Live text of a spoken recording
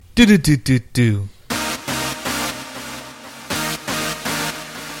Do.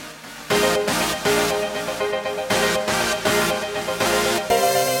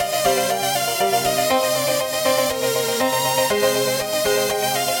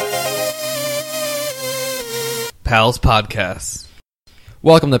 Pals Podcast.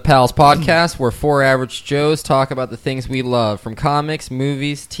 Welcome to Pals Podcast, where four average Joes talk about the things we love, from comics,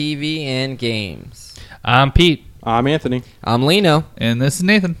 movies, TV, and games. I'm Pete. I'm Anthony. I'm Lino. And this is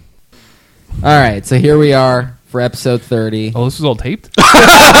Nathan. All right, so here we are for episode 30. Oh, this was all taped?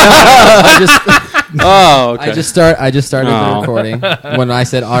 Oh, okay. I just started the recording when I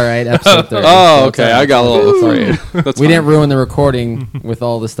said, all right, episode 30. Oh, okay. I got a little afraid. We didn't ruin the recording with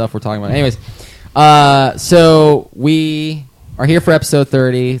all the stuff we're talking about. Anyways, so we are here for episode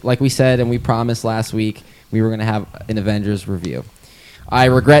 30. Like we said, and we promised last week, we were going to have an Avengers review. I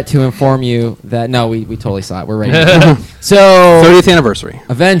regret to inform you that, no, we totally saw it. We're ready. So, 30th anniversary.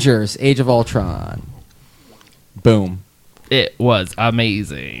 Avengers, Age of Ultron. Boom. It was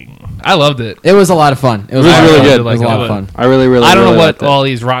amazing. I loved it. It was a lot of fun. It was really good. It was a lot of fun. I really I don't know what liked it. all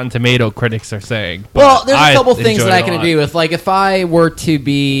these Rotten Tomato critics are saying. Well, there's a I couple things enjoyed that I it a can lot. agree with. Like, if I were to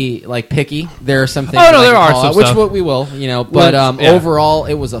be like picky, there are some things. Oh, no, that I there can are call some out, which stuff. we will, you know. But Yeah. overall,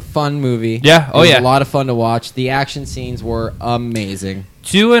 it was a fun movie. Yeah. Oh, it was yeah. a lot of fun to watch. The action scenes were amazing.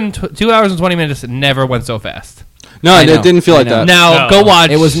 2 hours and 20 minutes never went so fast. No, I it know. didn't feel like I know. that. Now, No. go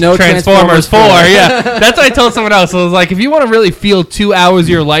watch It was no Transformers 4. Transformers 4. Yeah. That's what I told someone else. I was like, if you want to really feel 2 hours of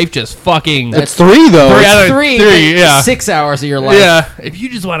your life just fucking... It's 3, though. Three out of Three, yeah. 6 hours of your life. Yeah. If you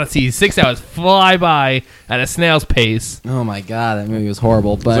just want to see 6 hours fly by at a snail's pace. Oh my god, that movie was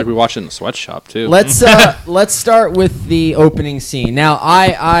horrible. It's But like we watched it in the sweatshop, too. let's start with the opening scene. Now,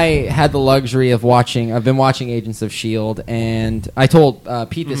 I had the luxury of watching. I've been watching Agents of S.H.I.E.L.D. and I told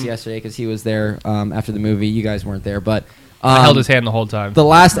Pete this yesterday because he was there after the movie. You guys weren't there, but I held his hand the whole time. the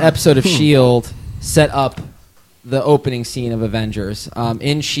last episode of S.H.I.E.L.D. set up the opening scene of Avengers.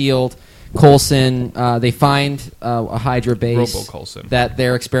 In S.H.I.E.L.D., Coulson, they find a Hydra base Robo-Coulson. that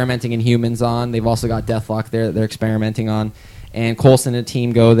they're experimenting in humans on. They've also got Deathlock there that they're experimenting on. And Coulson and a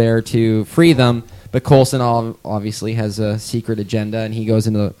team go there to free them. But Coulson obviously has a secret agenda, and he goes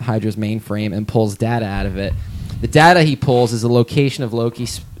into Hydra's mainframe and pulls data out of it. The data he pulls is the location of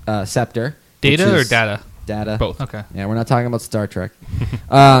Loki's scepter. Data which or is- data? Data. Both. Okay. Yeah, we're not talking about Star Trek.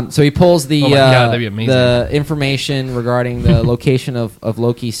 So he pulls the Oh my God, that'd be amazing. the information regarding the location of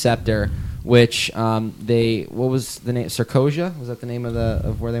Loki's scepter, which what was the name? Sarkosia? Was that the name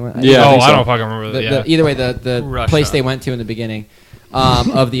of where they went? Yeah, I Oh, think I so. don't fucking remember that. Yeah. Either way, the Russia. place they went to in the beginning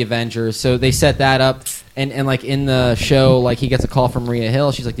of the Avengers. So they set that up, and like in the show, like he gets a call from Maria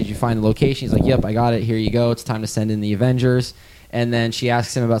Hill. She's like, "Did you find the location?" He's like, "Yep, I got it. Here you go. It's time to send in the Avengers." And then she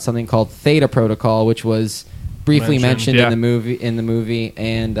asks him about something called Theta Protocol, which was briefly mentioned yeah. in the movie,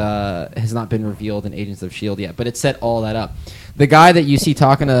 and has not been revealed in Agents of S.H.I.E.L.D. yet. But it set all that up. The guy that you see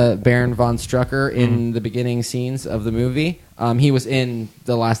talking to Baron von Strucker in the beginning scenes of the movie, he was in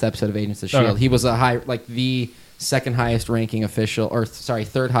the last episode of Agents of S.H.I.E.L.D. Okay. He was the second highest ranking official,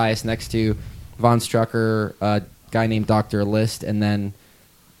 third highest next to von Strucker, a guy named Dr. List, and then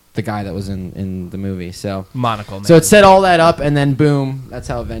the guy that was in the movie. So Monocle Man. so it set all that up, and then boom, that's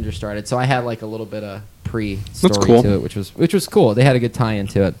how Avengers started. So I had like a little bit of pre-story cool. to it, which was cool. They had a good tie-in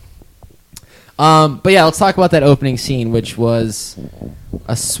to it. But yeah, let's talk about that opening scene, which was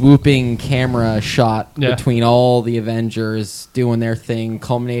a swooping camera shot Yeah. between all the Avengers doing their thing,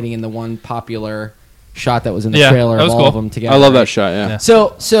 culminating in the one popular shot that was in the Yeah, trailer that of was all cool. of them together. I love that shot, yeah. Yeah.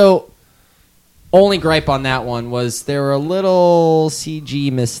 So only gripe on that one was there were a little CG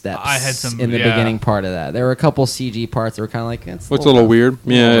missteps I had some- in the yeah. beginning part of that. There were a couple CG parts that were kind of like, it's Looks a little weird.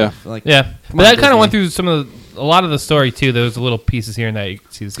 Yeah. rough. Like, Yeah. come But on, that kind Disney. of went through a lot of the story, too. There was little pieces here and there you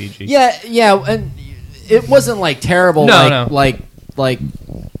could see the CG. Yeah, and it wasn't like terrible, No. like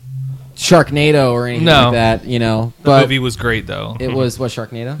Sharknado or anything No. like that, you know. The But movie was great, though. it was what,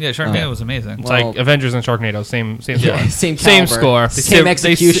 Sharknado? Yeah, Sharknado Oh. was amazing. It's Well- like Avengers and Sharknado, same score. Yeah, same Same caliber. score. Same They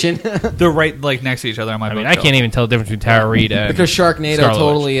execution. They're right like next to each other on my I mean, bookshelf. I can't even tell the difference between Tara Reid and because Sharknado Scarlet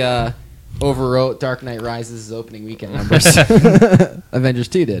totally overwrote Dark Knight Rises' opening weekend numbers. Avengers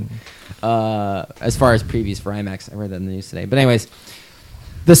 2 did. As far as previews for IMAX, I read that in the news today. But anyways,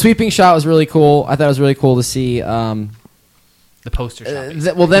 the sweeping shot was really cool. I thought it was really cool to see. the poster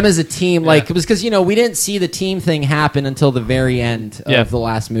shot. Them as a team, like, Yeah. because we didn't see the team thing happen until the very end Yeah. of the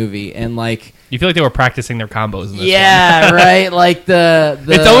last movie, and like, You feel like they were practicing their combos in this yeah, right, like the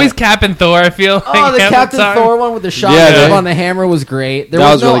It's always Cap and Thor, I feel like. Oh, the half Captain time. Thor one with the shot Yeah, on the hammer was great. There That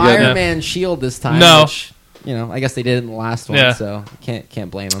was was no really good. Iron Yeah. Man shield this time. No. Which, I guess they did in the last one, Yeah. so can't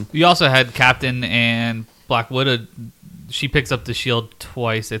blame them. You also had Captain and Black Widow she picks up the shield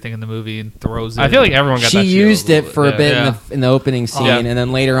twice, I think, in the movie and throws it. I feel like everyone got She that shield. used it for a bit Yeah. in the opening scene, Yeah. and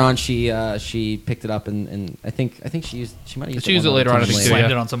then later on she picked it up and I think she might have used She used it one later other on, I time think, too, slammed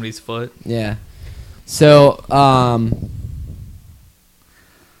yeah. it on somebody's foot. Yeah. So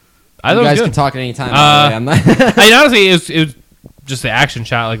I you thought it guys was can good. talk at any time. By the way. I'm not. I mean, honestly, it was just the action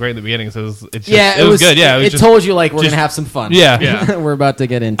shot, like right in the beginning. So it's just, Yeah, it was good. Yeah, it just, told you like we're just- gonna have some fun. Yeah. Yeah. We're about to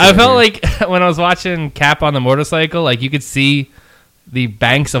get into. I it felt here. like when I was watching Cap on the motorcycle, like you could see the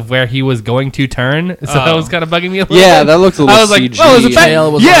banks of where he was going to turn. So that Oh. was kind of bugging me a little Yeah, bit. that looked a little I was like, CG. oh, there's a Trail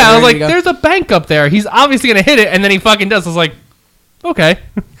bank. was Yeah, over I was there, like, you go. there's a bank up there. He's obviously going to hit it. And then he fucking does. I was like, okay.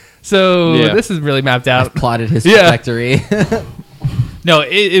 So Yeah. this is really mapped I've out. plotted his Yeah. trajectory. No,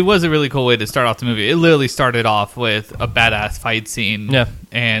 it was a really cool way to start off the movie. It literally started off with a badass fight scene. Yeah.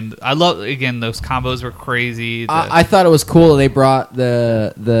 And I love, again, those combos were crazy. I thought it was cool that they brought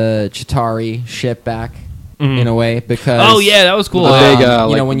the Chitauri ship back in a way because Oh, yeah, that was cool. The big, you know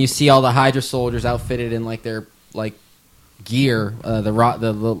like- when you see all the Hydra soldiers outfitted in like their like gear,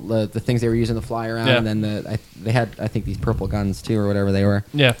 the things they were using to fly around, Yeah. and then they had I think these purple guns too or whatever they were.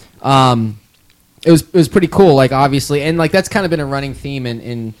 Yeah. It was pretty cool, like obviously, and like that's kind of been a running theme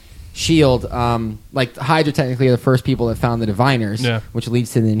in Shield. Like Hydra technically are the first people that found the Diviners, Yeah. which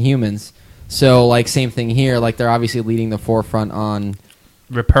leads to the Inhumans. So like same thing here, like they're obviously leading the forefront on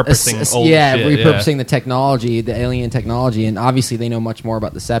Repurposing old shit. repurposing the technology, the alien technology, and obviously they know much more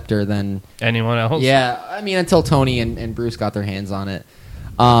about the Scepter than Anyone else? yeah. I mean, until Tony and Bruce got their hands on it,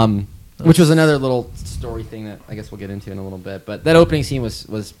 which was another little story thing that I guess we'll get into in a little bit. But that opening scene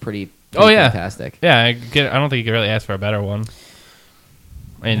was pretty Oh, yeah. fantastic. Yeah, I don't think you could really ask for a better one.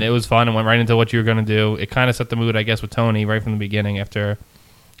 And it was fun and went right into what you were going to do. It kind of set the mood, I guess, with Tony right from the beginning after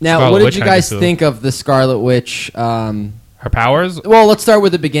Now, Scarlet what did Witch you had guys to- think of the Scarlet Witch? her powers. Well, let's start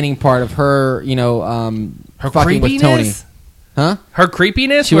with the beginning part of her. You know, Her fucking with Tony, creepiness? huh? Her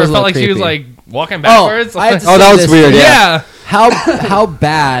creepiness? She Where was it a felt little like she was creepy. like walking backwards. I had to Oh, say that was this. weird, yeah. How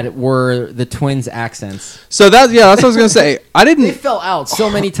bad were the twins' accents? So that's what I was gonna say. I They didn't. fell out so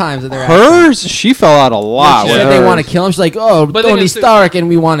many times with their accents. Hers, she fell out a lot. She with said they hers. want to kill him. She's like, "Oh, But the thing Tony is, too- Stark, and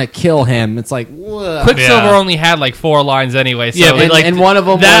we want to kill him." It's like, ugh. Quicksilver Yeah. only had like 4 lines anyway. So Yeah, but, and, like, and one of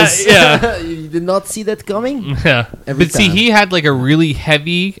them that- was, yeah. you did not see that coming. yeah. Every But see, time. he had like a really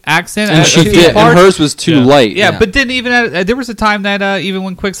heavy accent. And she few did, and parts. hers was too Yeah. light. Yeah, Yeah. but then even there was a time that even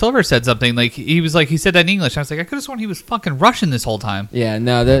when Quicksilver said something, like he said that in English. I was like, I could have sworn he was fucking Russian this whole time. Yeah,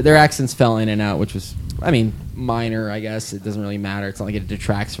 no, their accents fell in and out, which was, I mean, minor. I guess it doesn't really matter. It's not like it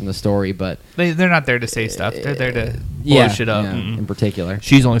detracts from the story, but They're not there to say stuff. They're there to blow yeah, shit up. yeah, in particular.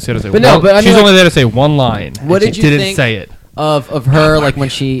 She's only there to say But no, but I mean, she's like- only there to say one line. What and did she you didn't think- say it. Of her, like when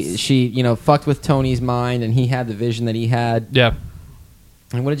she fucked with Tony's mind, and he had the vision that he had. Yeah.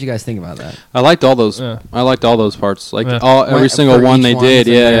 And what did you guys think about that? I liked all those. Yeah. I liked all those parts. Like Yeah. every Right, single for one each they one, did.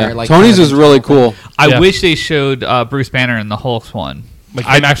 so Yeah, they're, yeah. like, Tony's kind was of really internal cool. I Yeah. wish they showed Bruce Banner in the Hulk's one. Like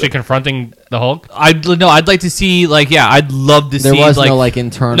him actually confronting the Hulk. I'd like to see I'd love to There see was no like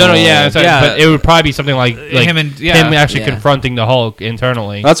internal. No, yeah, sorry, Yeah. but it would probably be something like Him and- yeah. him actually Yeah. confronting the Hulk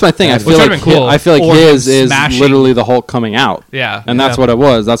internally. That's my thing. I Which feel would've like been cool. I feel like Or his him is smashing- literally the Hulk coming out, yeah, and that's Yeah. what it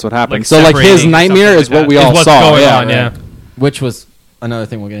was. That's what happened. Like So like his separating or nightmare something is like what we that. Is all what's saw. going yeah, on, yeah. Which was another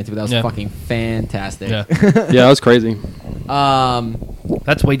thing we'll get into, but that was Yeah. fucking fantastic. Yeah. Yeah, that was crazy.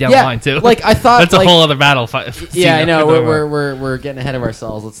 That's way down yeah, the line too. like I thought, that's a like, whole other battle. Yeah, I know. We're We're getting ahead of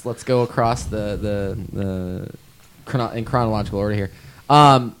ourselves. Let's go across the in chronological order here.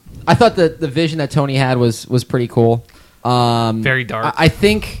 I thought the vision that Tony had was pretty cool. Very dark. I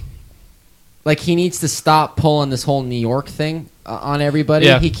think like he needs to stop pulling this whole New York thing on everybody.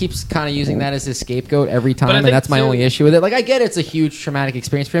 Yeah. He keeps kind of using that as his scapegoat every time, I and think that's my too- only issue with it. Like I get it's a huge traumatic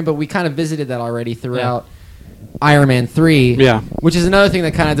experience for him, but we kind of visited that already throughout Iron Man 3. Yeah. Which is another thing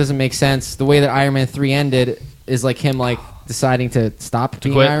that kind of doesn't make sense. The way that Iron Man 3 ended is like him like deciding to stop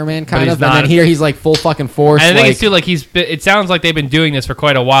being quit, Iron Man but kind he's of, and not. then here he's like full fucking force. And I think like, it's too like it sounds like they've been doing this for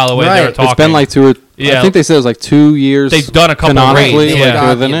quite a while. The way Right. they were It's talking, It's been like Yeah. I think they said it was like 2 years. They've done a couple canonically, raids, They yeah. got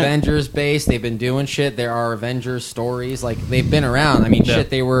within the it. Avengers base. They've been doing shit. There are Avengers stories. Like they've been around. I mean, Yeah. shit.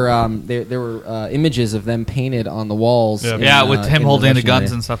 They were there were images of them painted on the walls. Yeah. in, yeah, with him in holding the Legendary.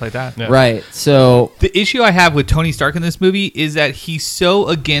 guns and stuff like that. Yeah. Right. So The issue I have with Tony Stark in this movie is that he's so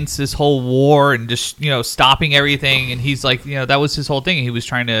against this whole war and just stopping everything, and he's like that was his whole thing. He was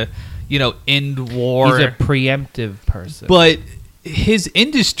trying to end war. He's a preemptive person. But his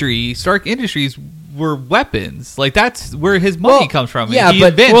industry, Stark Industries, were weapons. Like that's where his money comes from. Yeah, He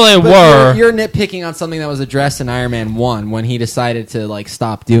but invents- Well, were. you're nitpicking on something that was addressed in Iron Man 1 when he decided to like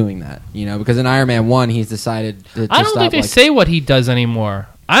stop doing that. Because in Iron Man 1 he's decided to I don't stop, think they like, say what he does anymore.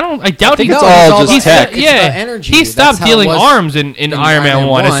 I doubt think he. it's all just about- tech. it's Yeah, the energy. he That's stopped how it dealing was arms in Iron Man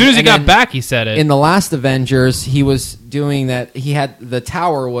 1. As soon as he and got then back, he said it. In the last Avengers, he was doing that. He had the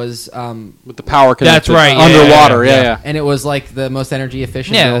tower was, with the power connected. That's right, yeah, Underwater, yeah, yeah, yeah. yeah. and it was like the most energy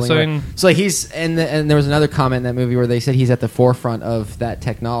efficient. Yeah, building, so right? I mean- so like he's and there was another comment in that movie where they said he's at the forefront of that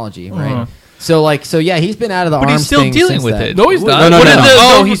technology, right? Uh-huh. So yeah, he's been out of the But arms he's still thing dealing since with that. it. No, he's not. No, What no, are no. the-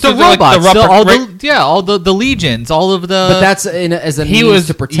 Oh, the- he's the still like the robots, rough- all right- the legions, all of the. But that's as a He means was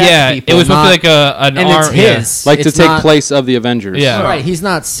to protect people. It was not, supposed to be like an and arm. it's his. Like to It's take not- place of the Avengers. Yeah. Right, he's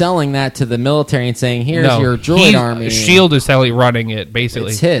not selling that to the military and saying, "Here's No, your droid he's- army." Shield is totally running it,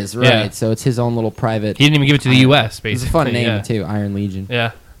 basically. It's his, right? Yeah. So it's his own little private. He didn't even give it to the U.S. Basically, It's a fun name yeah. too, Iron Legion. Yeah,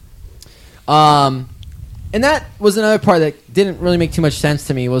 And that was another part that didn't really make too much sense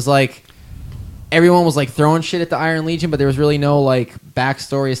to me. Was like everyone was like throwing shit at the Iron Legion, but there was really no like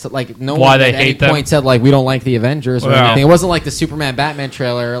backstory. So, like no Why one they at any hate them? point said like we don't like the Avengers or Well. anything. It wasn't like the Superman Batman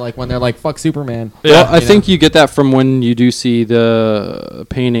trailer, like when they're like fuck Superman. Well, I You think you get that from when you do see the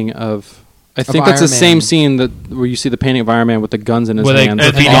painting of. I think that's the Iron same Man. scene that where you see the painting of Iron Man with the guns in his Where they- hands.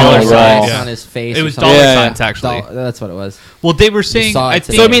 at the And on dollar the signs, wall. yeah. on his face. it or was something. dollar Yeah, yeah. signs actually. That's what it was. Well, they were saying. saw it I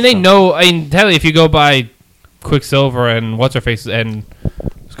today. So I think mean, they know. I mean, tell you if you go by Quicksilver and what's her face and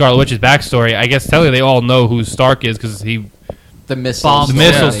Scarlet Witch's backstory, I guess tell you they all know who Stark is because he The missile, Bombs, the Yeah,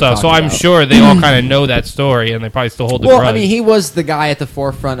 missile they stuff. So talked I'm about. sure they all kind of know that story and they probably still hold the Well, grudge. I mean, he was the guy at the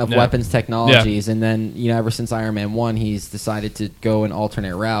forefront of Yeah. weapons technologies, and then ever since Iron Man 1, he's decided to go an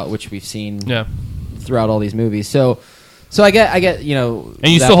alternate route, which we've seen yeah, throughout all these movies. So I get and you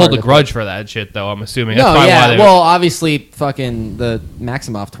that still hold part a of grudge for that shit, though. I'm assuming. No, That's probably yeah. why they- Well, obviously, fucking the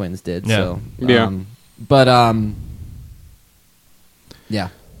Maximoff twins did. Yeah. So, Yeah. yeah.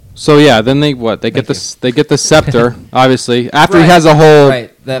 So yeah, then they what? They Thank get the scepter. Obviously, after he Right. has a whole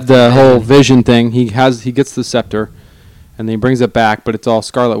Right, that the whole vision. vision thing, he gets the scepter, and then he brings it back. But it's all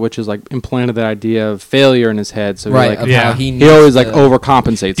Scarlet Witch has like implanted that idea of failure in his head. So he, Right, like, of Yeah. how he he always needs like to-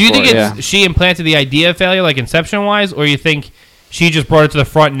 overcompensates. do you for think it, it's yeah. she implanted the idea of failure, like Inception wise, or you think she just brought it to the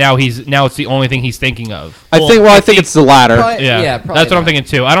front? And now it's the only thing he's thinking of. I think it's the latter. Probably- Yeah, probably that's what I'm that. thinking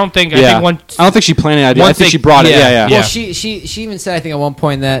too. I don't think. I yeah. think once I don't think she planted the idea. I once think they- she brought it. yeah, Yeah, yeah. yeah. Well, she even said, I think, at one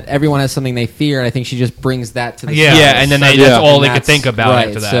point that everyone has something they fear, and I think she just brings that to the Yeah. surface. yeah, and then Yeah. that's all And they could that's- think about right,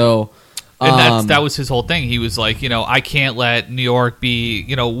 after that. So, and that was his whole thing. He was like, I can't let New York be,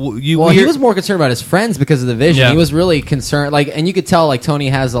 well, he was more concerned about his friends because of the vision. Yeah. He was really concerned, and you could tell, Tony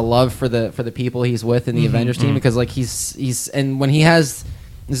has a love for the people he's with in the Mm-hmm, Avengers team because, he's and when he has,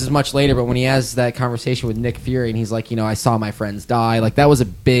 this is much later, but when he has that conversation with Nick Fury and he's like, I saw my friends die, that was a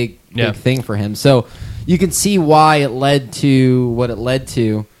big Yeah. thing for him. So you can see why it led to what it led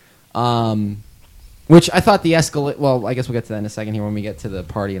to. Which I thought the escalate. Well, I guess we'll get to that in a second here when we get to the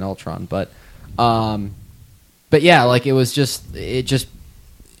party in Ultron. But yeah, it was just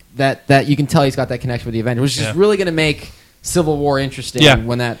that you can tell he's got that connection with the Avengers, which is Yeah. really going to make Civil War interesting. Yeah.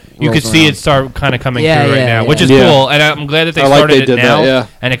 When that You rolls could see around. it start kind of coming Yeah, through right yeah, now, yeah. which is Yeah. cool. And I'm glad that they I like started they it did that, now, yeah.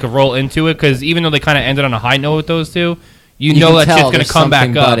 and it could roll into it because even though they kind of ended on a high note with those two, you You know can that tell shit's going to there's come back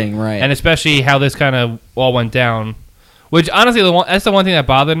something up, budding, right. and especially how this kind of all went down. Which honestly, that's the one thing that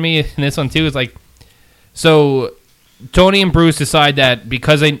bothered me in this one too. Is so Tony and Bruce decide that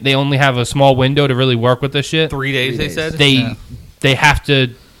because they only have a small window to really work with this shit, 3 days. 3 They days. said they have to.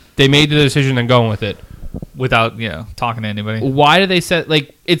 They made the decision and going with it. without talking to anybody. Why did they set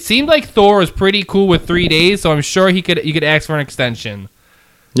it seemed like Thor was pretty cool with 3 days, so I'm sure you could ask for an extension.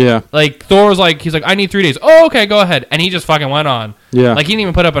 Yeah. Thor was he's like, I need 3 days. Oh, okay, go ahead. And he just fucking went on. Yeah. He didn't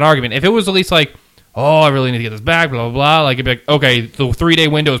even put up an argument. If it was at least I really need to get this back, blah, blah, blah. It'd be okay, the 3-day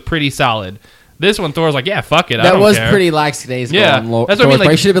window is pretty solid. This one, Thor's yeah, fuck it. I That don't was care. pretty lackadaisical. Yeah, on that's what I mean, Thor's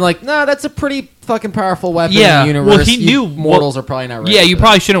part. He should have been nah, that's a pretty fucking powerful weapon Yeah, in the universe. well, he You knew mortals are probably not ready. Yeah, for you that.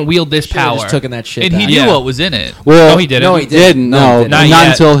 probably shouldn't wield this Should've power. just taken that shit. And he back. knew Yeah. what was in it. Well, No, he didn't. No, he didn't. No, Not not yet.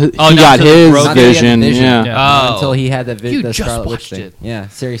 until he Oh, not got until his he broke- Not until he had vision. the vision. Yeah. Yeah, Oh. not until he had You the just Scarlet Witch watched thing. it. Yeah,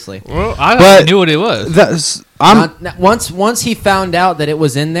 seriously. Well, I But- knew what it was. That's Once he found out that it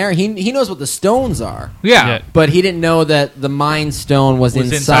was in there, he knows what the stones are, Yeah. but he didn't know that the Mind Stone was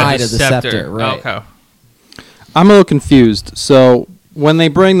inside of the scepter. Right. Okay. I'm a little confused. So when they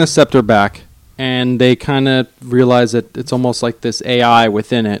bring the scepter back and they kind of realize that it's almost like this AI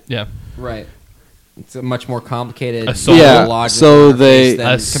within it. Yeah. Right. It's a much more complicated, A soul. Yeah, logic so interface they- than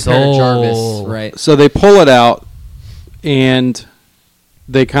A compared to Jarvis, soul. right? So they pull it out and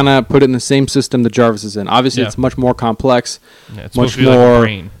they kind of put it in the same system that Jarvis is in. Obviously, Yeah. it's much more complex. Yeah, it's Much supposed to be like a more-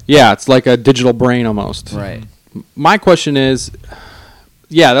 brain. Yeah, it's like a digital brain almost. Right. My question is,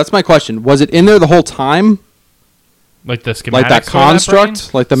 yeah, that's my question. Was it in there the whole time? Like the schematics Like that for brain?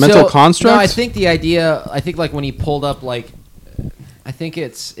 construct? Like the mental construct? No, I think the idea. I think when he pulled up I think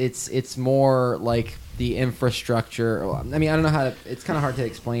it's more like the infrastructure. I mean, I don't know how to. It's kind of hard to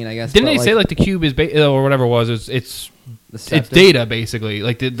explain, I guess. Didn't but they say like the cube is or whatever it was? It's data basically.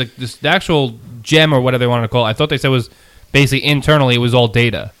 Like the actual gem or whatever they wanted to call it. I thought they said was basically internally it was all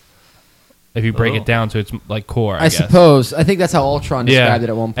data. If you break it down to its like core, I guess. suppose. I think that's how Ultron described it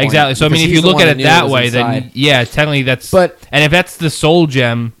at one point. Exactly. So I mean, if you look at it that way, then yeah, technically that's. And if that's the soul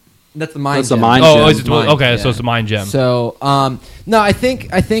gem, that's the mind. That's gem. the mind. Oh, gem. is it? Okay, so it's the mind gem. So no, I think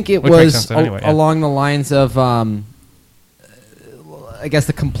it Which makes was sense anyway, yeah. along the lines of I guess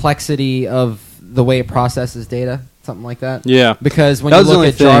the complexity of the way it processes data, something like that. Yeah. Because when That you was the look only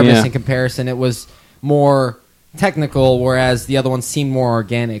at thing, Jarvis yeah. in comparison, it was more technical, whereas the other one seemed more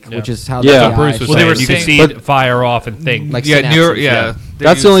organic, Yeah. which is how Yeah. the What Bruce was Well, they saying. were You can saying- see but- it fire off and think. like yeah, synapses,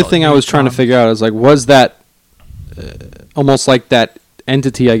 That's the only thing I was trying to figure out. Is like, was that almost like that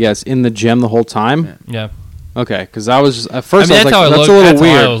entity, I guess, in the gem the whole time? Yeah. Okay, because I was just, at I first mean, I was that's how like, it that's looked. a little That's how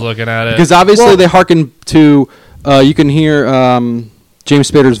I weird. was looking at it. Because obviously they hearken to, you can hear James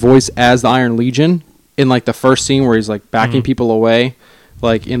Spader's voice as the Iron Legion in like the first scene where he's like backing people away,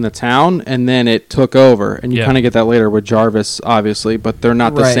 like in the town, and then it took over, and you Yeah. kind of get that later with Jarvis, obviously, but they're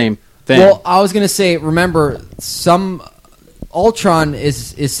not the Right. same thing. Well, I was gonna say, remember, Ultron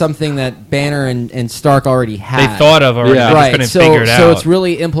is something that Banner and Stark already they had. thought of already. Yeah. They just Right, couldn't so figure it out. so it's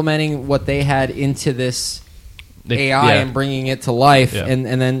really implementing what they had into this AI yeah. and bringing it to life, Yeah. and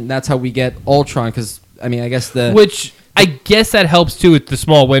then that's how we get Ultron. Because I mean, I guess Which I guess that helps too with the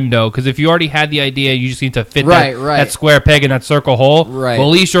small window, because if you already had the idea, you just need to fit Right, that, right. that square peg in that circle hole. Right. Well,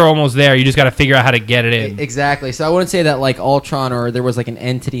 at least you're almost there. You just got to figure out how to get it in. exactly. So I wouldn't say that like Ultron or there was like an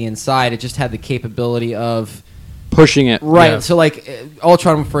entity inside. It just had the capability of pushing it. right. Yeah. So like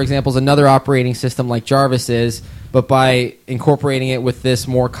Ultron, for example, is another operating system like Jarvis is, but by incorporating it with this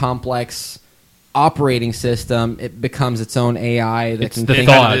more complex operating system, it becomes its own AI that It's can the think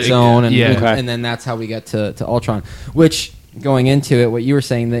thought. on its own, and, Yeah. Okay. and then that's how we get to Ultron. Which, going into it, what you were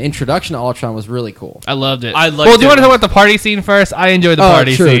saying, the introduction to Ultron was really cool. I loved it. I liked well, do you it. want to talk about the party scene first? I enjoyed the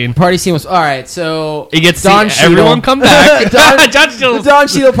party true. scene. Party scene was all right. So He gets Don to see everyone Cheadle. come back. Don- John Cheadle's- The Don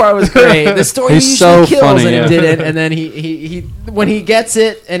Cheadle part was great. The story He's usually so kills funny, and yeah. it didn't, and then he when he gets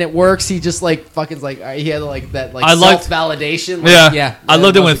it and it works, he just like fucking like he had like that like I liked- self validation. Yeah. I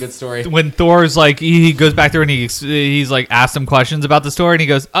loved it was when a good story. when Thor's like he goes back there and he's like asked some questions about the story and he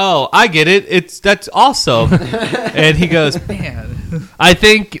goes, "Oh, I get it. That's awesome." And he goes, "Man." I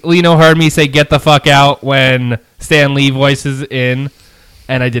think Lino heard me say "get the fuck out" when Stan Lee voices in,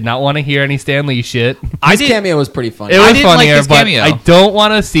 and I did not want to hear any Stan Lee shit. I His did cameo was pretty funny. It was didn't like funnier, his but cameo. I don't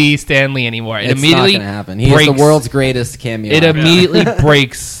want to see Stan Lee anymore. It it's immediately not gonna happen. He is breaks, the world's greatest cameo. It actor. immediately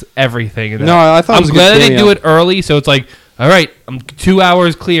breaks everything. No, I thought it I'm was a good glad they cameo. do it early, so it's like, all right, I'm 2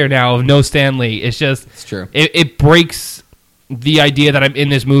 hours clear now of no Stan Lee. It's just, It's true. it breaks the idea that I'm in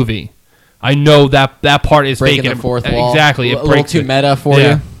this movie. I know that part is Breaking fake. the fourth wall. Exactly. A It little breaks too it. meta for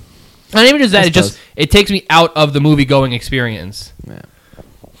Yeah. you. Not even just that. I It just suppose. it takes me out of the movie going experience.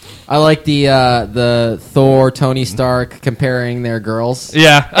 I like the Thor Tony Stark comparing their girls.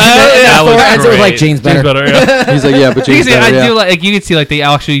 Yeah, That was ends it with like great. James better. yeah. He's like, yeah, but You James can see, better, I yeah. do like you can see like they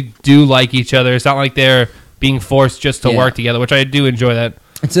actually do like each other. It's not like they're being forced just to Yeah. work together, which I do enjoy that.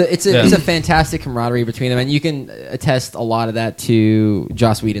 It's a Yeah. it's a fantastic camaraderie between them, and you can attest a lot of that to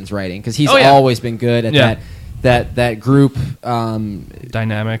Joss Whedon's writing because he's Oh, yeah. always been good at Yeah. that group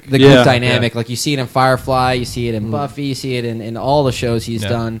Dynamic. the Yeah. group dynamic. Like you see it in Firefly, you see it in Mm. Buffy, you see it in all the shows he's Yeah.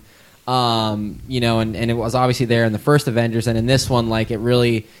 done. And it was obviously there in the first Avengers, and in this one, like it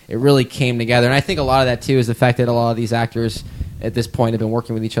really came together. And I think a lot of that too is the fact that a lot of these actors at this point have been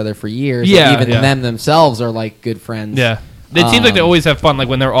working with each other for years. Yeah, and even yeah. them themselves are like good friends. Yeah. It seems like they Um, always have fun, like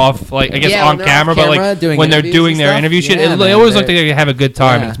when they're off, like I guess Yeah, on when they're camera, off but camera like doing when they're interviews doing and their stuff. interview shit, Yeah, it man, always look they're- like they have a good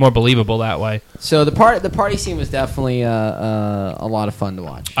time. Yeah. And it's more believable that way. So the party scene was definitely a lot of fun to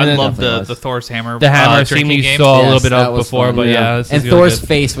watch. I And then- love Definitely the was. the Thor's hammer. The hammer scene drinking we game. saw a little Yes, bit that of was before, fun, but yeah, this and is Thor's good.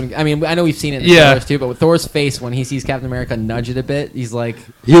 face when I mean I know we've seen it in the Yeah. trailers too, but with Thor's face when he sees Captain America nudge it a bit, he's like,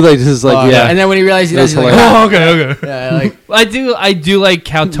 He like just like, "Fuck." yeah. And then when he realizes he That does, was he's like, hilarious. Oh, okay. yeah, like I do like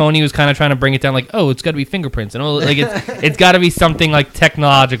how Tony was kind of trying to bring it down, like, oh, it's got to be fingerprints, and like it's got to be something like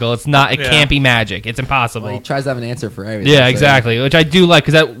technological. It's not, it Yeah. can't be magic. It's impossible. well, he tries to have an answer for everything. Yeah, so exactly. Which I do like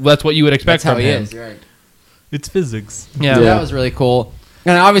because that's what you would expect That's how from he him. is. You're right. It's physics. Yeah. So that was really cool.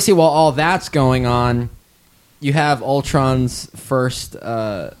 And obviously, while all that's going on, you have Ultron's first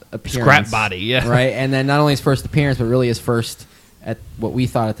appearance, Scrap body, yeah. right. And then not only his first appearance, but really his first at what we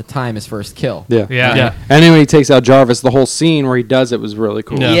thought at the time his first kill. Yeah. Yeah. And then when he takes out Jarvis, the whole scene where he does it was really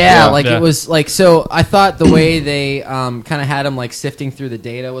cool. Yeah. It was like, so I thought the way they kind of had him like sifting through the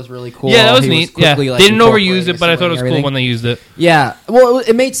data was really cool. Yeah, that was He neat. quickly, Yeah, like, they didn't overuse incorporating it, but I thought it was everything. cool when they used it. Yeah, well,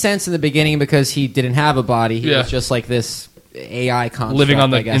 it made sense in the beginning because he didn't have a body. He Yeah. was just like this AI construct, Living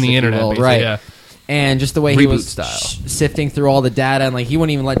on the I guess, in the if you internet, will. basically, right? Yeah. And just the way he Reboot was style. sifting through all the data, and like he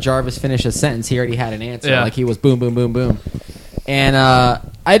wouldn't even let Jarvis finish a sentence. He already had an answer. Yeah. Like he was boom, boom, boom, boom. And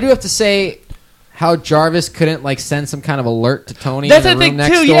I do have to say, how Jarvis couldn't like send some kind of alert to Tony. That's in the the room thing next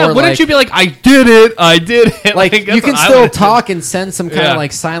too. door, Yeah, wouldn't like, you be like, I did it? like that's you can what I still would've talk and send some kind Yeah. of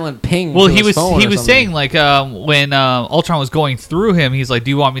like silent ping. Well, to he his was phone he or was something. saying like when Ultron was going through him, he's like, "Do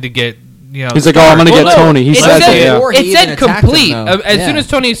you want me to get He's like, oh, I'm gonna Well, get no, Tony. He it says said- it. Yeah. Or he It even said attacked him, complete. though. As Yeah. soon as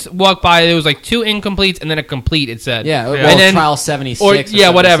Tony walked by, there was like 2 incompletes and then a complete. It said, Yeah, well, and then trial 76 or or yeah,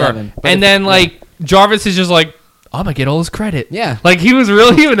 whatever. 77. But And if- then yeah. like Jarvis is just like, I'm gonna get all his credit. Yeah. like he was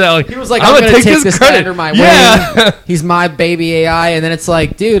really even that. Like, He was like, I'm gonna take this guy under my wing. Yeah, He's my baby AI, and then it's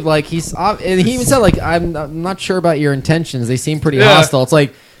like, dude, like he's. And he even said, like, I'm not sure about your intentions. They seem pretty Yeah. hostile. It's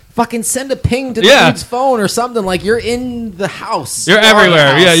like, fucking send a ping to the Yeah. dude's phone or something. Like you're in the house. you're You are the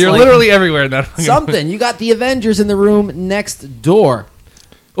everywhere. house. Yeah, you're Like, literally everywhere in that. fucking- something. You got the Avengers in the room next door.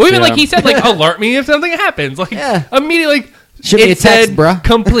 Well, even Yeah. like he said, like alert me if something happens. Like Yeah. immediately, like, Shoot me a it text, said bruh.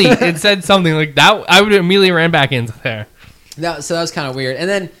 complete. It said something like that. I would immediately ran back into there. So that was kind of weird. And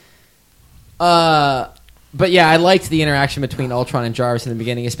then, but yeah, I liked the interaction between Ultron and Jarvis in the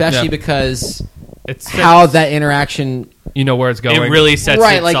beginning, especially Yeah. because it's how that interaction. You know where it's going. it really sets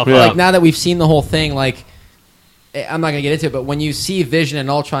Right, like itself like up. now that we've seen the whole thing, like I'm not gonna get into it, but when you see Vision and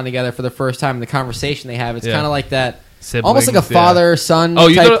Ultron together for the first time, the conversation they have, it's Yeah. kind of like that, Siblings, almost like a yeah. father son. Oh,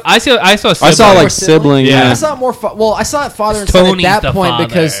 you type. thought, I saw. I saw sibling. like sibling. Yeah. Yeah. I saw it more. Well, I saw it father and It's son at Tony's that the point father.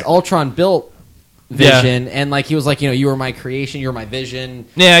 because Ultron built Yeah. Vision, and like he was like, you were my creation, you were my vision.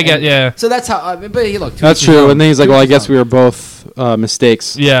 Yeah, I get. And- Yeah, So that's how. But he looked. That's true. And then he's like, well, I guess we were both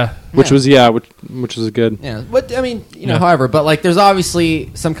mistakes. yeah. Which Yeah. was which was good. Yeah, but I mean, Yeah. however, but like, there's obviously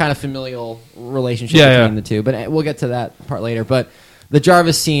some kind of familial relationship Yeah, between yeah. the two, but we'll get to that part later. But the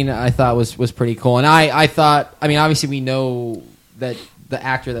Jarvis scene I thought was pretty cool, and I thought, I mean, obviously we know that the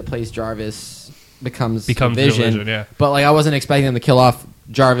actor that plays Jarvis becomes the Vision, yeah. but like I wasn't expecting them to kill off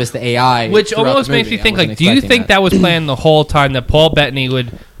Jarvis the AI, Which throughout almost the makes movie. me I think, wasn't like, do you expecting think that was planned the whole time that Paul Bettany would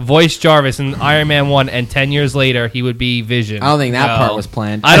voice Jarvis in Iron Man 1 and 10 years later he would be Vision? I don't think that No. part was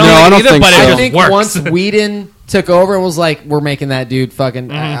planned. I don't No, think I don't either, think but so. it I just think works. once Whedon took over and was like, we're making that dude fucking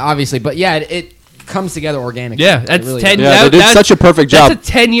Mm-hmm. obviously, but yeah, it comes together organically. Yeah, It that's really 10 does. Yeah, they did that's- such a perfect job. That's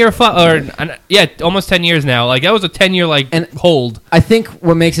a 10-year almost 10 years now. Like that was a 10-year And- hold. I think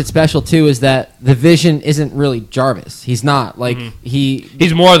what makes it special too is that the Vision isn't really Jarvis. He's not like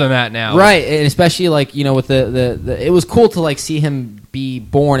He's more than that now. right, and especially like with the it was cool to like see him be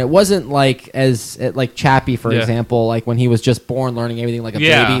born. It wasn't like as like Chappie, for Yeah. example, like when he was just born learning everything like a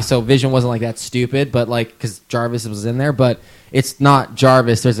Yeah. baby. So Vision wasn't like that stupid, but like because Jarvis was in there, but it's not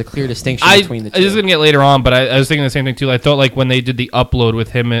Jarvis. There's a clear distinction between the two. This is gonna get later on, but I was thinking the same thing too. I thought like when they did the upload with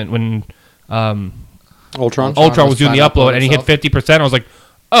him and when Ultron. Ultron was doing the trying to upload and he hit himself. 50%, I was like,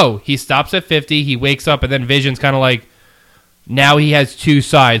 oh, he stops at 50, he wakes up, and then Vision's kind of like, now he has two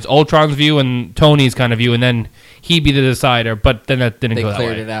sides, Ultron's view and Tony's kind of view, and then he'd be the decider. But then that didn't They go that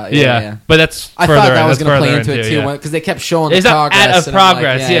cleared way. it out, yeah. But that's I further thaught that in, was that's going to further play into it too yeah. because they kept showing It's the not progress. at a and I'm like,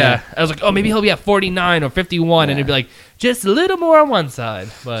 progress, yeah. I was like, oh, maybe he'll be at 49 or 51, and Yeah. it'd be like just a little more on one side.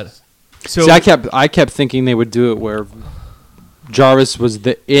 But So See, I kept thinking they would do it where Jarvis was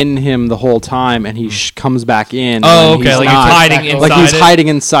in him the whole time, and he comes back in. oh, when okay, like not. he's hiding Back inside. Like he's it. hiding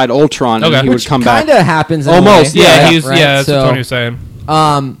inside Ultron, Okay. and he would Which come back. kind of happens in a Almost, way. Yeah, he's right? yeah. That's So, what Tony was saying.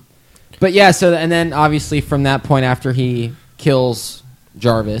 But yeah, so and then obviously from that point after he kills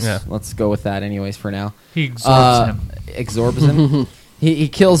Jarvis, Yeah. let's go with that anyways for now. he absorbs him. Absorbs him. he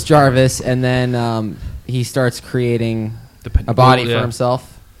kills Jarvis and then he starts creating a body for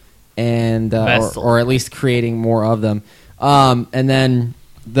himself and Vessel. or at least creating more of them. And then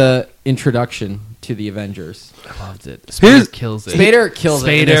the introduction to the Avengers. I loved it. Here's- Spader kills it. Spader kills it.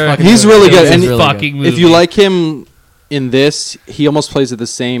 in this Spader- fucking He's movie. really good, He's and really fucking movie. If you like him in this, he almost plays it the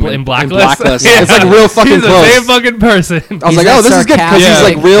same in Blacklist. It's like real fucking he's close. the same fucking person. I was like, oh, this is good because he's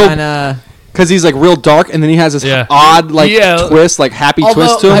like real, because he's like real dark, and then he has this Yeah. odd like Yeah. twist, like happy Although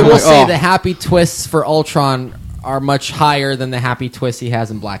twist to him. I I'm will like, say oh. the happy twists for Ultron are much higher than the happy twists he has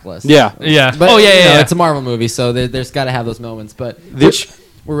in Blacklist. Yeah. Yeah. But oh yeah, you know, yeah. it's a Marvel movie, so there's got to have those moments. But The-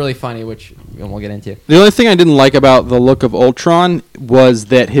 were really funny, which we'll get into. The only thing I didn't like about the look of Ultron was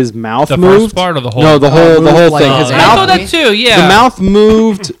that his mouth The moved. first part or the whole? No, the whole moved thing. like His a- I mouth, thought that too. Yeah. the mouth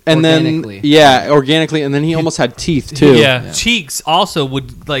moved, and Organically. then organically, and then he almost had teeth too. Yeah. Cheeks also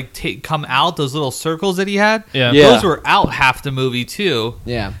would like come out, those little circles that he had. Yeah. Yeah. Those were out half the movie too.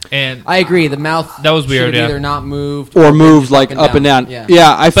 Yeah, And I agree. The mouth That was weird, should yeah. have either not moved Or been moved just like up and down. Yeah.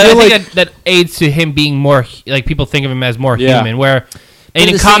 I But feel I like think that aids to him being more like people think of him as more Yeah. human. Where at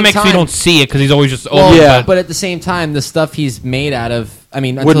in the same comics we time- don't see it because he's always just Well, over. Yeah. but at the same time, the stuff he's made out of, I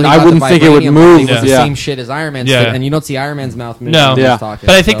mean, until Wouldn't- he I got wouldn't the think it would vibranium move, body, was the yeah. same shit as Iron Man's, Yeah. and you don't see Iron Man's mouth move. No, when Yeah. he's talking,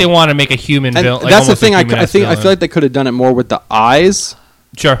 But I think so. they want to make a human and villain. that's the thing. I feel like they could have done it more with the eyes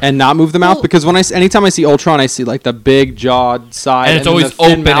sure. and not move the mouth Well- because anytime I see Ultron, I see like the big jawed side, And it's then always the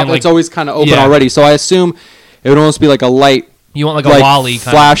thin open mouth, and, like- it's always kind of open Yeah. already. So I assume it would almost be like a light. You want like a Wally kind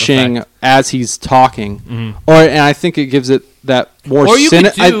flashing of effect. as he's talking, Mhm. and I think it gives it that more. Or you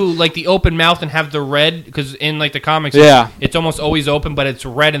could do like the open mouth and have the red because in like the comics, Yeah. it's almost always open, but it's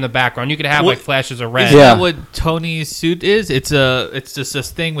red in the background. You could have What- like flashes of red. isn't Yeah. that what Tony's suit is? It's just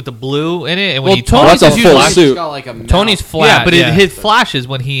this thing with the blue in it, and when Well, he Tony's talks, that's a is full usually- He's suit. got like a mouth. Tony's flat. yeah, but it flashes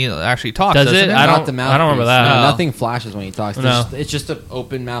when he actually talks. Does doesn't it? it? I Not don't- the I don't remember mouthpiece. that. No, No. nothing flashes when he talks. No. It's just an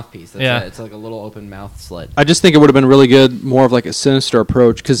open mouthpiece. That's Yeah. it. It's like a little open mouth slit. I just think it would have been really good, more of like a sinister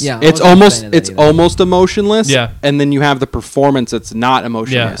approach because Yeah, I it's wasn't a almost fan of that it's either. almost emotionless. Yeah. and then you have the performance that's not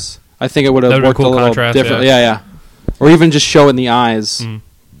emotionless. I think it would have That would've worked been a cool little contrast, differently. yeah. Yeah, or even just show it in the eyes.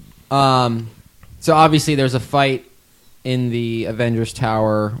 Mm. So obviously there's a fight in the Avengers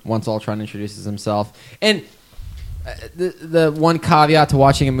Tower once Ultron introduces himself. And the one caveat to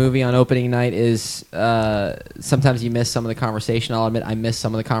watching a movie on opening night is sometimes you miss some of the conversation. I'll admit I missed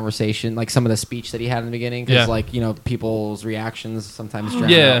some of the conversation, like some of the speech that he had in the beginning, because Yeah. people's reactions sometimes drown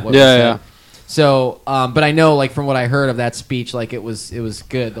Yeah. out what Yeah, was yeah. said. So, but I know, like from what I heard of that speech, like it was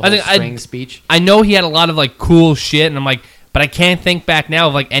good. The I whole think string speech. I know he had a lot of like cool shit, and I'm like, but I can't think back now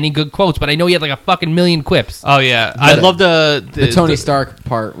of like any good quotes. But I know he had like a fucking million quips. Oh yeah, I love the The Tony Stark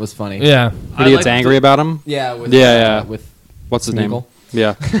part was funny. Yeah, But he gets angry about him. Yeah, with, Yeah. with What's his Smeagol.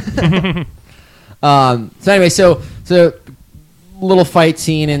 name? Yeah, So anyway, so little fight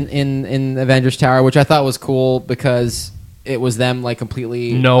scene in Avengers Tower, which I thought was cool because it was them like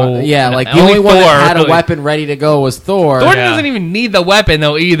completely No. like the Only only one that Thor, had a really. weapon ready to go was Thor. Thor Yeah. doesn't even need the weapon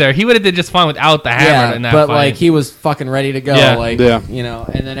though either. He would have did just fine without the hammer in that but fight. like he was fucking ready to go, Yeah. like Yeah.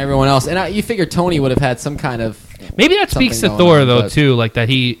 and then everyone else, and you figure Tony would have had some kind of Maybe that speaks to something Thor going on, though but- too, like that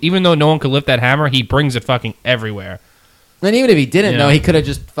he even though no one could lift that hammer, he brings it fucking everywhere. And even if he didn't Yeah. know, he could have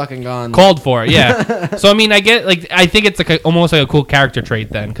just fucking gone. Called for it, yeah. So I mean, I think it's like almost like a cool character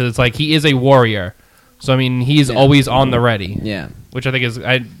trait then, because it's like he is a warrior. So I mean, he's Yeah. always on the ready, Yeah, which I think is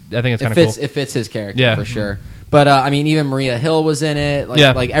I think it's it kind of fits. cool. It fits his character Yeah. for sure. But I mean, even Maria Hill was in it. Like,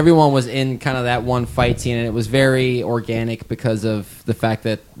 Yeah. like everyone was in kind of that one fight scene, and it was very organic because of the fact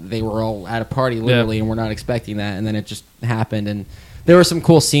that they were all at a party literally, and we're not expecting that, and then it just happened. And there were some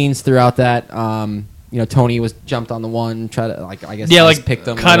cool scenes throughout that. Tony was jumped on the one, try to I guess Yeah, ice like, picked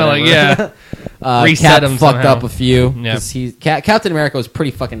him, or kinda like, whatever. Reset Cap him fucked somehow. up a few. Yeah. 'Cause Captain America was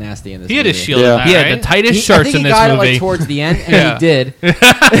pretty fucking nasty in this. He had his movie. shield. Yeah. In that, He had right? the tightest I shirts think in he this got movie. it like towards the end, and Yeah. he did.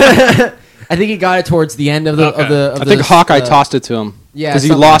 I think he got it towards the end of the. Okay. Of the of I think the- Hawkeye tossed it to him. Yeah, because he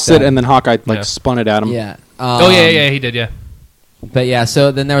something lost like it, that. and then Hawkeye like Yeah. spun it at him. Yeah. Oh yeah, he did, yeah. But yeah,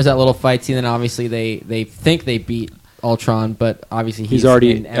 so then there was that little fight scene, and obviously they think they beat Ultron, but obviously He's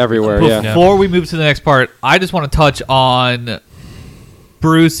already in everywhere. Yeah. Before we move to the next part, I just want to touch on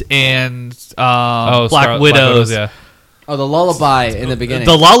Bruce and Black Widow's yeah. Oh, the lullaby in the beginning.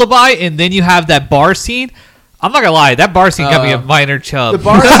 the lullaby, and then you have that bar scene. I'm not gonna lie, that bar scene got me a minor chub. the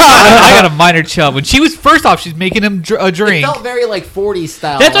bar. I got a minor chub when she was first off. She's making him a It drink. felt very like 40s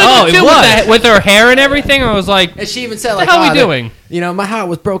style. That's what Oh, I it did was. with her hair and everything. I was like, and she even said what like, the hell are "Oh, we doing? My heart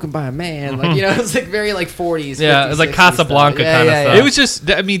was broken by a man." Like it was like very like 40s. Yeah, 50s, it was like 60s Casablanca style. kinda Yeah, stuff. yeah. It was just,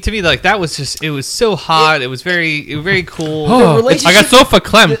 I mean, to me, like that was just, it was so hot. It was very cool. Oh, relationship- I got so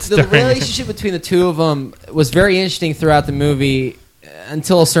verklempt. The relationship between the two of them was very interesting throughout the movie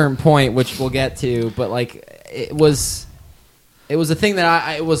until a certain point, which we'll get to. But like, it was a thing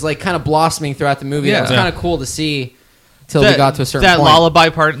that it was like kind of blossoming throughout the movie. Yeah. It was kind of cool to see till we That- got to a certain that point. lullaby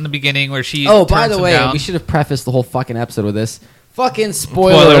part in the beginning where she. Oh, by turns the him way, down. we should have prefaced the whole fucking episode with this. Fucking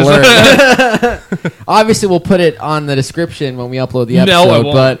spoiler Spoilers. alert. Obviously, we'll put it on the description when we upload the No, episode, I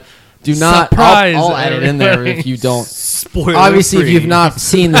won't. but do not. Surprise, I'll add it in there everybody. if you don't. Spoiler Obviously, if free. you've not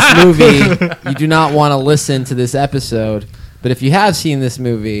seen this movie, you do not want to listen to this episode. But if you have seen this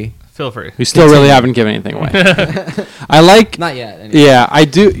movie, feel free. We still really haven't given anything away. I like. not yet. Anyway. Yeah, I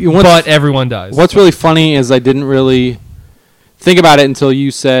do. but everyone does. What's really funny is I didn't really think about it until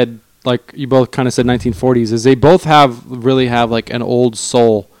you said, like, you both kind of said 1940s, is they both really have like an old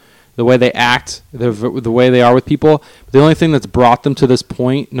soul. The way they act, the way they are with people. The only thing that's brought them to this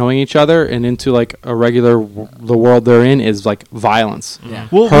point, knowing each other and into like a the world they're in, is like violence. Yeah.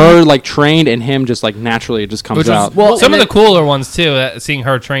 Well, Her like trained, and him just like naturally it just comes out. Well, Some of and the cooler ones too, seeing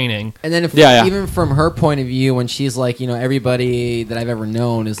her training. And then even from her point of view, when she's like, everybody that I've ever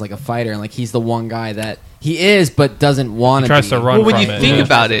known is like a fighter, and like he's the one guy that he is, but doesn't want to. Tries to run. Well, when from you it. think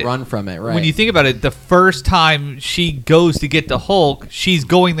about it, run from it. Right. When you think about it, the first time she goes to get the Hulk, she's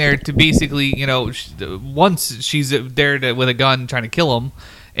going there to basically, once she's there with a gun trying to kill him,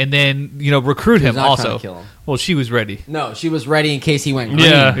 and then recruit him not also. trying to kill him. Well, she was ready. No, she was ready in case he went green.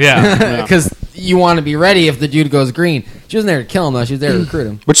 Yeah. Because you want to be ready if the dude goes green. She wasn't there to kill him though. She was there to recruit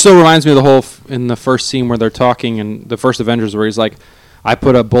him. Which still reminds me of the whole in the first scene where they're talking in the first Avengers, where he's like, I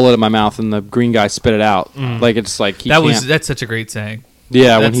put a bullet in my mouth and the green guy spit it out. Like it's like That's such a great saying.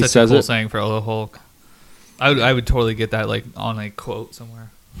 Yeah, that's when he such says a cool it. saying for the Hulk. I would totally get that like on a quote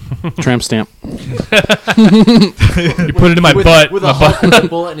somewhere. Tramp stamp. You put it in my butt. with my a butt. Hulk with a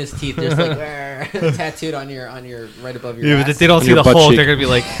bullet in his teeth. There's like tattooed on your right above your. Yeah, but ass. if they don't On see your the butt Hulk, cheek. they're gonna be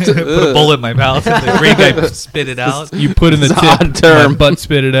like, put a bullet in my mouth, and the green guy spit it out. You put in the It's an tip. odd term. My butt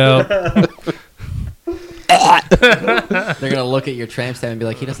spit it out. They're gonna look at your tramp stamp and be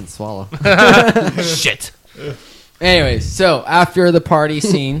like, he doesn't swallow. Shit. Anyways, so after the party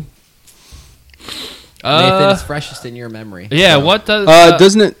scene, Nathan is freshest in your memory. Yeah. So- What does?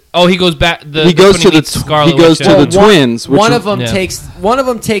 Doesn't it? Oh, he goes back. He goes to the Scarlet he goes Witch, to yeah. the twins. Which One of them Yeah. takes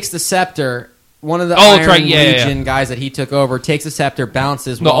the scepter. One of the Oh, that's Iron right, yeah, yeah, Legion guys that he took over takes the scepter,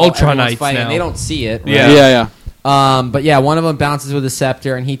 bounces The while Ultronites everyone's fighting. now. They don't see it. Yeah. right? yeah. But yeah, one of them bounces with a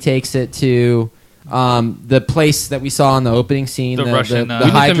scepter, and he takes it to the place that we saw in the opening scene. The Russian, the We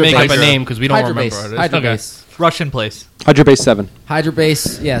need to Hydra make up base. a name because we don't Hydra remember base. it. Hydra Okay. base. Russian place. Hydra Base 7. Hydra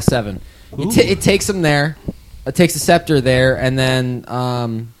base. Yeah, 7. It takes him there. It takes the scepter there, and then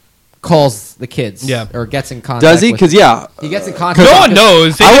calls the kids. Yeah. Or gets in contact. Does he? with- Because he gets in contact. No one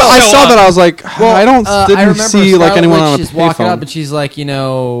knows. They just I show saw up. that. I was like, I don't. Didn't remember see like Scarlet anyone Witch on a is walking up, payphone. and she's like,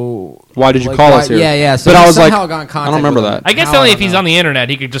 Why did you like, call why- us here? Yeah. So but he I was like, somehow got in contact I don't remember with that. him. I guess How, only I if don't he's know. on the internet,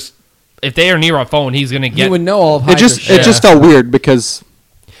 he could just. If they are near a phone, he's gonna He get. would know all of It Hydra just shit. it just felt weird because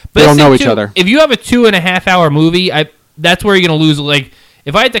they don't this know thing, each too, other. If you have a 2.5 hour movie, that's where you're gonna lose. Like,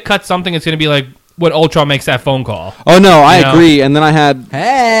 if I had to cut something, it's gonna be like when Ultron makes that phone call. Oh no, I You know? agree. And then I had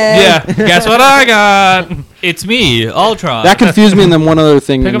Hey. Yeah, guess what I got? It's me, Ultron. that confused me, and then one other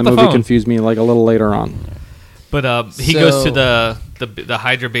thing Pick in up the the movie phone. confused me like a little later on. But he goes to the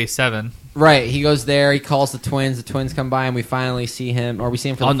Hydra Base 7. Right. He goes there. He calls the twins. The twins come by, and we finally see him, or we see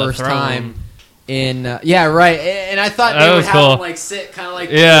him for On the the first throne. time. Yeah, right. And I thought That they would was have cool. him like sit, kind of like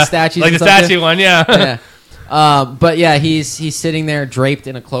Yeah, the statues, like the and stuff, statue one. Yeah, Yeah. But yeah, he's sitting there draped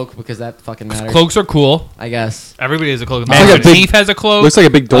in a cloak because that fucking matters. cloaks are cool. I guess. Everybody has a cloak. like Master a big- Chief has a cloak. Looks like a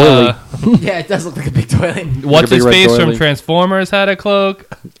big doily. Yeah, it does look like a big toilet. What's big his red face from doily. Transformers had a cloak.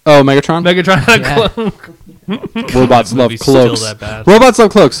 Oh, Megatron. Megatron had a Yeah. cloak. Robots love movie's still cloaks. that bad. Robots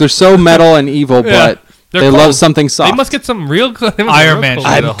love cloaks. They're so metal and evil, Yeah. but They're they cold. love something soft. They must get some real clothes. Iron Man should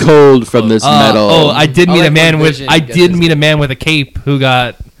I'm get a- cold from this metal. Oh, I did I meet like a man when with. Vision I gets did his- meet a man with a cape who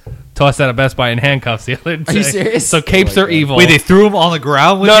got tossed out of Best Buy in handcuffs the other day. Are you serious? So capes Oh my are God. evil. Wait, they threw him on the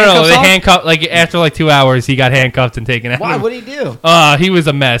ground with no, handcuffs they on? handcuffed. Like after like 2 hours, he got handcuffed and taken out. Why? What did he do? He was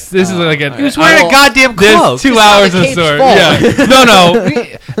a mess. This is like a. He was Wearing Oh, a goddamn There's cloak. 2 It's not hours the of cape's story. fault. Yeah.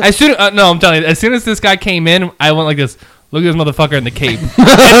 No. As soon, no, I'm telling you. As soon as this guy came in, I went like this. Look at this motherfucker in the cape.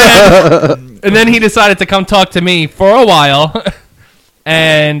 and then he decided to come talk to me for a while.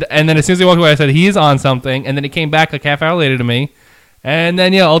 And then as soon as he walked away, I said he's on something. And then he came back like half hour later to me. And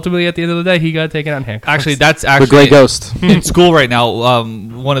then ultimately at the end of the day, he got taken out in handcuffs. Actually, that's the actually Gray Ghost. in school right now.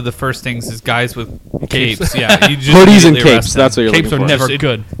 One of the first things is guys with capes. Yeah, you just Hoodies and immediately capes. arrest them. That's what you're capes looking are for. never Just-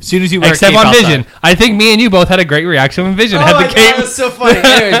 good. As soon as you wear Except a cape on outside. Vision. I think me and you both had a great reaction when Vision had the cape. that was so funny.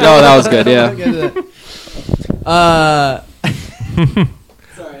 Anyways, Oh, that was good, yeah. we'll get to that.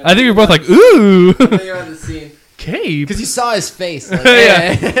 Sorry, I think we were both like, ooh, you're on the scene cape. because you saw his face. Like,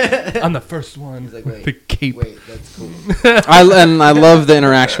 Yeah. I'm the first one. He's like, with wait, the cape. wait, that's cool. I love the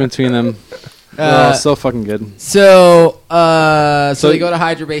interaction between them. So fucking good. So So- they go to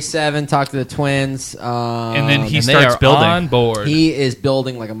Hydra Base 7, talk to the twins, And then he And they starts are building. on board. he is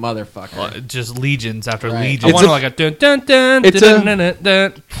building like a motherfucker. Just legions after Right. legions. I It's want a- like a dun dun dun It's dun a- dun dun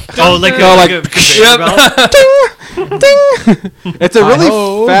dun. Oh, like Oh, like- a conveyor belt? Ding! It's a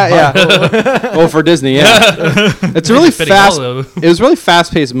really fast. Yeah. Oh, for Disney, yeah. It's a really Fitting fast. all of It was a really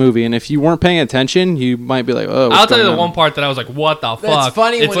fast-paced movie, and if you weren't paying attention, you might be like, "Oh." what's I'll tell you going the on? one part that I was like, "What the fuck?" That's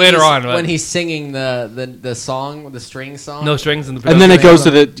funny. It's when later he's, on but when he's singing the song, the string song. no strings in the. And then it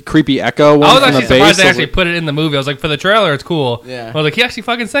production. goes to the creepy echo one I was from actually the surprised bass. they I was actually like, put it in the movie. I was like, for the trailer, it's cool. Yeah. I was like, he actually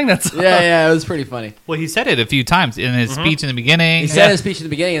fucking sang that song. Yeah, it was pretty funny. Well, he said it a few times in his speech in the beginning. He said his speech at the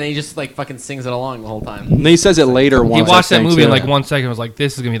beginning, and then he just like fucking sings it along the whole time. And he says it later He once. watched that movie in too. like 1 second. Was like,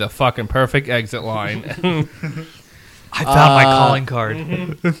 this is gonna be the fucking perfect exit line. I found my calling card.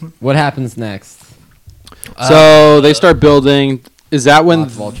 What happens next? So they start building. Is that when?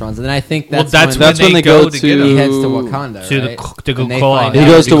 Lots of Ultrons, and I think Well, that's, That's when they go to. he heads to Wakanda. To the- right? to go And they call find out. He out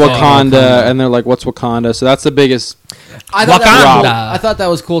goes to he's Wakanda, and they're like, "What's Wakanda?" So that's the biggest. I thought, that was Wakanda. cool. I thought that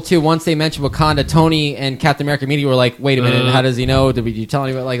was cool too. Once they mentioned Wakanda, Tony and Captain America immediately were like, "Wait a minute, how does he know? Did you tell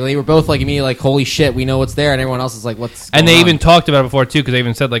anybody?" Like they were both like immediately like, "Holy shit, we know what's there," and everyone else is like, "What's?" And they going even on? talked about it before too, because they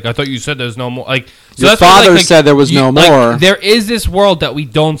even said like, "I thought you said there's no more." Like, so Your that's why, father said there was no like, more. There is this world that we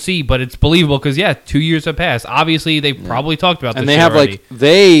don't see, but it's believable because 2 years have passed. Obviously, they probably talked about And this they shit have already. like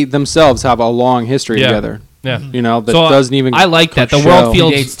they themselves have a long history Yeah. together. Yeah. You know that So, doesn't even. I like that. The show. world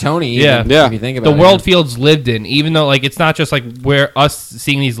feels Predates Tony. Yeah. even, Yeah. If you think the about world it. feels lived in, even though like it's not just like where us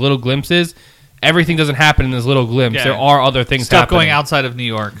seeing these little glimpses. Everything doesn't happen in this little glimpse. Yeah. There are other things Stuff happening. going outside of New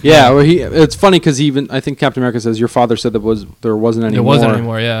York. Yeah, well, it's funny because even I think Captain America says your father said there wasn't any There more wasn't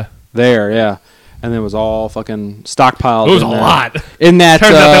anymore. Yeah, there. Yeah, and it was all fucking stockpiled. it was a in there. lot. in that.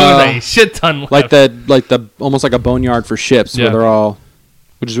 Turns out there was a shit ton left. like the almost like a boneyard for ships Yeah. where they're all,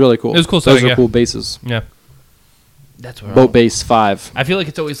 which is really cool. It was cool Those setting, are yeah. cool bases. Yeah, that's where Boat base 5. I feel like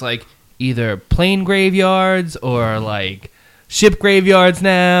it's always like either plane graveyards or like ship graveyards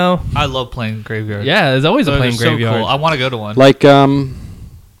now. I love plane graveyards. Yeah, there's always a Those plane are so graveyard. cool. I want to go to one. Like Con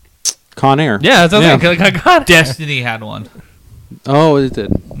Air. Yeah, that's what Yeah. I'm saying. Like, I got it. Destiny had one. Oh, it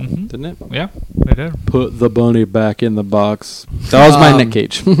did. Mhm. Didn't it? Yeah, they did. Put the bunny back in the box. That was my Um, Nick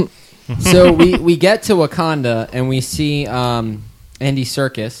Cage. So we get to Wakanda and we see Andy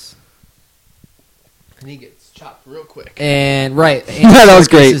Serkis. And he gets chopped real quick. And right, Andy That was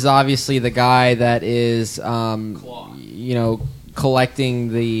Serkis great. is obviously the guy that is,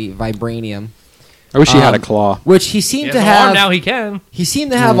 collecting the vibranium, I wish he had a um, claw. which he seemed He to has an arm have. now he can. He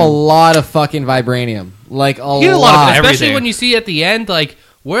seemed to have a lot of fucking vibranium, like a He had a lot. lot of Especially everything. when you see at the end, like,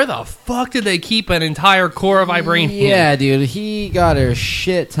 where the fuck did they keep an entire core of vibranium? Yeah, dude, he got a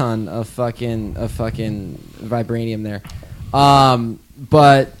shit ton of fucking vibranium there.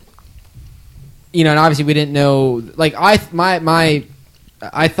 But and obviously we didn't know. Like I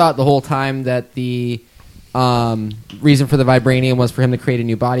thought the whole time that the reason for the vibranium was for him to create a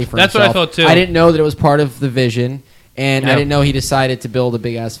new body for That's what I himself. thought, too. I didn't know that it was part of the vision, and I Yeah. didn't know he decided to build a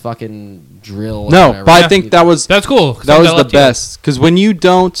big ass fucking drill. or No, whatever. but I think that was That's cool. that was the best because when you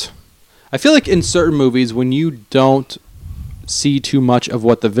don't, I feel like in certain movies when you don't see too much of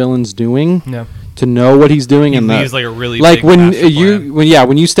what the villain's doing Yeah. to know what he's doing He and leaves like a really like big when master plan.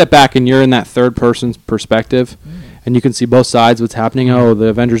 when you step back and you're in that third person's perspective and you can see both sides what's happening. Oh, the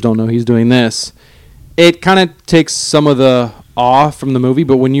Avengers don't know he's doing this. It kind of takes some of the awe from the movie,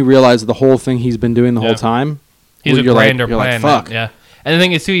 but when you realize the whole thing he's been doing the Yeah. whole time, He's a you're grander you're plan. Fuck. Yeah. And the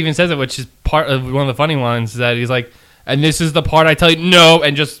thing is, too, he even says it, which is part of one of the funny ones, is that he's like, and this is the part I tell you, no,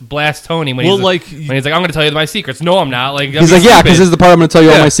 and just blast Tony when Well, he's like- when he's like, I'm going to tell you my secrets. No, I'm not. Like, He's like, yeah, because this is the part I'm going to tell you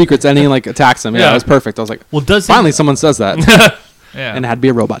all Yeah. my secrets, and he like attacks him. Yeah, Yeah. that was perfect. I was like, Well, does finally someone says that, yeah. and it had to be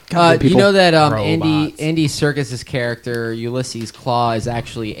a robot. Goddamn Do you people. know that Robots. Andy Serkis's character Ulysses Claw is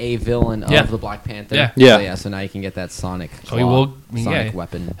actually a villain Yeah. of the Black Panther? Yeah. Yeah. So now you can get that Sonic So he claw, will- Sonic yeah.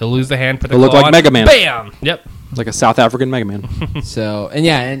 weapon. He'll lose the hand, put the He'll look claw like on, Mega Man. Bam! Yep. like a South African Mega Man. So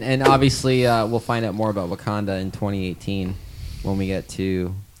and obviously we'll find out more about Wakanda in 2018 when we get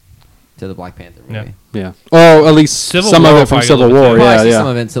to the Black Panther movie. Yeah. Yeah. Oh, at least Civil some War of will it from probably Civil go with War. it. Probably Yeah, see some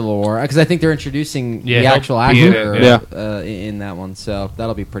yeah. of it in Civil War because I think they're introducing Yeah, the he'll actual be in actor it, yeah. in that one. So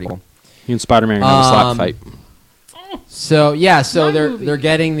that'll be pretty cool. He and Spider-Man are gonna have a slap Um, fight. So they're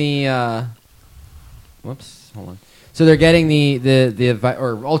getting the whoops, hold on. So they're getting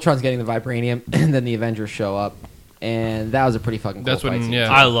or Ultron's getting the vibranium, and then the Avengers show up, and that was a pretty fucking cool That's when, fight scene.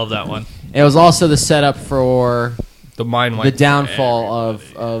 yeah. I love that one. It was also the setup for The mind the wipe. downfall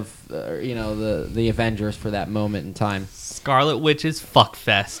of the Avengers for that moment in time. Scarlet Witch's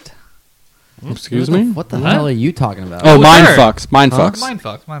fuckfest. Excuse me. What the Huh? hell are you talking about? Oh, With mind her. fucks. Mind Huh? fucks. Mind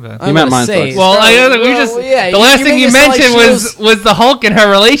fucks, my bad. I'm You meant gonna mind say, fucks. Well, yeah, the last thing made you it sound mentioned like she was the Hulk and her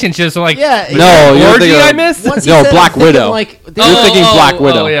relationship. So like, Yeah, No, you're orgy thinking I of- missed. Once he No, said it, Black I'm thinking, Widow. Like, You're thinking Black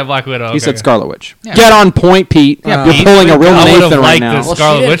Widow. Oh yeah, Black Widow. He okay. said Scarlet Witch. Yeah. Get on point, Pete. Yeah, You're Pete. pulling a real I would have Nathan right liked now. the Well, she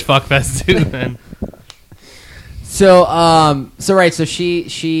Scarlet didn't- Witch fuck fest too. Then So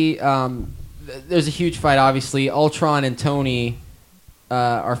she there's a huge fight. Obviously, Ultron and Tony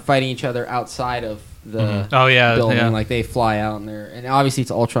are fighting each other outside of the Oh, yeah, building. yeah. Like they fly out in there, and obviously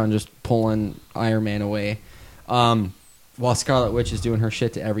it's Ultron just pulling Iron Man away, while Scarlet Witch is doing her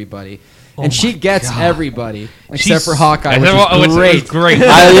shit to everybody. And she gets everybody except for Hawkeye, which is great. Great.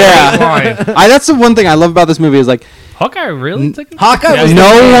 Yeah. Line. That's the one thing I love about this movie is like Hawkeye really took it? Hawkeye was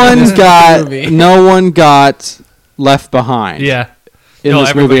no one got left behind. Yeah. In No, this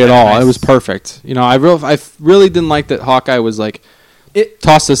everybody movie at had all. nice- It was perfect. You know, I really didn't like that Hawkeye was like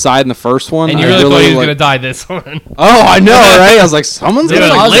tossed aside in the first one. And you I really thought he was like- going to die this one. Oh, I know, right? I was like, someone's They were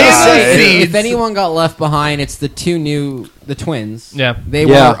gonna like, I was Lazy gonna say, seeds. if anyone got left behind, it's the twins. Yeah. They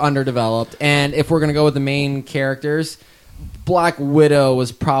Yeah. were underdeveloped. And if we're gonna go with the main characters, Black Widow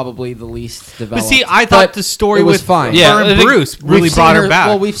was probably the least But developed. see, I thought the story it was with fine. Yeah, her I and think Bruce We've really seen brought her back.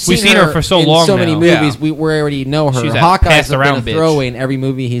 Well, we've seen her for so in long so many now. movies. Yeah. We already know her. She's that Hawkeye's passed been around a bitch. throwaway in every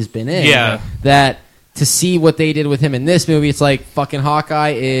movie he's been in. Yeah. That to see what they did with him in this movie, it's like fucking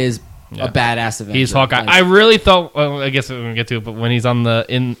Hawkeye is Yeah. a badass Avenger. He's Hawkeye. Like, I really thought. Well, I guess we're gonna get to it, but when he's on the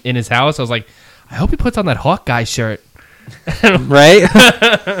in his house, I was like, I hope he puts on that Hawkeye shirt. right?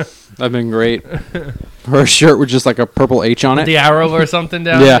 That'd been great. Her shirt with just like a purple H on it. The arrow or something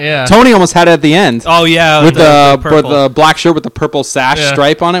down. Yeah. Yeah. Tony almost had it at the end. Oh yeah, With the purple. black shirt with the purple sash Yeah.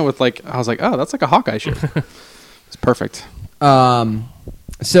 stripe on it, with like I was like, oh, that's like a Hawkeye shirt. It's perfect.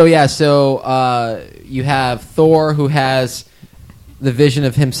 So you have Thor, who has the vision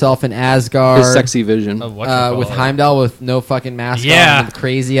of himself in Asgard. His sexy vision. Of with whatchamacallit. Heimdall with no fucking mask Yeah. on, with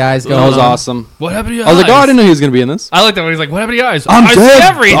crazy eyes going That was on. awesome. What happened to your I was like, oh, I eyes? didn't know he was gonna be in this. I like that when he's like, "What happened to your eyes?" I'm I dead. see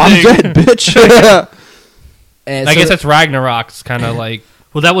everything. I'm dead, bitch. And I so guess that's Ragnarok's kind of like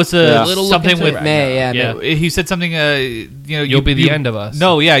Well, that was Yeah. little something look into with May, yeah, Yeah. no, He said something. You'll be the end of us.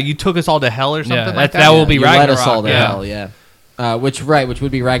 No, yeah, you took us all to hell or something Yeah, like that will be you let us Ragnarok, all to yeah. hell, yeah. Which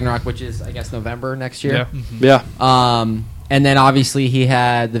would be Ragnarok, which is I guess November next year. Yeah. Yeah. And then obviously he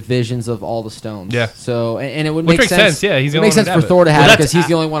had the visions of all the stones. Yeah. So and it would Which make makes sense, yeah, he's the it only makes one sense to for have it. Thor to have Well, because that's he's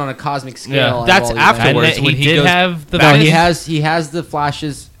the only one on a cosmic scale. Yeah. out of That's all the afterwards. And Avengers. then when he he did goes have the No, back- he has the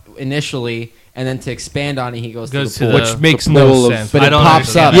flashes initially, and then to expand on it, he goes Goes to to the the- pool. which makes the no pool of- sense. But I it don't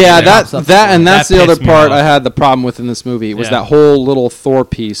pops up. understand Yeah, It that pops up that and That that's the other pissed me part off. I had the problem with in this movie was Yeah. that whole little Thor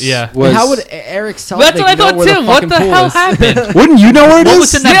piece. Yeah. Was, How would Eric Selvig That's what I know thought where too. What fucking the pool hell is? happened? wouldn't you know where it is? What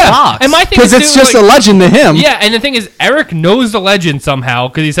was in that box? And my thing Because is it's too, just like, a legend to him. Yeah, and the thing is, Eric knows the legend somehow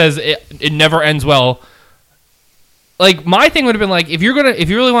because he says it never ends well. Like my thing would have been like, if you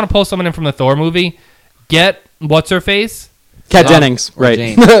really want to pull someone in from the Thor movie, get what's her face, Kat Dennings, or right?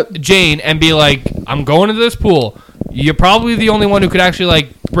 Jane. Jane, and be like, I'm going into this pool. You're probably the only one who could actually like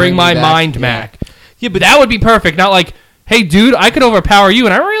bring Bring my me back, mind yeah. back. Yeah, but that would be perfect. Not like, hey, dude, I could overpower you,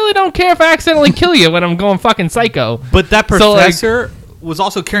 and I really don't care if I accidentally kill you when I'm going fucking psycho. But that So, like- professor was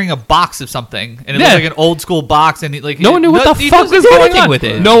also carrying a box of something, and it Yeah. looked like an old school box, and No one knew what the he fuck doesn't was do going anything on with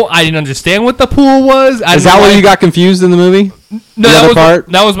it. No, I didn't understand what the pool was. I Is didn't that know why why- you got confused in the movie? No, the that other was part?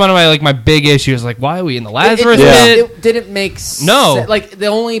 that was one of my big issues. Like, why are we in the Lazarus Yeah. pit? It didn't make No. like the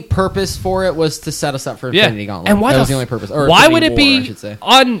only purpose for it was to set us up for Yeah, Infinity Gauntlet. and why that was the the only purpose. Or why Infinity would it War, be I should say.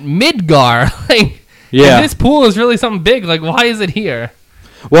 on Midgar? Like, Yeah. if this pool is really something big. Like, why is it here?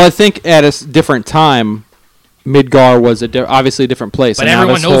 Well, I think at a different time, Midgar was obviously a different place. But and now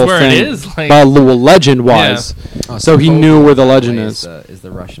everyone this knows whole where it thing- is, like- well, the legend was. Oh, So he Sokovia, knew where the by legend way, is. Is the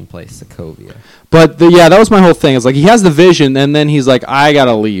Russian place Sokovia? But that was my whole thing. It's like he has the vision, and then he's like, "I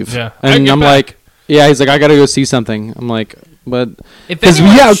gotta leave." Yeah. I and get I'm back. like, "Yeah." He's like, "I gotta go see something." I'm like, "But If because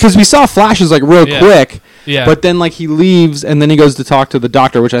anyone we saw flashes like real Yeah. quick." Yeah. But then like he leaves, and then he goes to talk to the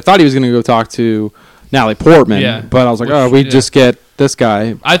doctor, which I thought he was gonna go talk to Natalie Portman. Yeah. But I was like, Which- "Oh, we yeah. just get this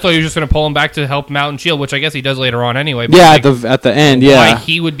guy." I thought you were just going to pull him back to help him out and shield, which I guess he does later on anyway. But Yeah, like, at the end, why yeah.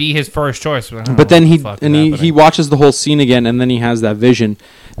 he would be his first choice. But then he watches the whole scene again, and then he has that vision.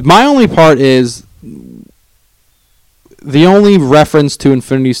 My only part is the only reference to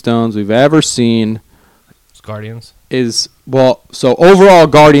Infinity Stones we've ever seen Guardians. is so overall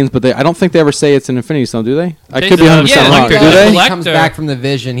Guardians, but I don't think they ever say it's an Infinity Stone, do they? I They could be do. 100% Yeah, wrong. like Do the When they? he Collector- comes back from the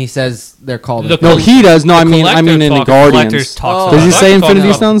vision, he says they're called. The No, he does. No, I mean Collector in the talks- Collectors Guardians. talks Oh. Does he about say Collector Infinity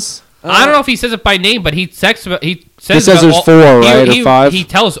talks about- Stones? I don't know if he says it by name, but he says says about there's all- 4, right, or he- 5? He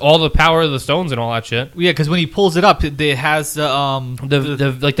tells all the power of the stones and all that shit. Yeah, because when he pulls it up, it has The like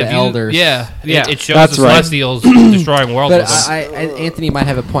the The view- elders. Yeah, Yeah. It shows That's the right. Celestials destroying worlds. But with them. Anthony might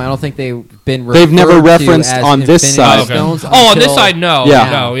have a point. I don't think they've been. They've never referred to referenced as on this Infinity side. Okay. Stones Oh, on this until- side, no. Yeah.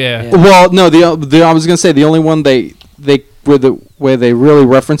 No, yeah. Yeah. Well, no. The I was gonna say the only one they where they really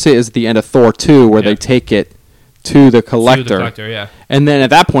reference it is at the end of Thor 2, where Yeah. they take it to the To the collector, Collector, yeah. and then at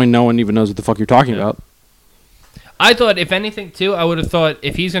that point, no one even knows what the fuck you're talking Yeah. about. I thought, if anything, too, I would have thought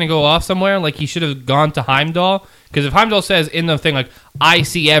if he's going to go off somewhere, like he should have gone to Heimdall. Because if Heimdall says in the thing, like, I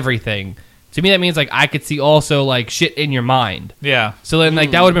see everything, to me that means, like, I could see also, like, shit in your mind. Yeah. So then,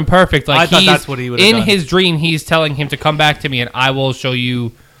 like, that would have been perfect. Like, I thought that's what he would have in done. his dream, he's telling him to come back to me and I will show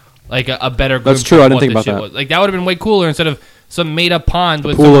you, like, a better That's glimpse true, of I didn't what think this about shit that. was. Like, that would have been way cooler instead of some made-up pond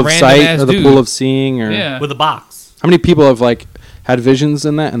with Pool some of random sight ass or the dude. pool of seeing, or Yeah. With a box. how many people have like had visions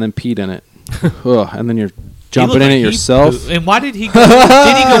in that and then peed in it, Ugh, and then you're He jumping looked in like it he yourself. pooped. And why did he go?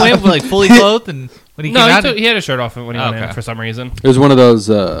 Did he go in like fully clothed and when he No, came he, out? he had a shirt off when he went in Okay. for some reason. It was one of those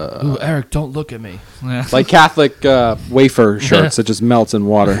Ooh, Eric, don't look at me. Yeah. like Catholic wafer shirts that just melts in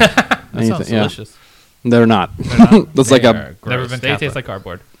water. That sounds Anything- yeah. delicious. They're not. That's like They a. are gross. Never been They Catholic. taste like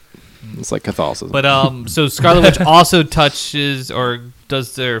cardboard. It's like Catholicism. But so Scarlet Witch also touches or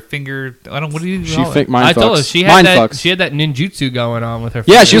does their finger. I don't. What do you she call think it? mind I told fucks. her she had Mind that. fucks. She had that ninjutsu going on with her.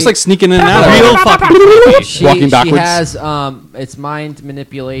 Yeah, finger. she was like sneaking in and out. of Real it. fucking creepy. She, Walking She backwards. has it's mind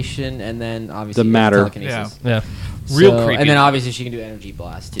manipulation, and then obviously The matter. telekinesis. Yeah. Real So- creepy. And then obviously she can do energy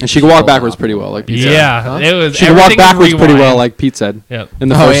blast too. And she can walk rolls backwards off pretty of well, it. like Pete said. Yeah, Huh? it was. She can walk everything was backwards pretty well, rewind. like Pete said. Yep. In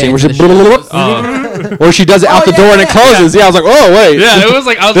the Oh, first yeah, scene, where into she the Oh, or she does it out the door and it closes. Yeah, I was like, oh wait. Yeah, it was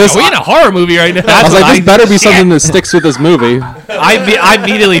like I was This- like, are we in a horror movie right now? I was like, what this better be something that sticks with this movie. I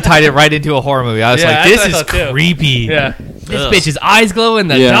immediately tied it right into a horror movie. I was Yeah, like, that's this what I is thought, too. creepy. Yeah, this Ugh. bitch's eyes glow in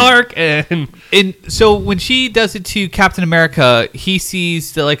the Yeah. dark, and And so when she does it to Captain America, he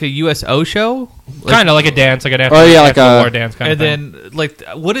sees like a USO show. kind of like a dance, like an after, Oh, yeah, like after a- war dance kind And of thing. then like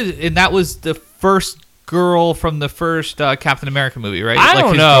what is? And that was the first girl from the first Captain America movie, right? I like don't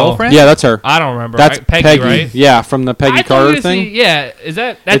his know. Girlfriend? Yeah, that's her. I don't remember. That's right? Peggy, right? Yeah, from the Peggy I thought Carter we were thing. see- yeah, is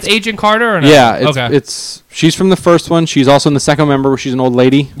that's It's- Agent Carter? Or no? Yeah, it's, okay. it's she's from the first one. She's also in the second one, remember, where she's an old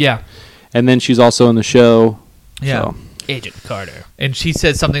lady, Yeah, and then she's also in the show. Yeah. So. Agent Carter. And she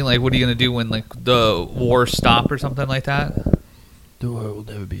said something like, "What are you gonna do when like the war stop or something like that?" The war will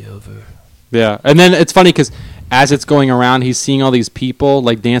never be over. Yeah, and then it's funny because as it's going around, he's seeing all these people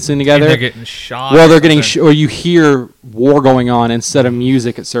like dancing And together. they're getting shot. Well, they're or getting, something. or you hear war going on instead of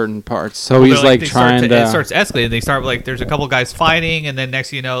music at certain parts. So Well, he's they're, like they start trying It starts escalating. They start like there's a couple guys fighting, and then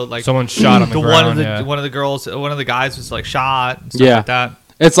next thing you know, like Someone shot on the one ground. of the yeah. one of the girls, one of the guys was like shot. And stuff Yeah. like that.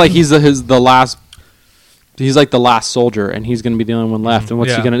 It's like he's the last. He's like the last soldier, and he's going to be the only one left. And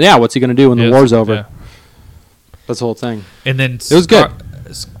what's he Yeah. gonna? Yeah, what's he gonna do when the Yes, war's over? yeah. That's the whole thing. And then It was good.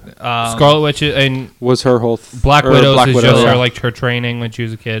 Scarlet Witch and Was her whole Black or Widow Black is Widow, just yeah. her like her training when she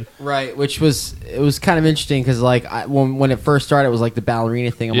was a kid. Right, which was it was kind of interesting because like when it first started, it was like the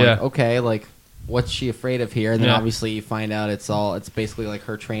ballerina thing. I'm Yeah. like, okay, like what's she afraid of here? And then Yeah. obviously you find out it's basically like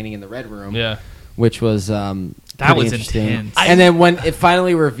her training in the Red Room. Yeah, Which was That pretty was interesting. intense. And then when it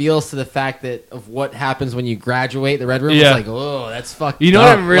finally reveals to the fact that of what happens when you graduate the Red Room, Yeah. it's like, oh, that's fucked. You know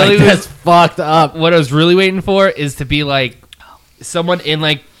up. what it really like, was- that's fucked up. what I was really waiting for is to be like someone in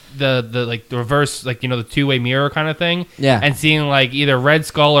like the like the reverse, like, you know, the two-way mirror kind of thing. Yeah. And seeing like either Red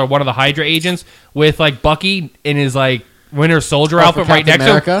Skull or one of the Hydra agents with like Bucky in his like Winter Soldier Oh, outfit for right Captain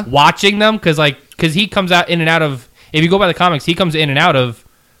next to America? him, watching them because he comes out in and out of, if you go by the comics, he comes in and out of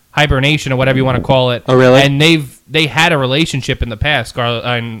hibernation or whatever you want to call it. Oh, really? And they had a relationship in the past, Scarlet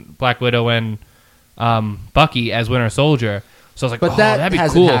and Black Widow and Bucky as Winter Soldier. So I was like, But oh, that that'd be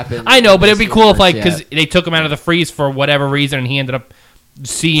hasn't cool. happened I know, in but it'd this be cool if like universe because they took him out of the freeze for whatever reason, and he ended up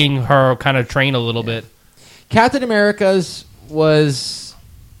seeing her kind of train a little bit. Captain America's was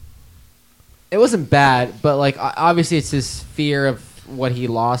it wasn't bad, but like obviously it's his fear of what he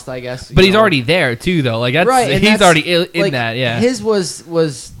lost, I guess. But you he's know. already there too, though. Like that's right. and he's that's, already in like, that. Yeah. his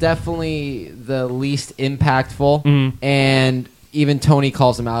was definitely the least impactful, Mhm. and even Tony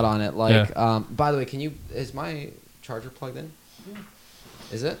calls him out on it. Like, Yeah. by the way, is my charger plugged in?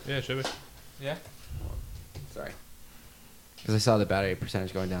 Is it? Yeah, should be. Yeah. Sorry. Because I saw the battery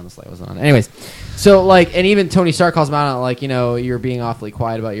percentage going down, the light wasn't on. Anyways, so like, and even Tony Stark calls him out on it, like, you know, you're being awfully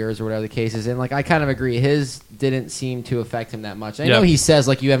quiet about yours or whatever the case is, and like, I kind of agree. His didn't seem to affect him that much. I Yeah. know he says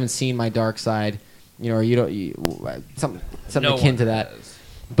like, you haven't seen my dark side, you know, or you don't, something No akin one to that. has.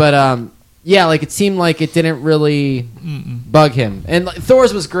 But yeah, like it seemed like it didn't really bug him. And like,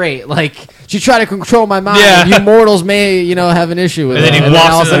 Thor's was great. Like she tried to control my mind. Yeah. You mortals may, you know, have an issue with And it. then he walks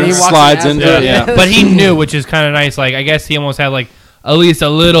all of a sudden in he walks slides in into it, yeah. But he knew, which is kind of nice. Like I guess he almost had like at least a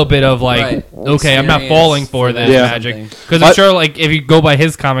little bit of like, Right. okay, I'm not Experience falling for for this that Yeah. magic. thing. Because I'm sure, like if you go by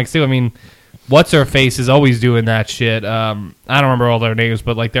his comics too, I mean, what's her face is always doing that shit. I don't remember all their names,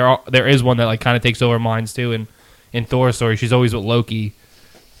 but like there is one that like kind of takes over minds too. In Thor's story, she's always with Loki.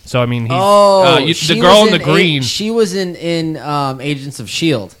 So I mean, he's, she the girl was in the green. she was in Agents of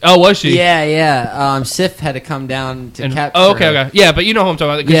S.H.I.E.L.D. Oh, was she? Yeah. Sif had to come down to capture okay, her. okay. Yeah, but you know who I'm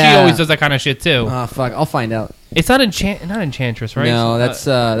talking about. Because she always does that kind of shit, too. Oh, fuck. I'll find out. It's not Enchantress, right? No, that's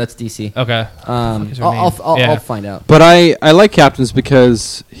DC. Okay. I'll find out. But I like Captain's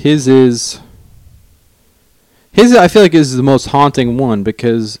because his I feel like is the most haunting one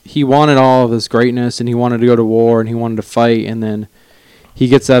because he wanted all of this greatness and he wanted to go to war and he wanted to fight and then he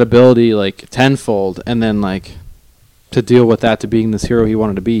gets that ability like tenfold and then like to deal with that to being this hero he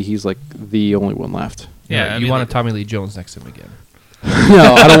wanted to be, he's like the only one left. Yeah, you want a Tommy Lee Jones next to him again.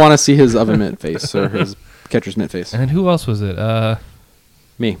 No, I don't want to see his oven mitt face or his catcher's mitt face. And then who else was it?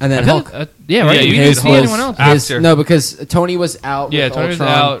 Me. And then Hulk. Yeah, right. You didn't see anyone else. No, because Tony was out. Yeah, with Tony was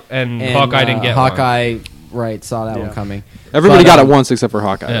Ultron, out, and Hawkeye didn't get Hawkeye, right, saw that one coming. Everybody got it once except for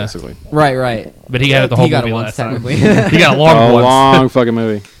Hawkeye, basically. Right. But he got it the whole movie it once, last time. technically. He got a long fucking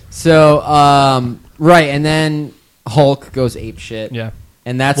movie. So, right, and then Hulk goes ape shit. Yeah.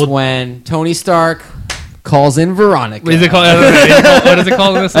 And that's when Tony Stark calls in Veronica. What is it called? What is it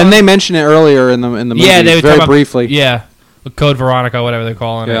called in this song? And they mention it earlier in the movie, yeah, they very briefly. Yeah, Code Veronica, whatever they're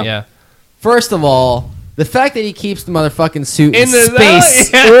calling it. Yeah. First of all, the fact that he keeps the motherfucking suit in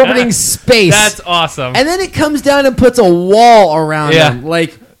space, yeah. orbiting space. That's awesome. And then it comes down and puts a wall around him.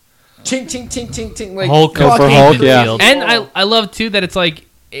 Like, ching, ching, ching, ching, ching. Like, Hulk for Hulk, yeah. And I love, too, that it's like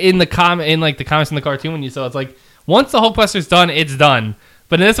in the comics in the cartoon when you saw it's like, once the Hulkbuster's done, it's done.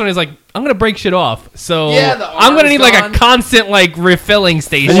 But in this one, he's like, I'm going to break shit off. So I'm going to need like a constant like refilling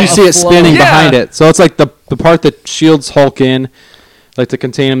station. And you see it spinning behind it. So it's like the part that shields Hulk in, like to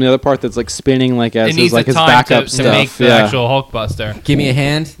contain him. The other part that's like spinning like as his backup stuff. To make the actual Hulkbuster. Give me a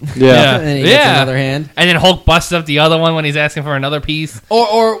hand. Yeah. And then he gets another hand. And then Hulk busts up the other one when he's asking for another piece.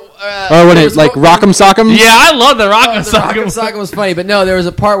 Or when it's like Rock'em Sock'em. Yeah, I love the Rock'em Sock'em. The Rock'em Sock'em was funny, but no, there was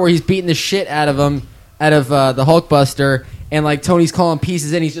a part where he's beating the shit out of the Hulkbuster. And like Tony's calling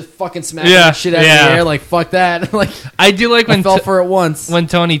pieces in, he's just fucking smacking the shit out of the air. Like fuck that. Like I do like when I fell for it once when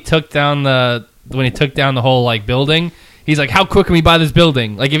Tony took down the whole like building. He's like, how quick can we buy this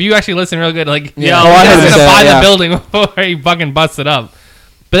building? Like if you actually listen real good, like he's gonna buy the building before he fucking busts it up.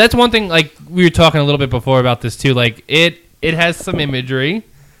 But that's one thing. Like we were talking a little bit before about this too. Like it has some imagery.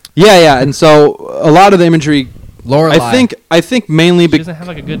 Yeah, and so a lot of the imagery. Lorelai. I think mainly she doesn't have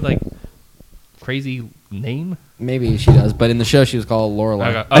like a good like crazy name. Maybe she does, but in the show she was called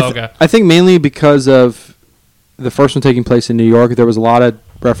Lorelai. Okay. I think mainly because of the first one taking place in New York, there was a lot of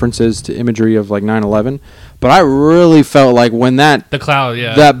references to imagery of like 9/11. But I really felt like when the cloud,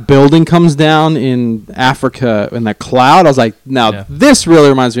 that building comes down in Africa in that cloud, I was like, this really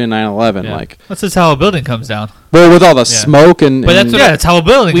reminds me of 9/11. Yeah. Like that's just how a building comes down. Well, with all the smoke and that's how a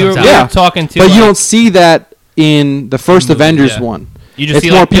building comes down. We were talking to, but you don't see that in the first Avengers one. You just it's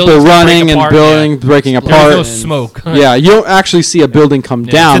see more like people running and building breaking apart. There's no smoke. Yeah, you don't actually see a building come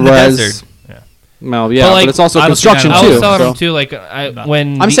down. It's in the whereas, desert. Well, but it's also construction too. I was telling him too, like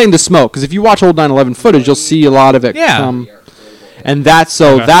when I'm saying the smoke, because if you watch old 9/11 footage, you'll see a lot of it come, and that's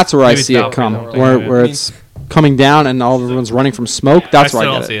where I see it come, where it's coming down and all everyone's running from smoke. That's where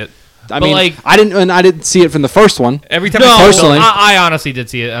I get it. I mean, I didn't see it from the first one. Every time personally, I honestly did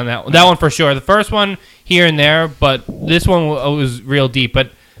see it on that one for sure. The first one here and there, but this one was real deep. But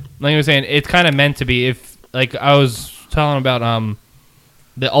like I was saying, it's kind of meant to be. If like I was telling about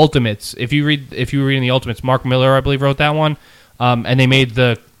the Ultimates. If you were reading the Ultimates, Mark Miller, I believe, wrote that one, and they made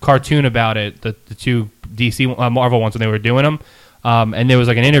the cartoon about it. The two DC Marvel ones when they were doing them, and there was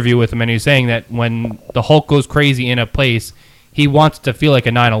like an interview with him, and he was saying that when the Hulk goes crazy in a place, he wants to feel like a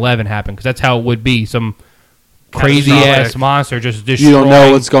 9/11 happened because that's how it would be. Some crazy ass monster just destroying. You don't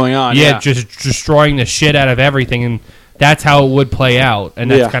know what's going on. Yeah, just destroying the shit out of everything, and that's how it would play out, and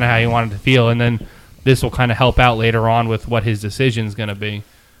that's kind of how he wanted to feel. And then this will kind of help out later on with what his decision's going to be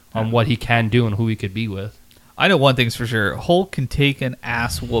on what he can do and who he could be with. I know one thing's for sure: Hulk can take an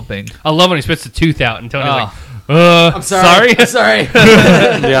ass whooping. I love when he spits the tooth out and Tony's like, I'm sorry. I'm sorry.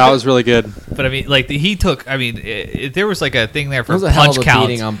 Yeah, that was really good. But I mean, like he took. I mean, there was like a thing there for punch count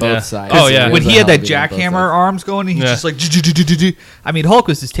beating on both sides. Oh yeah, when he had that jackhammer arms going, he's just like. I mean, Hulk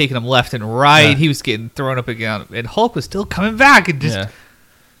was just taking him left and right. Yeah. He was getting thrown up again, and Hulk was still coming back and just.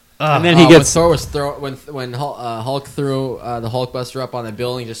 And then he gets when Thor was when Hulk threw the Hulkbuster up on the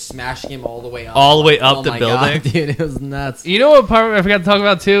building, just smashing him all the way up. All the way up the building, God, dude, it was nuts. You know what part I forgot to talk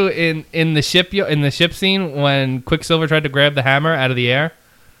about too in the ship scene when Quicksilver tried to grab the hammer out of the air.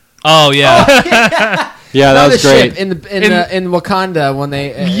 Oh yeah, yeah, that was great. In Wakanda when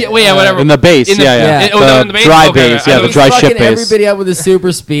they whatever in the base, the dry base, the dry ship base. Everybody out with his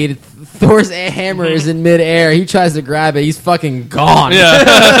super speed, Thor's hammer is in midair. He tries to grab it. He's fucking gone.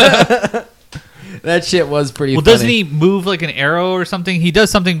 Yeah. That shit was pretty Well, funny. doesn't he move like an arrow or something? He does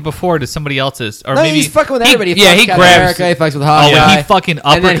something before to somebody else's, or No, maybe he's fucking with everybody. He yeah, fucks he Captain grabs- America. He fucks with oh, Hawkeye. when he fucking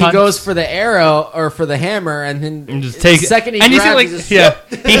uppercuts. and then he goes for the arrow or for the hammer, and then And just take the second he and grabs, you see, like, he just,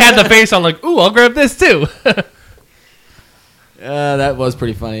 yeah, he had the face on, like, ooh, I'll grab this too. That was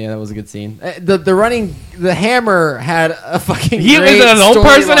pretty funny. Yeah, that was a good scene. The hammer had a fucking. He great was his own storyline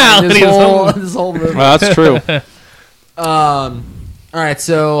personality. This whole movie. Well, that's true. All right,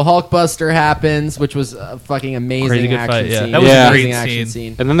 so Hulkbuster happens, which was a fucking amazing Crazy good action fight, yeah. scene. That was a Amazing great action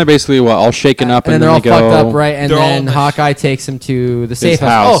scene. And then they're basically all shaken up, And and then they're then all they go. fucked up, right? And They're all then in the Hawkeye takes him to the safe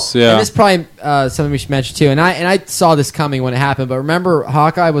house, Oh, yeah. and this is probably something we should mention too. And I saw this coming when it happened, but remember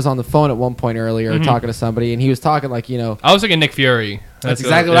Hawkeye was on the phone at one point earlier talking to somebody, and he was talking like, I was thinking Nick Fury. that's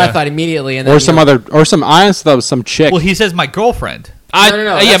exactly what I thought immediately. And then Or some other, or some. I honestly thought it was some chick. well, he says my girlfriend. No. Yeah,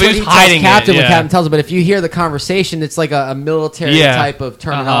 That's but what he was tells hiding Captain it. when Yeah. Captain tells him. But if you hear the conversation, it's like a military Yeah. type of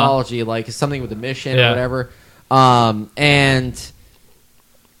terminology, like something with a mission Yeah. or whatever. And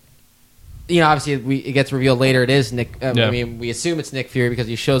obviously it gets revealed later. It is Nick. Yeah. I mean, we assume it's Nick Fury because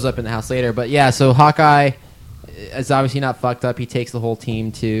he shows up in the house later. But yeah, so Hawkeye is obviously not fucked up. He takes the whole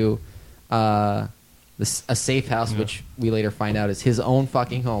team to a safe house, which we later find out is his own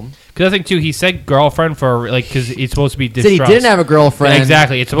fucking home. Because I think too, he said girlfriend for like because it's supposed to be Said distrust. he didn't have a girlfriend.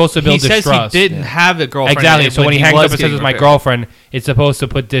 Exactly, it's supposed to He build says distrust. he didn't have a girlfriend. Exactly. So when he hangs was up and says getting it's my repaired. girlfriend, it's supposed to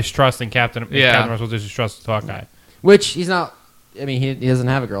put distrust in Captain. Yeah. Captain Russell distrust Hawkeye. Which he's not. I mean, he doesn't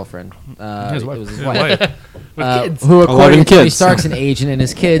have a girlfriend. His It wife. was his His wife. wife. With kids. Who, according 11 to Tony kids. Stark's an agent, and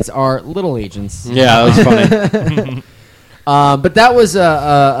his kids are little agents. yeah, that was funny. But that was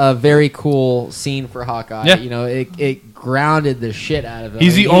a very cool scene for Hawkeye. Yeah. It grounded the shit out of him.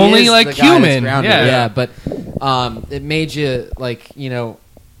 He's I mean, the he only, is like, the guy that's human. grounded. Yeah. But it made you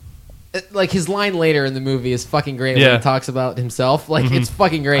like his line later in the movie is fucking great when Yeah. he talks about himself. Like it's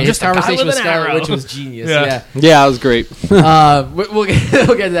fucking great. I'm His just a guy conversation with with an Scarlet arrow. Witch was genius. Yeah. Yeah. Yeah, that was great. We'll get to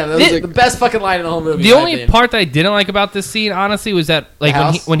that. That was the best fucking line in the whole movie. The in my only opinion. part that I didn't like about this scene, honestly, was that like The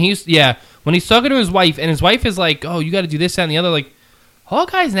when house? when he's talking to his wife, and his wife is like, "Oh, you got to do this that, and the other." Like,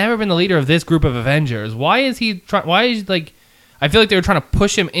 Hawkeye's never been the leader of this group of Avengers. Why is he trying? Why is like? I feel like they were trying to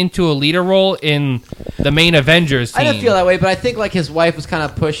push him into a leader role in the main Avengers team. I didn't feel that way, but I think like his wife was kind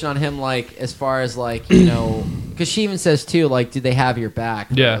of pushing on him, like as far as like because she even says too, like, "Did they have your back?"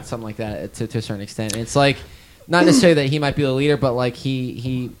 Yeah. Or something like that to a certain extent. And it's like not necessarily that he might be the leader, but like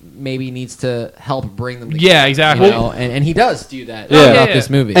he maybe needs to help bring them together. Yeah, exactly. And he does do that Yeah. throughout Yeah. this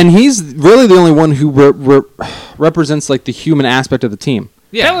movie. And he's really the only one who represents like the human aspect of the team.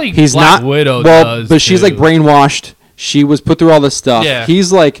 Yeah, like He's Black not Widow well, does, but she's too. like brainwashed. She was put through all this stuff. Yeah.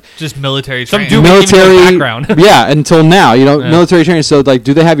 He's like Just military Some training. dude- military Even the background. yeah, until now, Yeah. military training. So like,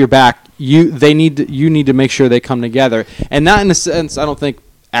 do they have your back? You need to make sure they come together, and not in a sense. I don't think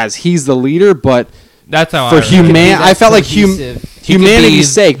as he's the leader, but That's how for I read it. human, I felt like cohesive. He could be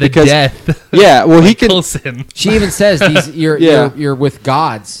humanity's sake the because death. yeah, well he can. Coulson. She even says you're Yeah. you're with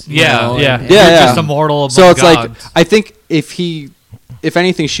gods. you Yeah, know, yeah. and- You're Yeah, just yeah. immortal. So among it's gods. like I think if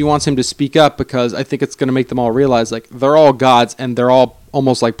anything, she wants him to speak up because I think it's going to make them all realize like they're all gods and they're all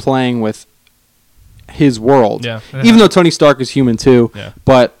almost like playing with his world. Yeah. Even though Tony Stark is human too, Yeah.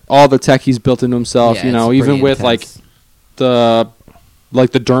 but all the tech he's built into himself, Yeah, you it's know, pretty even with intense. the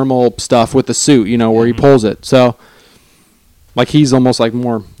dermal stuff with the suit, you know, where he pulls it. So like he's almost like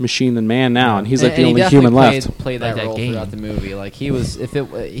more machine than man now, and he's like the he only definitely human left. Played Like that that role game. throughout the movie. Like he was,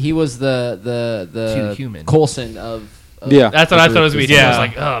 he was the Human. Coulson of Yeah. That's what I thought it was going to be. Yeah. I was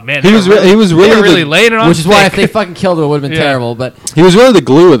like, oh man, He was they really were really the, laying it on which is why if thick. they fucking killed him, it would have been Yeah. terrible. But he was really the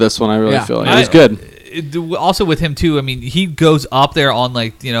glue of this one. I really Yeah. feel like it was good. Also with him too. I mean, he goes up there on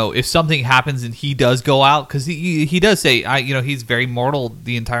like if something happens and he does go out because he does say he's very mortal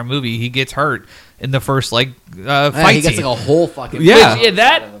the entire movie. He gets hurt in the first fight he gets scene. like a whole fucking Yeah. Yeah,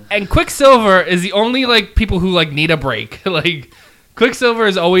 that and Quicksilver is the only like people who like need a break. Like Quicksilver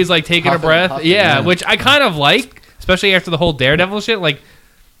is always like taking a Huffing, breath. puffing, Yeah, yeah. which I kind of like, especially after the whole Daredevil shit. Like,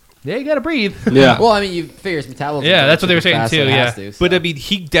 yeah, you gotta breathe. Yeah. Well, I mean, you figure his metabolism. Yeah, that's what they were super saying, fast, too, so it yeah. has to, so. But I mean,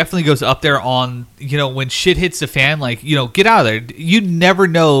 he definitely goes up there on when shit hits the fan. Like get out of there. You never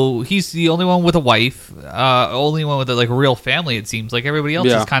know. He's the only one with a wife. Only one with a real family. It seems like everybody else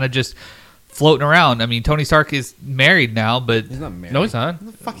Yeah. is kind of just floating around. I mean, Tony Stark is married now, but he's not married. No, he's not.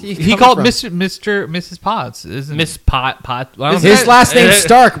 Where the fuck are you he coming called from? Mrs. Potts. Isn't Miss Pot. Well, His last name's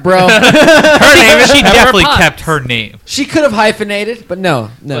Stark, bro. her name? She Pepper definitely Potts. kept her name. She could have hyphenated, but no.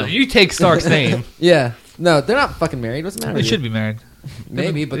 Well, you take Stark's name. Yeah, no, they're not fucking married. What's the matter? They with should you? be married.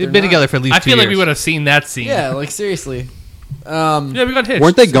 Maybe, but They've they're been not. together for at least I 2 feel like years. we would have seen that scene. Yeah, like seriously. Yeah, we got hitched.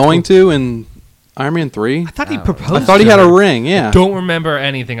 Weren't they going to in Iron Man 3? I thought he proposed. I thought he to had a her. ring. Yeah. Don't remember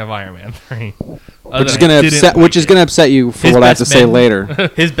anything of Iron Man 3. Which is gonna upset you for His what I have to best say men. later.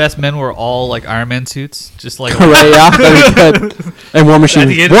 His best men were all like Iron Man suits, just like Right? Yeah. That'd be good. And War Machine.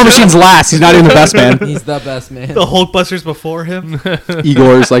 the end War of it? Machine's last. He's not even the best man. He's the best man. the Hulkbusters before him.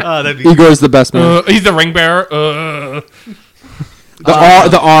 Igor's like Oh, that'd be Igor's the best man. He's the ring bearer.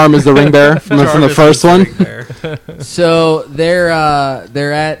 The arm is the ring bearer from the Jarvis first was one. right there. So they're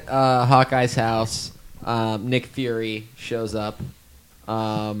at Hawkeye's house. Nick Fury shows up.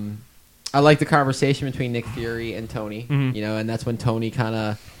 I like the conversation between Nick Fury and Tony. Mhm. You know, and that's when Tony kind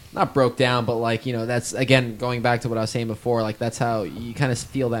of not broke down, but like, you know, that's again going back to what I was saying before. Like that's how you kind of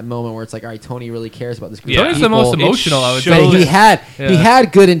feel that moment where it's like, all right, Tony really cares about this group. Yeah. of Tony's the most people. emotional, I would shows- say. But he Yeah.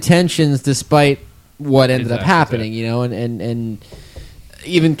 had good intentions despite what ended up Exactly. happening. You know, and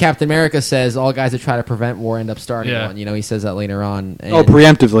even Captain America says all guys that try to prevent war end up starting Yeah. one. You know, he says that later on. And Oh,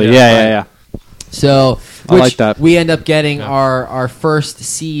 preemptively. Yeah. so I like that. we end up getting Yeah. our first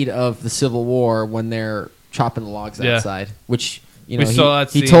seed of the Civil War when they're chopping the logs Yeah. outside, which you We know saw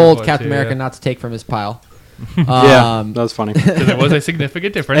that he scene told before, Captain too, America yeah. not to take from his pile. Yeah. That was funny. Because there was a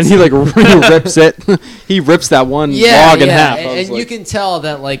significant difference. And he like rips it. He rips that one log in half. I was and you like- can tell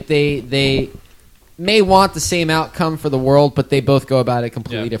that like they may want the same outcome for the world, but they both go about it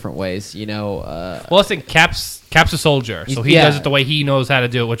completely Yeah. different ways. You know, Well, I think Cap's a soldier, so he Yeah. does it the way he knows how to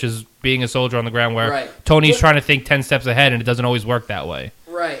do it, which is being a soldier on the ground. Where Right. Tony's But- trying to think 10 steps ahead, and it doesn't always work that way.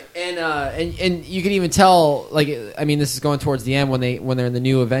 right, and you can even tell. Like, I mean, this is going towards the end when they're in the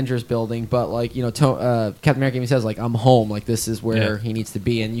new Avengers building, but like you know, Captain America even says like, "I'm home." Like this is where Yeah. he needs to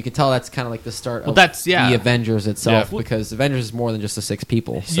be, and you can tell that's kind of like the start of that's- yeah. the Avengers itself Yeah. because Avengers is more than just the 6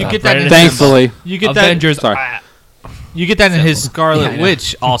 people. You so. get that. Right. In Thankfully. you get Avengers. Sorry. You get that in his Scarlet Yeah, I know.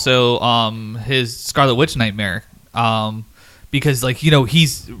 Witch also. His Scarlet Witch nightmare. Because like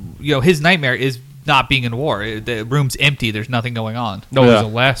he's his nightmare is not being in war. The room's empty. There's nothing going on. No, it Yeah. was the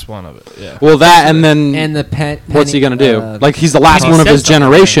last one of it. Yeah. Well, that and then and the what's he gonna do? Like he's the last Penny one of said his something,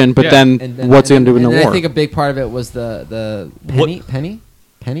 generation, but yeah. then what's he gonna do in the and war? I think a big part of it was the Penny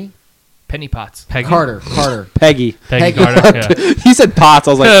Penny Pots. Peggy? Carter. Peggy. Peggy Peggy. Carter. Yeah. He said Potts.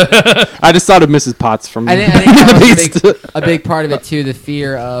 I was like, I just thought of Mrs. Potts from I think that was Beast. a big part of it too. The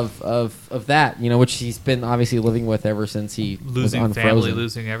fear of that, you know, which he's been obviously living with ever since he was Losing unfrozen. family,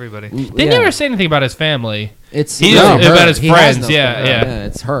 losing everybody. They Yeah. never say anything about his family. It's He really knows her. about his He has friends, no yeah, family. yeah.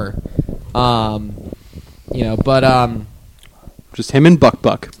 It's her. You know, but Just him and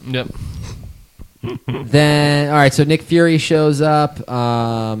Buck. Yep. then all right. So Nick Fury shows up.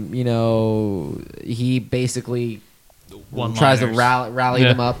 You know, he basically tries to One-liners. rally Yeah.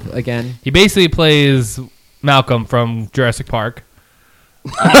 them up again. He basically plays Malcolm from Jurassic Park.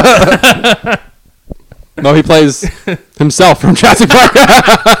 No, he plays himself from Jurassic Park.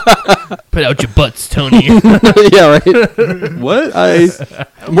 Put out your butts, Tony. Yeah, right. What?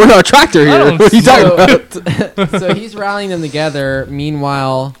 We're not a tractor here. don't What are you So- talking about? So he's rallying them together.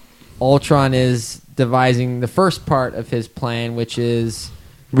 Meanwhile, Ultron is devising the first part of his plan, which is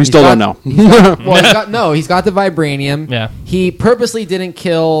We still don't know. Well, he's got the vibranium. Yeah. He purposely didn't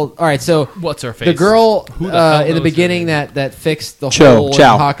kill. All right, so What's her face? the girl Who the hell in the knows beginning her that fixed the Cho, hole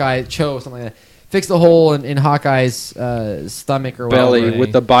Chow. in Hawkeye, something like that, fixed the hole in Hawkeye's stomach or Belly whatever.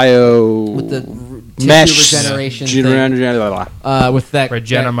 with the bio with the tissue mesh regeneration Blah, thing, with that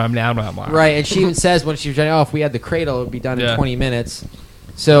Regeneration. right, and she even says when she's regening, if we had the cradle, it would be done in Yeah. 20 minutes.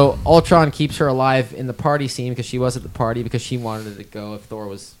 So Ultron keeps her alive in the party scene because she was at the party because she wanted to go if Thor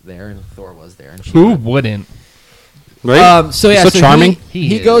was there, and Thor was there. And she Who went. wouldn't? right? So yeah, So so charming.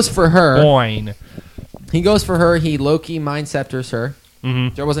 He is goes for her. Boing. He goes for her. He Loki mind scepters her. hmm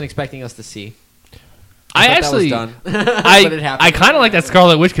Joe wasn't expecting us to see. I thought actually, that was done. But it happened. I kind of like that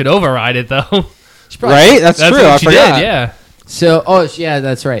Scarlet Witch could override it though. She probably- Right? That's true. what I she forgot. did. Yeah. So yeah,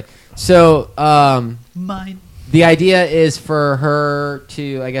 that's right. So Mine. the idea is for her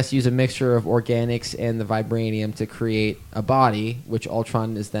to, I guess, use a mixture of organics and the vibranium to create a body, which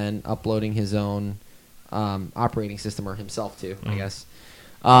Ultron is then uploading his own operating system or himself to, I guess.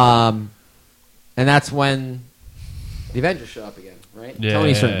 And that's when the Avengers show up again, right? Yeah,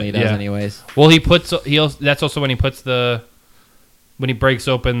 Tony certainly does, yeah. anyways. Well, that's also when he puts when he breaks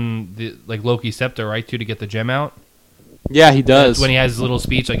open the Loki's scepter, right? To get the gem out. Yeah, he does. That's when he has his little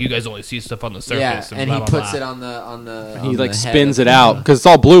speech, like you guys only see stuff on the surface. Yeah, and blah, he blah, puts blah. it on the. he on like the head spins of- it out because it's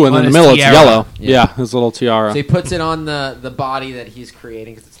all blue and On in the his middle it's tiara. yellow. Yeah. Yeah, his little tiara. So he puts it on the body that he's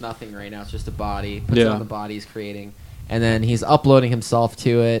creating because it's nothing right now. It's just a body. Puts it Yeah. on the body he's creating, and then he's uploading himself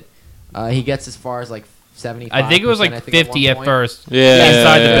to it. He gets as far as like 75. I think it was like 50 at first. Yeah,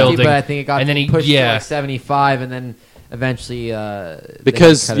 inside the yeah. building. But I think it got And then he- pushed yeah. to like 75, and then eventually,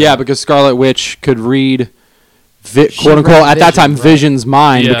 because Scarlet Witch could read, quote unquote, read at that time, Vision, right? Vision's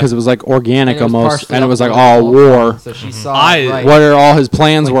mind Yeah. because it was like organic And it was almost, partially and it was like up all to war. So she saw I- What are all his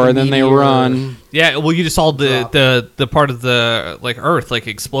plans Like were, the and then they meteor. run. Yeah, well, you just saw Drop. the part of the like Earth like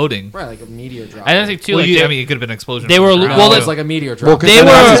exploding. right, like a meteor drop. I don't think too. Well, Like, I mean, it could have been an explosion. they from were- the ground. well, well, they- it's like a meteor Well, drop. 'cause They then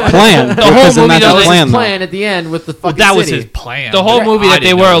that's were- his plan. the whole Because then movie that's that his was plan, his though. plan at the end with the fucking that was city. his plan. the whole Right. movie I that they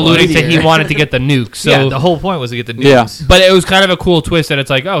didn't were know it was. alluding to, he Meteor. wanted to get the nuke. So, Yeah, the whole point was to get the nukes. Yeah. but it was kind of a cool twist that it's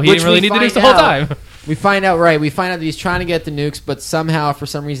like, oh, he Which didn't really we need the nukes find the whole out. time. We find out that he's trying to get the nukes, but somehow for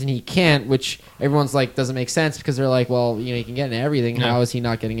some reason he can't, which everyone's like doesn't make sense because they're like, well, he can get into everything. Yeah. How is he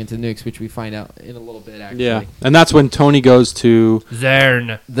not getting into nukes? Which we find out in a little bit actually. Yeah, and that's when Tony goes to.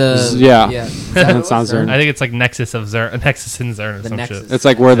 Zern. Yeah. That Is that what it sounds was? Zern. I think it's like Nexus of Zern, Nexus and Zern or The some Nexus. shit. It's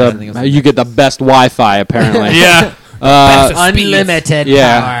like where I think it was you get the best Wi-Fi apparently. Yeah. Unlimited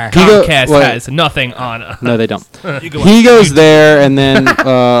Yeah. power. He go- Comcast what? has nothing on us. No, they don't. You go He on goes YouTube. there, and then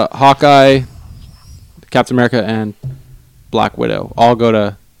Hawkeye, Captain America, and Black Widow all go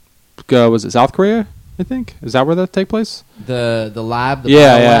to. Was it South Korea? I think is that where that take place? The lab. The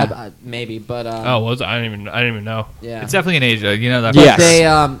Yeah, bio yeah. lab, maybe, but Oh, was it? I didn't even know. yeah. It's definitely in Asia. You know that. Yes. They,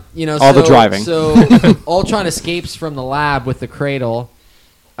 All the driving. So Ultron escapes from the lab with the cradle,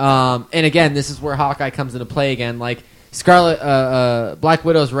 and again, this is where Hawkeye comes into play again. Like Black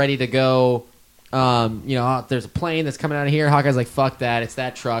Widow's ready to go. There's a plane that's coming out of here. Hawkeye's like, "Fuck that! It's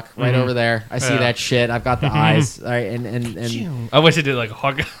that truck right over there. I see Yeah. that shit. I've got the eyes." All right, and I wish it did like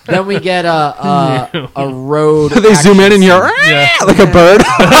Hawk. then we get a road. They zoom in and you're Yeah. like a bird.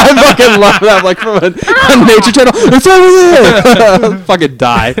 I fucking love that. Like from a nature channel. It's over there. Fucking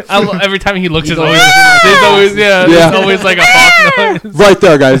die. Every time he looks, He there's goes, always, "Ah!" there's always Yeah. there's always like a hawk noise. Right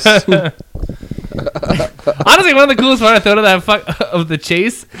there, guys. Honestly, one of the coolest part I thought of of the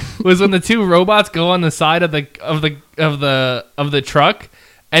chase was when the two robots go on the side of the truck,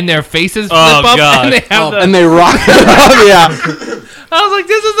 and their faces flip Oh, up, God. and they have And they rock it up. Yeah. I was like,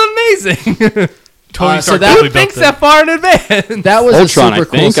 this is amazing. Tony so Stark that totally Who built thinks it. that far in advance? That was Ultron, a super I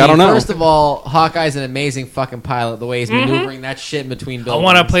cool think. scene. I don't know. First of all, Hawkeye's an amazing fucking pilot. The way he's maneuvering that shit in between I buildings.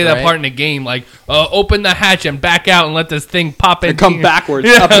 want to play that right? part in the game, like open the hatch and back out and let this thing pop in. And come backwards.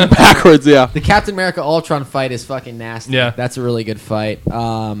 Yeah. Up and backwards. Yeah. The Captain America Ultron fight is fucking nasty. Yeah. That's a really good fight.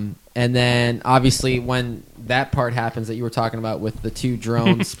 And then obviously when that part happens that you were talking about with the two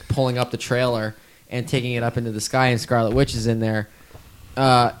drones pulling up the trailer and taking it up into the sky, and Scarlet Witch is in there.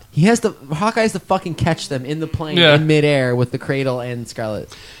 Hawkeye has to fucking catch them in the plane Yeah. in midair with the cradle and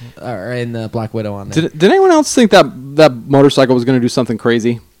Scarlet or in the Black Widow on there. Did anyone else think that motorcycle was going to do something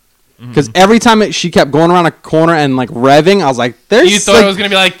crazy? Mm-hmm. Because every time she kept going around a corner and like revving, I was like, "There's." You thought like, it was gonna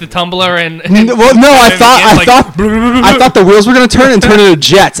be like the tumbler and well, no, I thought the wheels were going to turn into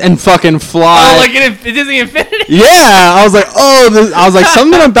jets and fucking fly. oh, like it Disney Infinity. Yeah, I was like, I was like,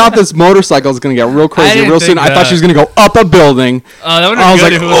 something about this motorcycle is gonna get real crazy didn't real soon. think I thought that. she was gonna go up a building. That would I have was been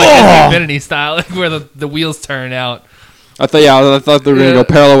good like, if it was like "Oh!" Infinity style, like where the wheels turn out. I thought they were gonna Yeah. go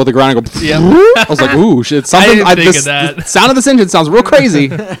parallel with the ground and go. Yep. I was like, ooh, shit! Something. didn't think of that. The sound of this engine sounds real crazy.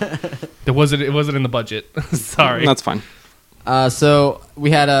 It wasn't in the budget. Sorry. That's fine. So we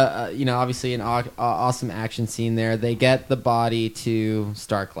had obviously an awesome action scene there. They get the body to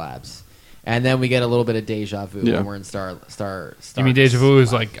Stark Labs, and then we get a little bit of deja vu Yeah. when we're in Star. You mean deja vu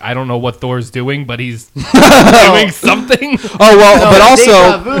is like I don't know what Thor's doing, but he's doing something. Oh well, No, but deja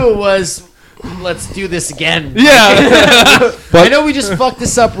also, vu was let's do this again. Yeah, I know we just fucked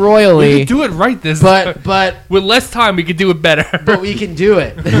this up we royally, could do it right this but time. but With less time, we could do it better. but we can do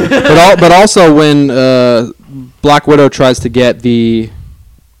it. but also when Black Widow tries to get the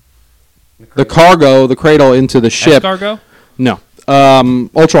cargo, the cradle into the ship. Escargot? No.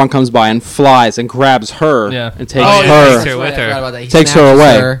 Ultron comes by and flies and grabs her Yeah. and takes Oh, yeah, her. takes her with her. I forgot about that. He Takes her snatches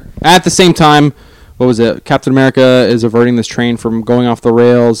away. her. At the same time, what was it? Captain America is averting this train from going off the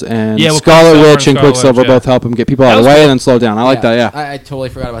rails, and Yeah, well, Scarlet Quicksilver Witch and Scarlet Quicksilver Witch, yeah. both help him get people That out of the was way cool. and then slow down. I like that, yeah. I totally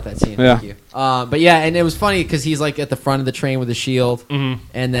forgot about that scene. Yeah. Thank you. But yeah, and it was funny because he's like at the front of the train with a shield, Mhm.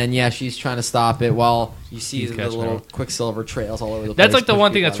 and then she's trying to stop it while you see He's the catching little her. Quicksilver trails all over the place. That's like the push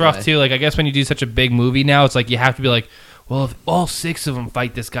one thing people that's out of rough the way. too. Like I guess when you do such a big movie now, it's like you have to be like, well, if all 6 of them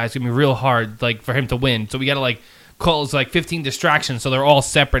fight this guy, it's gonna be real hard, like for him to win. So we got to like cause like 15 distractions, so they're all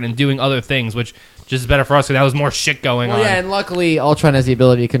separate and doing other things, which just is better for us because that was more shit going Well, on. yeah, and luckily Ultron has the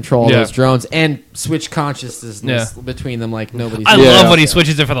ability to control Yeah. those drones and switch consciousness Yeah. between them like nobody's. I Yeah. love when he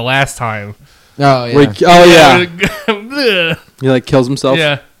switches it for the last time. Oh yeah. Oh, yeah. yeah. He like kills himself.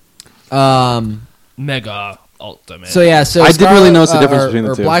 Yeah. Mega ultimate. So yeah. So I didn't Scarlet- really notice the difference between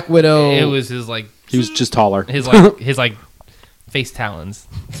the or two. Black Widow. it was his like He was just taller. his face talons.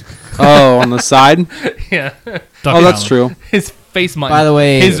 Oh, on the side. Yeah. Oh, that's true. His face mutton. By the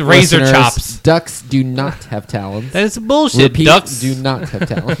way, his razor listeners, chops. Ducks do not have talons. That is bullshit. Repeat, Ducks do not have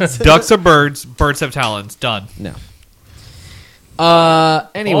talons. Ducks are birds. Birds have talons. Done. No. All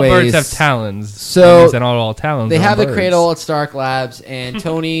Anyways, birds have talons. So, That means that not all talons. they are have the birds. cradle at Stark Labs, and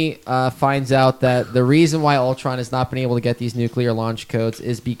Tony finds out that the reason why Ultron has not been able to get these nuclear launch codes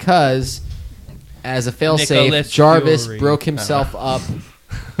is because, as a failsafe, Nicholas Jarvis Fury. broke himself up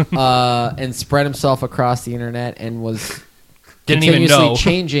and spread himself across the internet and was Didn't even continuously know.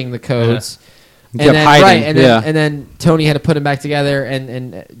 changing the codes. Kept And then, hiding. right, and yeah. then Tony had to put him back together,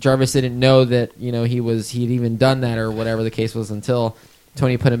 and Jarvis didn't know that he'd even done that or whatever the case was until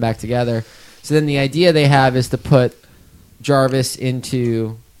Tony put him back together. So then the idea they have is to put Jarvis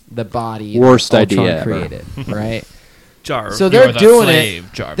into the body Worst that Ultron idea ever. created, right? Jarvis. So You're they're the doing slave,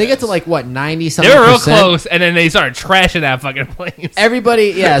 it. Jarvis. They get to like what 90 They something. were real percent. close, and then they started trashing that fucking place.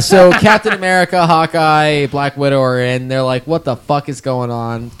 Everybody, yeah. So Captain America, Hawkeye, Black Widow are in. They're like, "What the fuck is going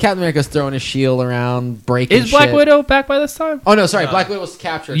on?" Captain America's throwing his shield around, breaking. Is Black shit. Widow back by this time? Oh no, sorry. Black Widow was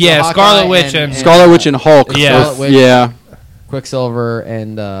captured. So Yeah, Hawkeye Scarlet Witch and- Scarlet Witch and Hulk. Yeah. Scarlet Witch. Yeah. Quicksilver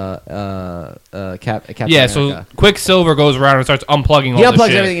and Captain Yeah, America. so Quicksilver goes around and starts unplugging He all the unplugs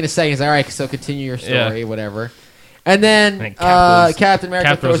shit. everything in a second. He's like, all right, so continue your story, Yeah. whatever. And then, And then Cap Captain America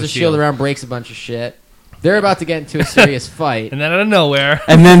Cap throws throws the the shield shield. around, breaks a bunch of shit. They're about to get into a serious fight. And then out of nowhere,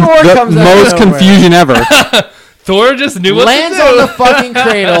 And then Thor the comes out of most nowhere. confusion ever. Thor just knew what Lands to do. on the fucking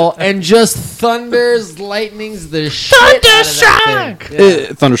cradle and just thunders, lightnings the shit out of that thing.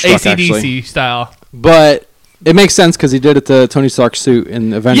 Yeah. Thunderstruck, actually. AC/DC style. But it makes sense because he did it to Tony Stark's suit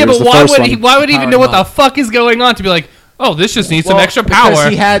in Avengers. Yeah, but the why first would one. he? Why would he even Powered know what him the up. fuck is going on to be like? Oh, this just needs some Well, extra because power.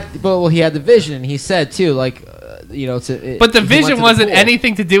 he had the vision. And he said too, like, But the vision wasn't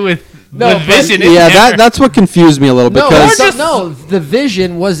anything to do with No, the but- vision. in Yeah, there. that's what confused me a little No, because just- no, the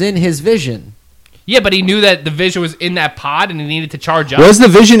vision was in his vision. Yeah, but he knew that the vision was in that pod and he needed to charge up. was the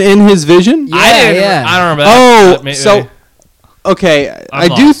vision in his vision? Yeah, I didn't. yeah. I don't remember. That. Oh, Maybe- so okay, I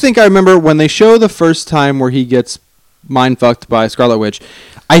I'm do lost. think I remember when they show the first time where he gets mind fucked by Scarlet Witch.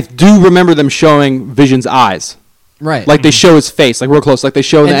 I do remember them showing Vision's eyes, Right. like they show his face, like real close, like they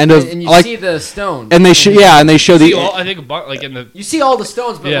show the end of and you like, see the stone. and they show and they show See the all, I think like in the you see all the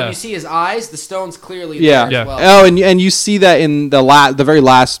stones, but Yeah. when you see his eyes, the stone's clearly yeah. there as well. Oh, and you see that in the very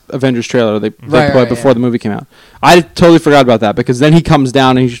last Avengers trailer they Right, put right, before yeah. the movie came out. I totally forgot about that because then he comes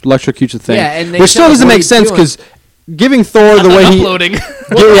down and he electrocutes the thing, Yeah, and they which show still doesn't what make he's sense doing. because giving Thor the way he uploading.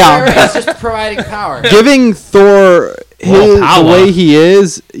 yeah. It's just providing power. Giving Thor Well, the power. way he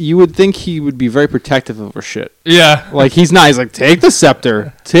is, you would think he would be very protective over shit. yeah. Like he's not. He's like, take the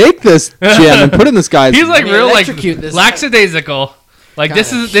scepter, take this gem, and put it in this guy's. He's like They real like electrocute this lackadaisical. Like this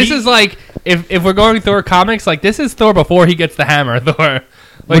Kinda. is like if we're going Thor comics, like this is Thor before he gets the hammer. Thor.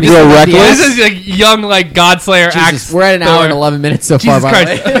 Like Real reckless. This is like young like Godslayer Jesus, axe. we're at an hour Thor. and 11 minutes so Jesus far. By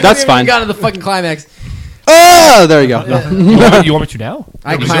Christ. the way. That's We fine. haven't got to the fucking climax. Oh, there you go. You want me to now?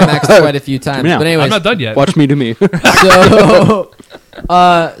 I climaxed quite a few times, Yeah. but I'm anyways. not done yet. Watch me do me. So,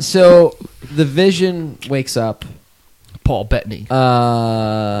 so the Vision wakes up, Paul Bettany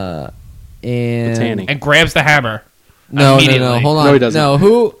and Tanny. and grabs the hammer. no, Immediately. hold on, No, he doesn't. no.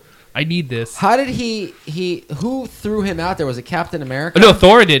 Who? I need this. How did who threw him out there? Was it Captain America? Oh, no,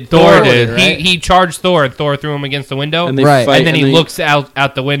 Thor did. Thor did, right? He charged Thor, and Thor threw him against the window. And they Right. fight, and then he looks out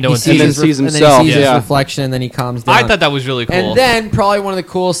the window He and sees then his sees and then himself, he sees his yeah. reflection, and then he calms down. I thought that was really cool. And then probably one of the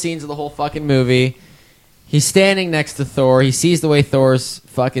coolest scenes of the whole fucking movie. He's standing next to Thor. He sees the way Thor's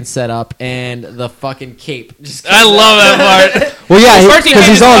fucking set up, and the fucking cape. Just I love that part. Well, yeah, First he because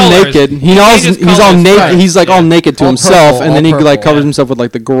he's changes all colors. naked. He He's changes all colors, naked. right. He's like all naked to All himself, purple, and then he all like purple, covers yeah. himself with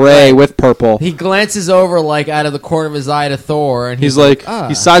like the gray Right. with purple. He glances over like out of the corner of his eye to Thor, and He's like ah.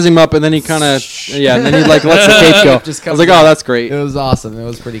 he sizes him up, and then he kind of and then he like lets the cape go. Just I comes was like, out. oh, that's great. It was awesome. It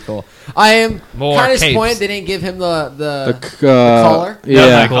was pretty cool. I am More kind of capes. disappointed they didn't give him the collar. collar.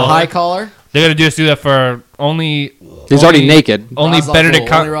 Yeah, Collar. high collar. They're gonna just do that for only. he's already naked. Only Ra's al Benedict.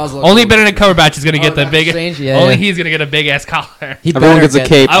 Ghul. Only Ra's al Only Ghul. Benedict Cumberbatch is gonna get the Doctor big. Strange, yeah, only yeah. he's gonna get a big ass collar. He Everyone better gets a get-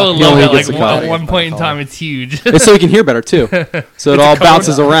 cape. I would He love only that. gets Like a one, collar. at one point in Collar. time, it's huge. It's so he can hear better too. So it all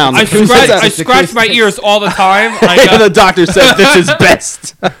bounces around. I Like, scratch my ears all the time. I and got, the doctor says this is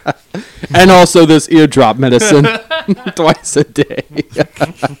best, and also this eardrop medicine twice a day.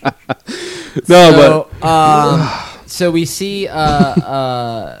 No, So we see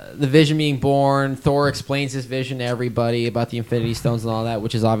the Vision being born. Thor explains his vision to everybody about the Infinity Stones and all that,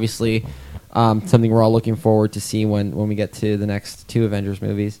 which is obviously something we're all looking forward to see when we get to the next two Avengers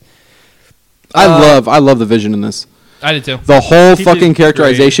movies. I love the Vision in this. I did too. The whole He fucking did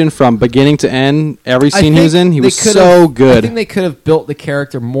characterization from beginning to end, every I scene he was think in, he they was could've- so I good. think they could have built the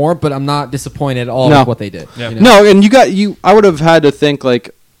character more, but I'm not disappointed at all No. with what they did. Yeah. you know? No, and I would have had to think like,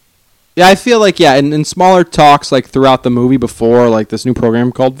 yeah, I feel like in smaller talks like throughout the movie before like this new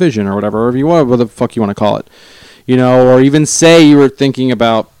program called Vision or whatever the fuck you want to call it, or even say you were thinking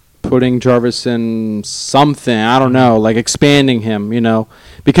about putting Jarvis in something, I don't know, like expanding him,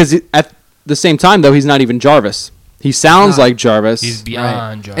 because at the same time though he's not even Jarvis. He sounds Not. like Jarvis. He's beyond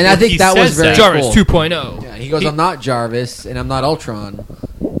Right. Jarvis. And I think He that was says very that. Jarvis cool. 2.0. Yeah, he goes, "I'm not Jarvis, and I'm not Ultron.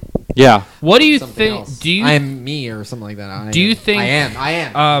 Yeah. What do you Something think? else. Do you I am me or something like that. Do you think- I am? I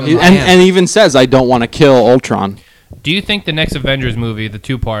am. Um, I And am. and he even says I don't want to kill Ultron. do you think the next Avengers movie, the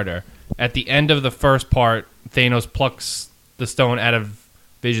two-parter, at the end of the first part, Thanos plucks the stone out of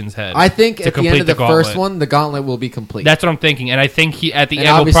Vision's head? I think to at the complete end of the gauntlet? first one, the gauntlet will be complete. That's what I'm thinking, and I think he at the and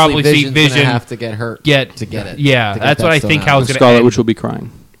end will obviously probably see Vision's gonna Vision have to get hurt to get it. Yeah, to get that's that what I stone think out. how it's going to Scarlet end. Witch will be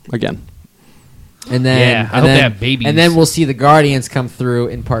crying again. And then, Yeah, I and hope they then, have babies. And then we'll see the Guardians come through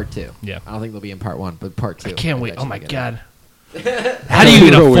in part 2. Yeah. I don't think they'll be in part 1, but part 2. I can't wait. Oh Eventually my get god. How do you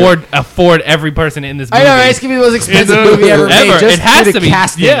even Real weird. afford every person in this it. I movie? know, right? It's gonna be the most expensive It's movie ever ever. made. Just It has due to be.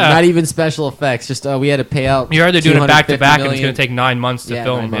 casting, Yeah. not even special effects. Just we had to pay out. You heard they're doing it back to back, and it's $250 going to take 9 months to yeah,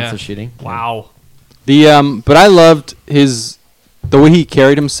 film. 9 months Yeah. of shooting. Wow. But I loved the way he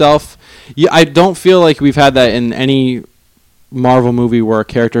carried himself. Yeah, I don't feel like we've had that in any Marvel movie where a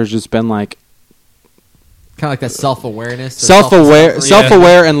character has just been like Kind of like that self-awareness. or self-aware,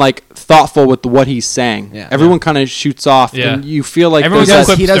 self-discovery. and like thoughtful with what he's saying. Yeah. Everyone kind of shoots off, Yeah. and you feel like Everyone's there's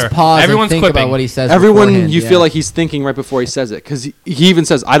got that- He does quipster. pause Everyone's and think quipping. about what he says. everyone beforehand, you yeah. feel like he's thinking right before he says it because he even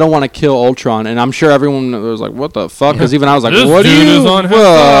says I don't want to kill Ultron, and I'm sure everyone was like what the fuck, because even I was like This what do dude you is on his But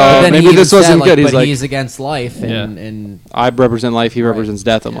whoa, then he maybe even this said, wasn't like, good. He's but like he's against life, and, Yeah. and I represent life, he represents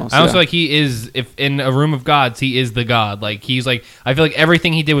death almost. I also yeah. like he is, if in a room of gods, he is the god. Like he's like, I feel like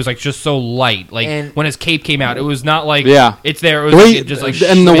everything he did was like just so light. Like And- when his cape came out, it was not like Yeah. it's there. It was The way- like, it just like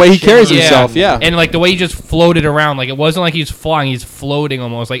and the way he carries Yeah. himself, yeah. and like the way he just floated around. Like it wasn't like he's flying; he's floating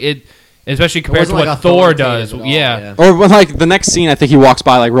almost. Like it, especially compared to wasn't, what like, Thor authoritative does. at all, Yeah. Or when like the next scene, I think he walks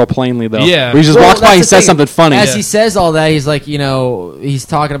by like real plainly though. Yeah. where he just Well, walks by, that's he the says thing. something funny. As Yeah. he says all that, he's like, he's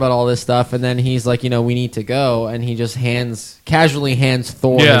talking about all this stuff, and then he's like, we need to go, and he just casually hands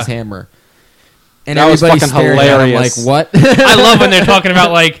Thor Yeah. his hammer. And That was everybody's fucking staring at him hilarious. like, what? I love when they're talking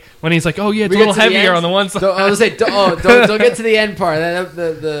about like when he's like, "Oh yeah, it's We a get little to the heavier end? on the one side." I was say, don't get to the end part.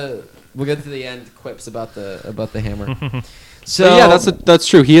 We'll get to the end quips about the hammer. So But yeah, that's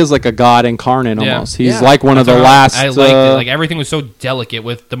true. He is like a god incarnate Yeah. almost. He's Yeah. like one of the That's last. I liked it. Like everything was so delicate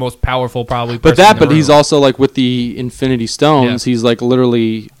with the most powerful, probably. but person in the but he's room. also like with the Infinity Stones. Yeah. He's like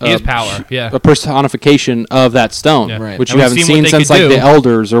literally He has power, yeah. a personification of that stone, Yeah. Right. which And you we've haven't seen what seen they since could like do. the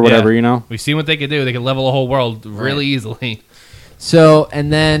Elders or whatever. Yeah. You know, We've seen what they could do. They could level a whole world really easily. So,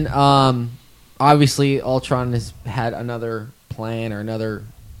 and then obviously Ultron has had another plan or another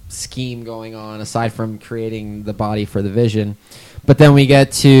scheme going on aside from creating the body for the Vision. But then we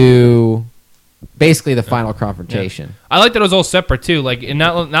get to basically the final confrontation. I like that it was all separate too. Like, and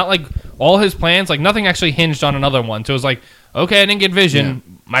not like all his plans. Like nothing actually hinged on another one. So it was like, okay, I didn't get Vision.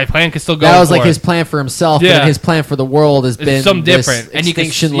 My plan could still go. That was like forward. his plan for himself, Yeah. but his plan for the world has It's been something this different. And you can-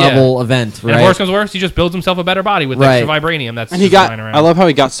 extinction yeah. level event, And if right? worse comes to worse, he just builds himself a better body with Right. extra vibranium. That's and he just got. lying around. I love how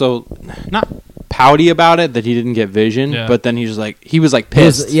he got so not pouty about it that he didn't get Vision, Yeah. but then he was like he was like He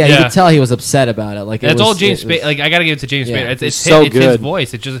was- pissed. yeah, you Yeah. could tell he was upset about it. Like And it it's was, all James it was- Spader. Like I gotta give it to James Yeah. Spader. It's He's so it's his good.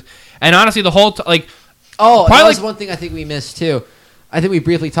 voice. It just and honestly the whole like Oh, Probably that was like- one thing I think we missed too. I think we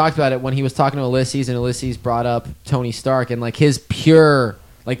briefly talked about it when he was talking to Ulysses, and Ulysses brought up Tony Stark, and like his pure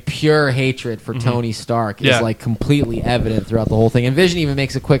hatred for Tony Stark Yeah. is like completely evident throughout the whole thing. And Vision even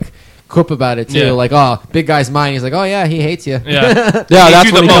makes a quick quip about it too, Yeah. like, "Oh, big guy's mine." He's like, "Oh yeah, he hates you." yeah, Yeah, Hates that's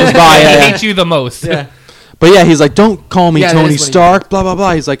you when the he comes most. by. He Yeah, hates you the most. yeah. But yeah, he's like, don't call me Yeah, that Tony is what he Stark. Blah blah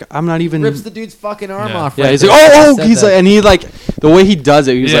blah. He's like, I'm not even. Rips the dude's fucking arm Yeah. off. Yeah, right he's there. like, He oh, said he's that. like, and he like the way he does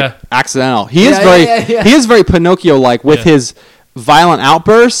it, he's Yeah. like accidental. He is Yeah, very, yeah. he is very Pinocchio like with Yeah. his violent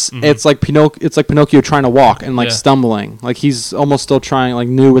outbursts. It's like Pinocchio trying to walk and like Yeah. stumbling, like he's almost still trying like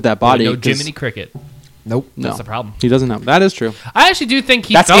new with that body. No 'cause- Jiminy Cricket. Nope. No, That's the problem. he doesn't know. That is true. I actually do think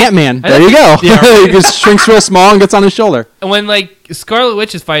he. That's felt, Ant-Man. I There you go. Yeah. He just shrinks real small and gets on his shoulder. When like Scarlet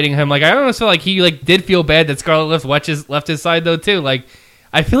Witch is fighting him, like I almost feel like he like did feel bad that Scarlet Witch left his side though too. Like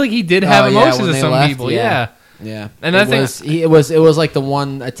I feel like he did have Oh, yeah, emotions when to they some left, people. yeah. Yeah. Yeah, And it I think- was it was like the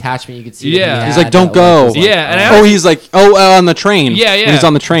one attachment you could see. that Yeah. he He's had like, "Don't that, go." was, like, Yeah, and I Oh, he's like, on the train. Yeah, When yeah. he's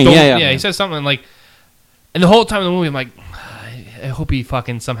on the train. Don't- Yeah. He says something like, and the whole time in the movie, I'm like, I hope he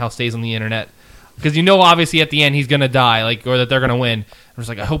fucking somehow stays on the internet. because obviously at the end he's gonna die, or that they're gonna win. I was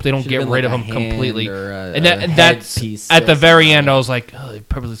like, I hope they don't Should've get been rid like of a him hand completely. or a And head that's piece at the or very something. end. I was like, oh, they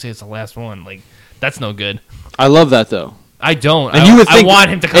purposely say it's the last one. Like, that's no good. I love that though. I don't. And you would I think want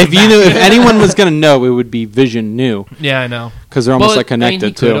him to come if back. if anyone was gonna know, it would be Vision new Yeah, I know. because they're almost But, like connected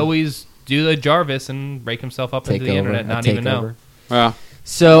he could too. always do the Jarvis and break himself up Take into the over, internet, a not even know. takeover. Yeah,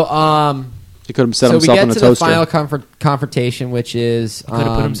 So, he could have set so we himself get in a to the toaster. final confrontation, which is He could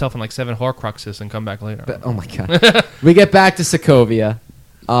have put himself in like 7 Horcruxes and come back later. But, oh my god! We get back to Sokovia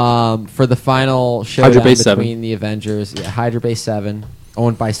for the final showdown Hydra Base between 7. the Avengers. Yeah, Hydra Base 7,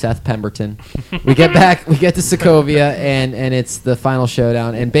 owned by Seth Pemberton. We get to Sokovia, and it's the final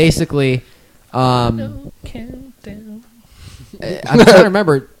showdown. And basically, I'm trying to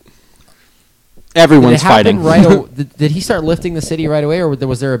remember. Everyone's Did it happen fighting. right? Did he start lifting the city right away, or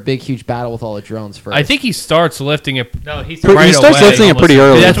was there a big, huge battle with all the drones first? I think he starts lifting it. No, he's He right starts away, lifting it pretty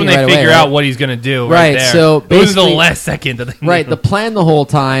almost. early. That's when they Right away, figure right? out what he's going to do. Right, there. so it was the basically- last second that they Right. The plan the whole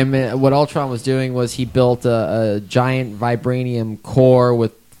time, what Ultron was doing was he built a giant vibranium core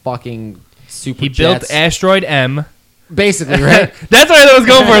with fucking super He jets. built Asteroid M. Basically, right? That's what I was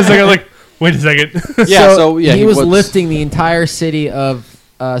going for a second. I was like, wait a second. Yeah, so, yeah, he was what's- lifting the entire city of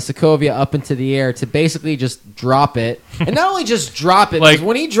Sokovia up into the air to basically just drop it. And not only just drop it, Like, because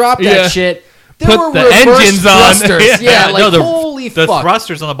when he dropped yeah. that shit, there Put were the reverse engines on. thrusters. Yeah, Yeah, no, like, the- holy the fuck.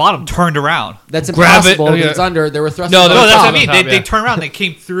 thrusters on the bottom turned around. That's Grab it. impossible. Oh, because yeah. It's under. There were thrusters No, on no, the No, that's top. what I mean. top, They yeah. turned around. They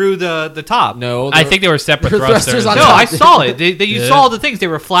came through the top. No, I think they were separate There were thrusters. thrusters on No, top. I saw it. You Yeah. saw the things. They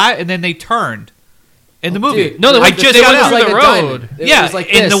were flat, and then they turned in the movie. Dude, No, they I went- just they got went out. through like the a road. diamond. It Yeah, was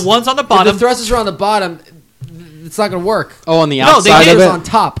like and this. the ones on the If bottom. the thrusters are on the bottom, it's not going to work. Oh, on the No, they outside did. of Thrusters it. on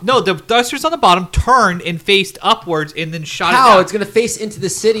top. No, the thrusters on the bottom turned and faced upwards, and then shot How? it down. It's going to face into the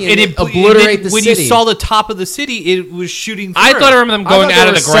city and, And it obliterate and then the when city. you saw the top of the city, it was shooting through. I thought I remember them I thought going they out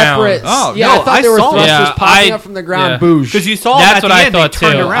of were the ground. separate- Oh, yeah, no, I thought I there were saw thrusters that. popping Yeah, up from the ground. yeah. Boosh. because you saw That's at what the I end, thought they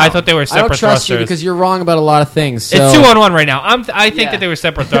turned too. around. I thought they were I separate don't trust you thrusters. because you're wrong about a lot of things. It's So. 2-on-1 right now. I think Yeah. that they were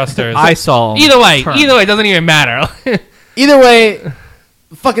separate thrusters. I saw 'em Either way, turn. it doesn't even matter. Either way,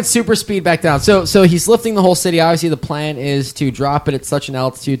 fucking super speed back down. So he's lifting the whole city. Obviously, the plan is to drop it at such an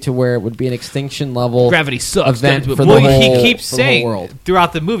altitude to where it would be an extinction level Gravity sucks. event Gotta do for it the Well, more. whole, he keeps for the whole saying world.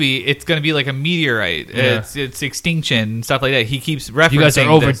 throughout the movie it's going to be like a meteorite. Yeah. It's extinction, stuff like that. He keeps referencing You guys are this.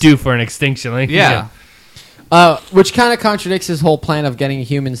 overdue for an extinction. Like, Yeah. Which kind of contradicts his whole plan of getting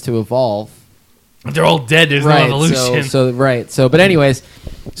humans to evolve. They're all dead. There's no evolution. But anyways,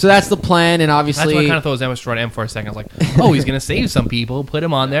 so that's the plan, and That's obviously, why I kind of thought it was Asteroid M for a second. I was like, oh, he's gonna save some people, put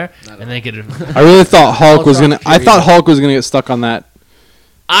him on there, and they could. I really thought Hulk was Ultron gonna. I Fury. thought Hulk was gonna get stuck on that,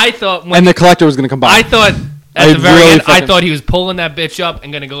 I thought when and the Collector was gonna come by. I thought at I the very really end, I fucking- thought he was pulling that bitch up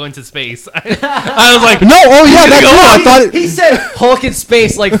and gonna go into space. I was like, no, oh yeah, that's Go cool. I on. thought it he said Hulk in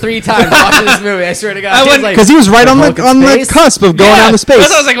space like 3 times watching this movie. I swear to God, I He was went- like, because he was right on Hulk the in on the space? cusp of going yeah. down to space. That's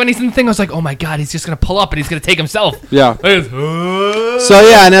what I was like when he's in the thing. I was like, oh my god, he's just gonna pull up and he's gonna take himself. Yeah. I was, So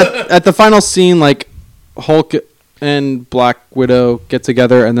yeah, and at the final scene, like Hulk and Black Widow get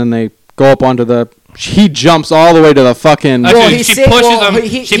together, and then they go up onto the. He jumps all the way to the fucking. Well, Actually, he she saved- pushes well, him.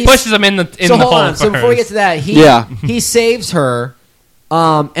 he- She he's- pushes him in the so hold hole. on. So before we get to that, Yeah. he saves her,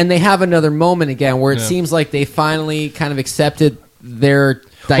 and they have another moment again where it Yeah. seems like they finally kind of accepted their.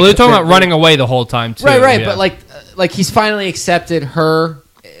 Well, they're talking about running away the whole time too. Right, yeah. but like he's finally accepted her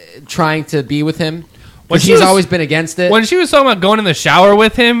trying to be with him. When When she she's was- always been against it. when she was talking about going in the shower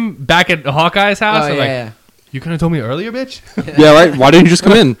with him back at Hawkeye's house, Oh, I'm yeah, like, yeah. you could have told me earlier, bitch. Yeah, right. Why didn't you just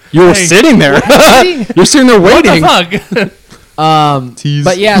come in? You were Hey. sitting there. You're sitting there What waiting. the fuck? Tease.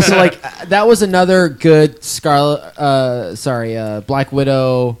 But yeah, so like that was another good Black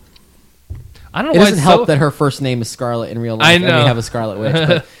Widow. I don't It know. why doesn't it's help so- that her first name is Scarlet in real life. I And know. we have a Scarlet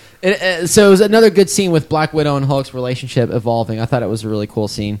Witch. But so it was another good scene with Black Widow and Hulk's relationship evolving. I thought it was a really cool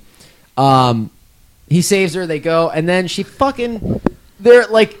scene. He saves her, they go, and then they're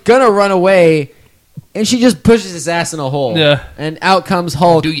like gonna run away, and she just pushes his ass in a hole. Yeah. And out comes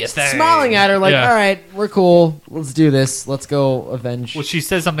Hulk, Do your thing. smiling at her like, Yeah. all right, we're cool. Let's do this. Let's go avenge. Well, she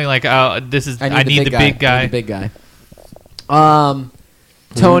says something like, "This is I need the big I need guy." the big guy.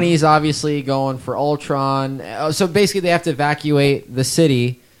 Tony's obviously going for Ultron. So basically, they have to evacuate the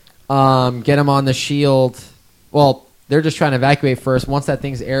city, get him on the shield. Well, they're just trying to evacuate first. Once that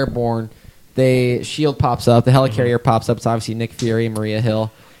thing's airborne, shield pops up. The helicarrier pops up. It's obviously Nick Fury, Maria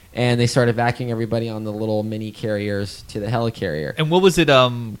Hill, and they start evacuating everybody on the little mini carriers to the helicarrier. And what was it?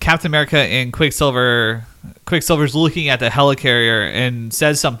 Captain America and Quicksilver Quicksilver's looking at the helicarrier and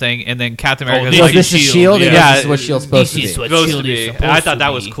says something, and then Captain America's this like, Is this Shield? Yeah, This is what Shield's supposed to be. This is what supposed Shield to is be. supposed And I thought to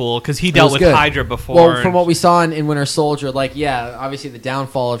that was be. cool because he It dealt was with good. Hydra before. Well, from what we saw in Winter Soldier, like, yeah, obviously the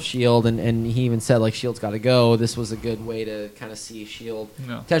downfall of S.H.I.E.L.D., and he even said, like, S.H.I.E.L.D.'s got to go. This was a good way to kind of see S.H.I.E.L.D.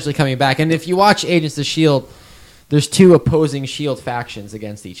 No. potentially coming back. And if you watch Agents of S.H.I.E.L.D., there's two opposing S.H.I.E.L.D. factions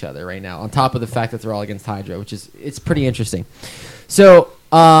against each other right now, on top of the fact that they're all against Hydra, which is, it's pretty interesting. So,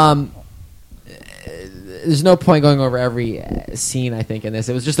 there's no point going over every scene, I think, in this.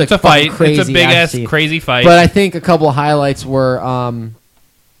 It was just It's a fucking fight. crazy It's a big ass scene. crazy fight. But I think a couple of highlights were,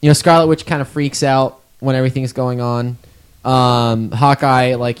 Scarlet Witch kind of freaks out when everything's going on.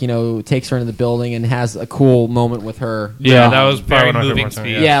 Hawkeye, takes her into the building and has a cool moment with her. yeah, that was Very probably moving one of the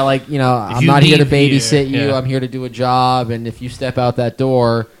speech. Yeah, I'm you not here to leave babysit here, you. yeah. I'm here to do a job, and if you step out that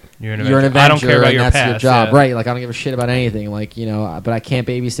door, You're an you're an Avenger. Avenger, I don't care about and your that's your past, job. yeah. Right, I don't give a shit about anything. But I can't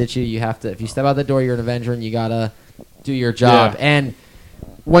babysit you. You have to, if you step out the door, you're an Avenger, and you gotta do your job. Yeah. And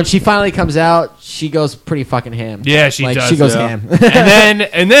when she finally comes out, she goes pretty fucking ham. Yeah, she does, She goes yeah. ham.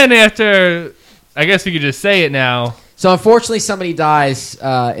 and then after, I guess we could just say it now. So unfortunately, somebody dies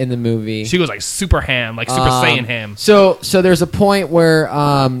in the movie. She goes like super ham, like Super Saiyan ham. So there's a point where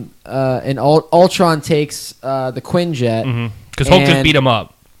Ultron takes the Quinjet. Because Hulk just and- beat him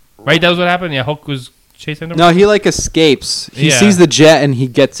up, right? That was what happened. Yeah, Hulk was chasing him. No, he escapes. He Yeah. sees the jet and he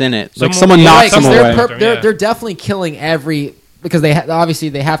gets in it. Like Someone- someone yeah, knocks Right, him 'cause away. Yeah. they're definitely killing every, because they obviously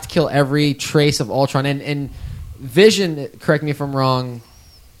they have to kill every trace of Ultron, and Vision, correct me if I'm wrong,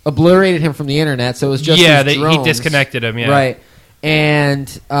 obliterated him from the internet, so it was just yeah, his he drones. disconnected him. Yeah, Right. And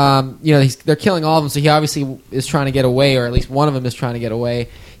they're killing all of them, so he obviously is trying to get away, or at least one of them is trying to get away.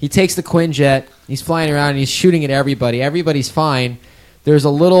 He takes the Quinjet, he's flying around, and he's shooting at everybody. Everybody's fine. There's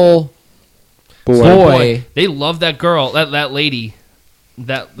a little boy. They love that girl, that lady.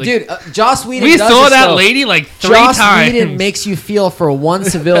 Dude, Joss Whedon we does saw this that stuff. lady like 3 Joss times. Whedon makes you feel for one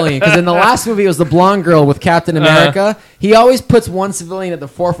civilian, because in the last movie it was the blonde girl with Captain America. He always puts one civilian at the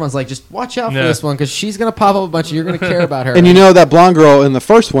forefront. It's like, just watch out for Yeah. this one, because she's gonna pop up a bunch, and you're gonna care about her. And you know that blonde girl in the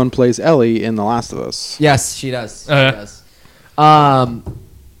first one plays Ellie in The Last of Us. yes, she does. She Uh-huh. does.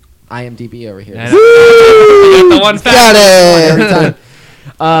 IMDb over here. I got the one fact. Got Every it.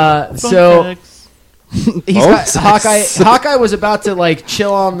 time. So he's Oh, got sex. Hawkeye was about to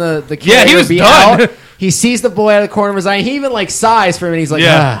chill on the Yeah, he carrier, was be done. out. He sees the boy out of the corner of his eye. And he even sighs for him, and he's like,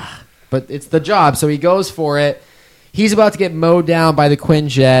 Yeah. ah. But it's the job, so he goes for it. He's about to get mowed down by the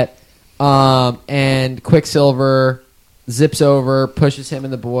Quinjet, and Quicksilver zips over, pushes him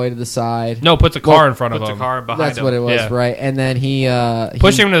and the boy to the side. No, puts a car in front of puts a him. car behind That's him. what it was, Yeah. right? And then he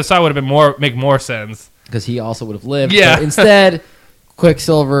Pushing him to the side would have been make more sense. because he also would have lived. Yeah. But instead,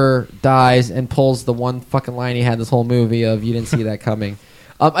 Quicksilver dies and pulls the one fucking line he had this whole movie of "You didn't see that coming."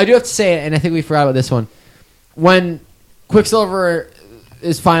 I do have to say, and I think we forgot about this one, when Quicksilver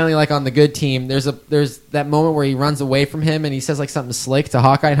is finally on the good team, there's that moment where he runs away from him and he says something slick to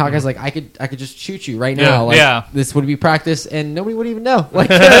Hawkeye, and Hawkeye's like, I could just shoot you right now. Yeah. This would be practice, and nobody would even know.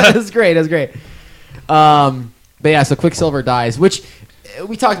 It was great. It was great. But yeah, so Quicksilver dies, which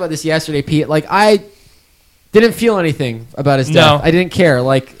we talked about this yesterday, Pete. I didn't feel anything about his death. No. I didn't care.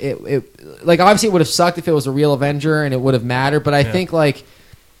 Obviously it would have sucked if it was a real Avenger and it would have mattered, but I think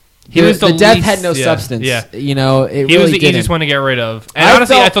He was the death least- had no yeah, substance. yeah. It He really was the didn't. easiest one to get rid of. And I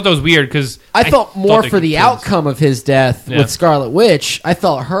honestly, felt- I thought that was weird because I felt more they for could the kill him. outcome of his death Yeah. with Scarlet Witch. I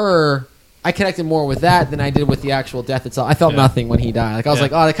felt I connected more with that than I did with the actual death itself. I felt Yeah. nothing when he died. I was Yeah.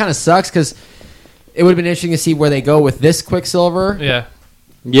 like, oh, that kind of sucks, because it would have been interesting to see where they go with this Quicksilver. Yeah.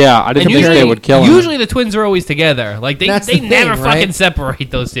 Yeah, I didn't think they would kill him. Usually the twins are always together. That's They the never thing, right? fucking separate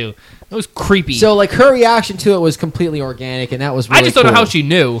those two. It was creepy. So her reaction to it was completely organic, and that was really I just don't know cool. how she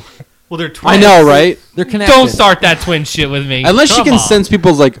knew. Well, they're twins. I know, right? They're connected. Don't start that twin shit with me. Unless she Come can on. sense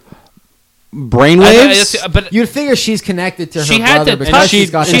people's brainwaves. But You'd figure she's connected to her she had brother to because touch. she's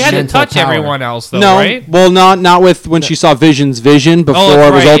got She this had to mental touch power. everyone else, though, No, right? well, not with when she saw Vision's vision before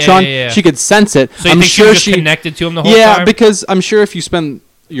it was right, Ultron. yeah. She could sense it. So you I'm think sure she was just connected to him the whole Yeah, time? because I'm sure if you spend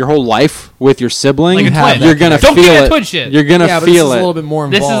your whole life with your sibling, Like a twin. you're gonna Don't feel get that it. twin shit. You're gonna Yeah, but this is feel a it. little bit more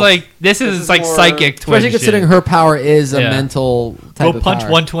This involved. is like more- psychic twin especially considering shit. her power is a Yeah. mental type We'll of punch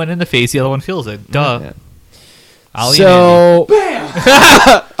power. one twin in the face, the other one feels it. Duh. Yeah. Ollie So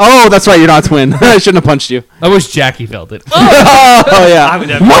Oh, that's right. You're not a twin. I shouldn't have punched you. I wish Jackie felt it. Oh yeah.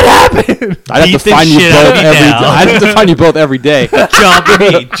 What happened? I'd have Beat to the find you shit out both of me every day. now. I'd have to find you both every day. Jump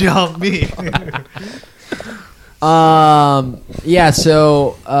me, jump me. yeah,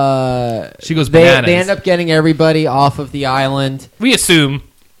 so She goes they bananas. end up getting everybody off of the island. We assume.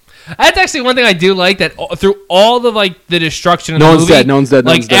 That's actually one thing I do like, that through all the the destruction of No the one's movie, dead, no one's dead,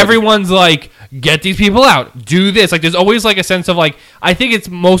 no Like one's dead. everyone's like, get these people out, do this. Like, there's always like a sense of like, I think it's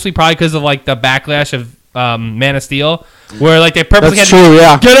mostly probably because of like the backlash of Man of Steel, where like they purposely That's had true, to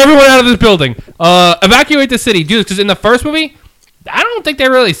yeah. get everyone out of this building, evacuate the city, do this. Because in the first movie, I don't think they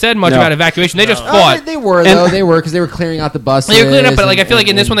really said much No. about evacuation. They just fought. They were though. They were because they were clearing out the buses. They were cleaning up, but like I and- feel like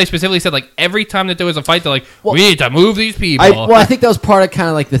in this and- one they specifically said like every time that there was a fight, they're like, Well, we need to move these people. I think that was part of kind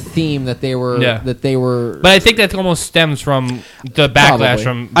of like the theme that they were. Yeah. That they were. But I think that almost stems from the backlash Probably.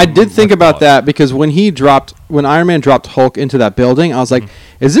 from. I did think what's it about called? that because when Iron Man dropped Hulk into that building, I was like,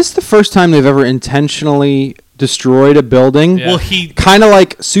 is this the first time they've ever intentionally destroyed a building? Yeah. Well, he Kind of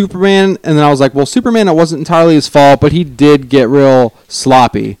like Superman, and then I was like, well, Superman, it wasn't entirely his fault, but he did get real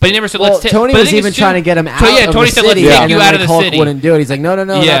sloppy. But he never said, Well, let's take. Tony was even trying to get him out yeah, of Tony the said, city. let's take and you then, out of like, the Hulk city. wouldn't do it. He's like, no, Yeah.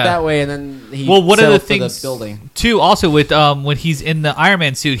 not that way. And then he Well, one of the settled for things building. too, also with when he's in the Iron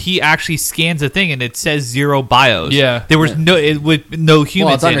Man suit, he actually scans a thing and it says 0 bios. Yeah. there was no with no Well,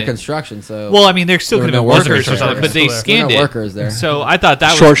 humans it's under in it. construction, so Well, I mean, there still There could have were been no workers or workers something, there. but they There were scanned no it. workers there. So I thought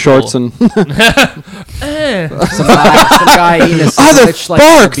that Short was shorts cool. and some guy eating a sandwich like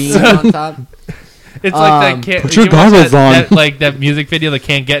sparks! a bean on top. It's like that can't. Put your you watch goggles on. that, like that music video, that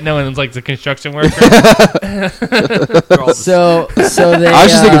can't get no, and it's like the construction worker. So they. I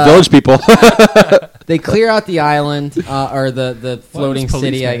was just thinking village people. They clear out the island or the floating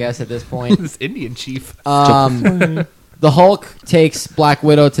policeman? city, I guess, at this point. This Indian chief. The Hulk takes Black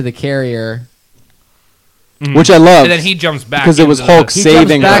Widow to the carrier. Which I love. And then he jumps back because it was into Hulk He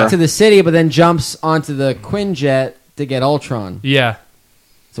saving jumps back her. to the city, but then jumps onto the Quinjet to get Ultron. Yeah,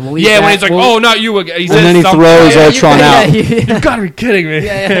 So we'll leave yeah. When that- he's like, we'll- "Oh, not you again," he And then he something- throws Yeah, Ultron you, out. Yeah. You gotta be kidding me!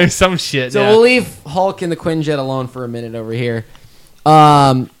 Yeah. Some shit. So yeah. we'll leave Hulk and the Quinjet alone for a minute over here.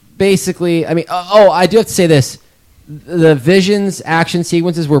 Basically, I mean, I do have to say this: the Vision's action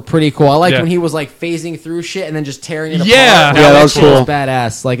sequences were pretty cool. I liked Yeah. when he was like phasing through shit and then just tearing it Yeah. apart. Yeah, that was shit was cool.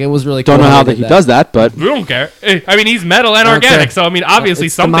 badass. Like it was really cool. Don't know how they that did he does that, but We don't care. I mean, he's metal and I don't organic, care. so I mean, obviously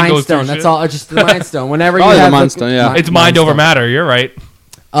It's the something Mind goes Stone. through. That's shit. all. Just the Mind Stone. Whenever you Probably the have Mind Stone, yeah. It's mind over Stone. matter. You're right.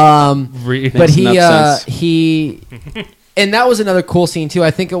 But Makes he enough sense. he and that was another cool scene too.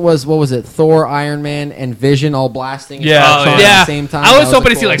 I think it was, what was it, Thor, Iron Man, and Vision all blasting Yeah, Ultron yeah. at the same time. I was That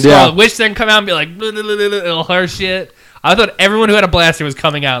hoping a to see like cool- Scarlet Witch then come out and be like, blah, blah, blah, blah, blah, her shit. I thought everyone who had a blaster was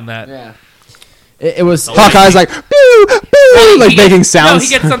coming out in that. Yeah. It was Hawkeye's like, boo, boo, like He making gets- sounds. No, he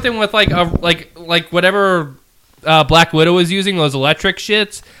gets something with like a like whatever Black Widow was using, those electric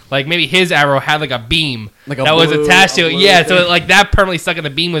shits. Like maybe his arrow had like a beam Like a that was blue- attached to a it. blue Yeah, so thing. like that permanently stuck in the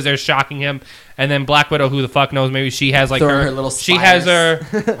beam was there shocking him. And then Black Widow, who the fuck knows? Maybe she has like Throwing her, her little she has her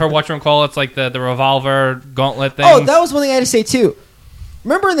spires. whatchamacallit, it's like the revolver gauntlet thing. Oh, that was one thing I had to say too.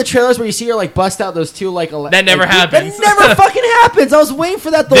 Remember in the trailers where you see her like bust out those two like That never like, happens. That never fucking happens. I was waiting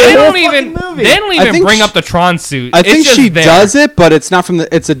for that the they whole don't fucking even movie. they don't I even think bring she- up the Tron suit. I It's think just she there. does it, but it's not from the.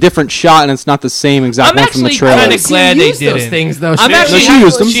 It's a different shot, and it's not the same exact I'm one from the actually trailer. kinda I've seen glad they use those didn't. things though. I'm She- actually she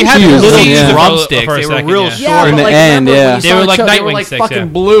used them. She had She the used little them, yeah. drumsticks. For a They were second, real yeah. short. Yeah, In but the like, end, remember when yeah. you They saw were the like show, they were Nightwing like sticks, fucking yeah.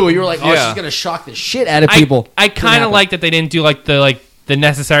 blue. You were like, oh, Yeah. she's gonna shock the shit out of people. I kind happen. of like that they didn't do like the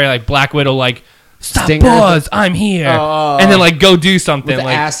necessary like Black Widow like stop Stinger? pause I'm here Oh. and then like go do something With the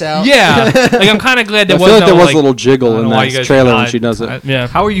like ass out? yeah like I'm kind of glad there I was feel like no, there was like, a little I jiggle don't in know why you that guys trailer when died. she does it. yeah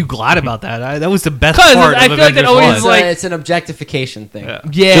How are you glad about that? That was the best 'Cause part I of feel like it Avengers always, 1. It's, like- it's an objectification thing. Yeah.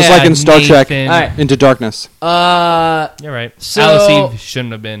 yeah Just like in Star Trek. Nathan. All right. Into Darkness. You're right So- Alice Eve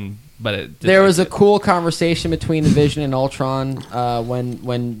shouldn't have been but it There was a cool conversation between the Vision and Ultron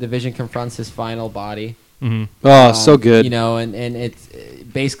when the Vision confronts his final body. Oh, so good. You know, and it's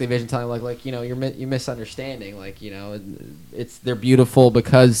basically Vision telling him like you know you're misunderstanding. Like you know, they're beautiful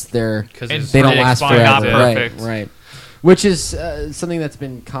because they don't last forever. not Right, perfect. right. Which is something that's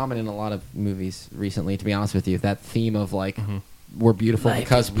been common in a lot of movies recently. To be honest with you, that theme of like we're beautiful Life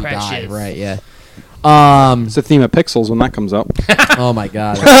because is we die. precious. Right? Yeah. It's the theme of Pixels when that comes out. Oh my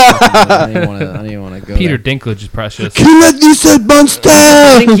god! I didn't even want to go. Peter there. Dinklage is precious Kill you said monster!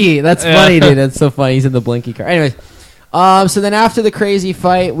 Blinky. That's funny, dude. That's so funny. He's in the Blinky car. Anyways, so then after the crazy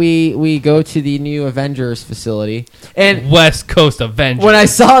fight, we go to the new Avengers facility, and West Coast Avengers when I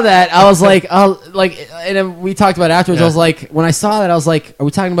saw that, I was like, and then we talked about it afterwards. Yeah. I was like, when I saw that, I was like, are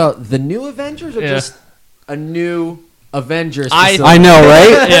we talking about the new Avengers or Yeah. just a new Avengers? I facility? I know,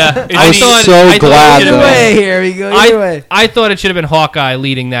 right? yeah I was so glad, it Either though. way, here we go. Either way. I thought it should have been Hawkeye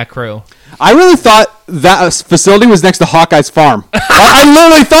leading that crew. I really thought that facility was next to Hawkeye's farm. I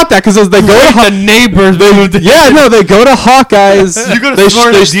literally thought that because they go to The neighbors moved. yeah, no, they go to Hawkeye's. You got they a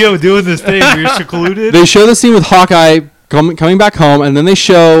smart they, idea of doing this thing where you're secluded. they show the scene with Hawkeye coming back home, and then they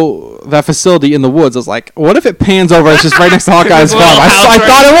show that facility in the woods. I was like, what if it pans over? It's just right next to Hawkeye's farm. I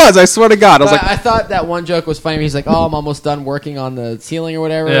thought it was. I swear to God. I was like, I thought that one joke was funny. He's like, "Oh, I'm almost done working on the ceiling or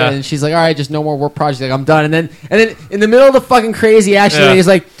whatever," Yeah. and she's like, "All right, just no more work projects." Like, I'm done. And then in the middle of the fucking crazy action, Yeah. he's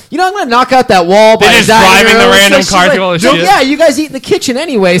like, "You know, I'm gonna knock out that wall by They're just dining driving the room." random she's car like, through all this "No, shit." yeah, you guys eat in the kitchen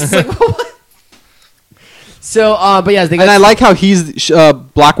anyways." It's like, what? So, but yeah, they got and I like how he's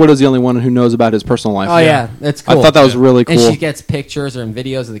Black Widow's the only one who knows about his personal life. Oh yeah, that's cool. I thought that was really cool. And she gets pictures and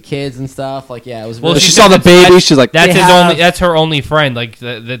videos of the kids and stuff. Like, yeah, it was. Well, Really she said saw the that's- baby. She's like, That's They his have- only. That's her only friend. Like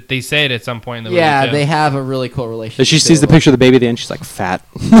that they say it at some point in the movie. yeah, too. they have a really cool relationship. and she sees too. the picture of the baby at the end. She's like, fat.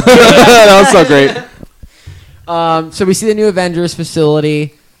 That was so great. So we see the new Avengers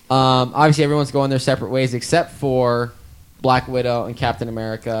facility. Obviously, everyone's going their separate ways except for Black Widow and Captain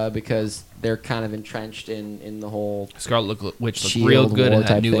America because they're kind of entrenched in the whole. Scarlet Witch looked Shield real good war in that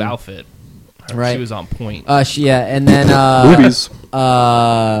type new thing. outfit. Right. She was on point. And then Movies.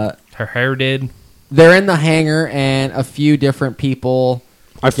 Her hair did. they're in the hangar, and a few different people.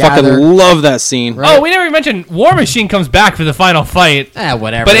 I gather. fucking love that scene. Right. Oh, we never even mentioned War Machine comes back for the final fight,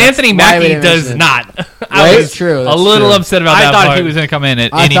 Whatever. but That's- Anthony why would Mackie they does mention it? not. Right? I was True, a that's little true. upset about I that thought part. he was going to come in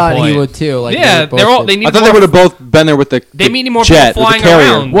at I any thought point. he would too. Like, Yeah, they they're all. both They did. need. I thought more, they would have both been there with the They need more jet, people flying with the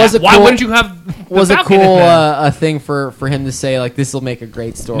carrier. around. Was it Why cool- wouldn't you have? The was a Falcon in cool there? a thing for him to say like this will make a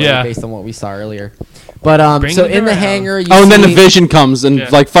great story Yeah. based on what we saw earlier. But Bring so it in the around. hangar, you Oh, and then the see- Vision comes and Yeah.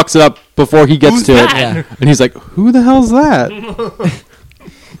 like fucks it up before he gets Who's to that? it, Yeah. and he's like, "Who the hell's that?"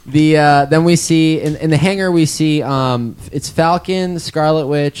 Then we see in the hangar we see it's Falcon, Scarlet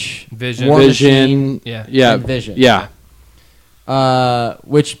Witch, Vision. War Machine, Vision, Yeah. yeah, and Vision. yeah.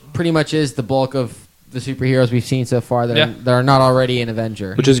 Which pretty much is the bulk of the superheroes we've seen so far that Yeah. are not already an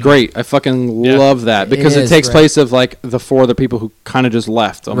Avenger. Which is great. I fucking Yeah. love that because it is takes great. place of like the four other people who kind of just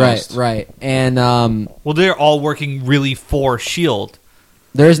left. Almost. Right, and Well, they're all working really for Shield.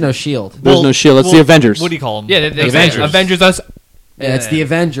 there is no shield. There's no shield. It's the Avengers. What do you call them? Yeah, they Avengers. say Avengers us. Yeah, it's the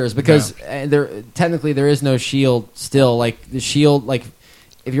Avengers because technically there is no shield still. Like the shield, like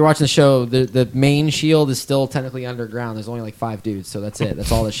if you're watching the show, the main shield is still technically underground. There's only like 5 dudes, so that's it.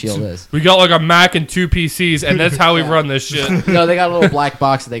 That's all the shield is. We got like a Mac and 2 PCs, and that's how we run this shit. No, they got a little black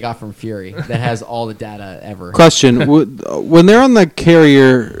box that they got from Fury that has all the data ever. Question: when they're on the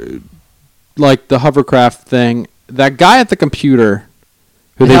carrier, like the hovercraft thing, that guy at the computer,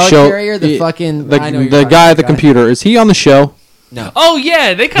 who The they show, helicarrier, the fucking- the, I know you're the talking guy about at the the guy. computer, is he on the show? No, Oh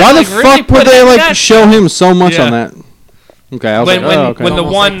yeah, they kind Why of the like really fuck would put they that- like that- show him so much Yeah. on that? Okay, I was when like, oh, okay. when the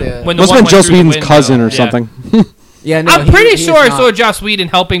Almost one like the- when the Must one have been went Joss through the Whedon's window. cousin or Yeah. something. yeah, no. I'm pretty he sure I is saw not. Joss Whedon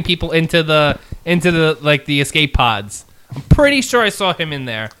helping people into the like the escape pods. I'm pretty sure I saw him in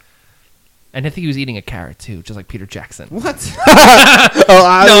there. And I think he was eating a carrot too, just like Peter Jackson. What? No,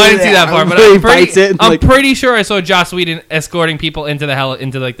 I didn't see that part, but he I'm bites it. pretty, and, I'm like, pretty sure I saw Joss Whedon escorting people into the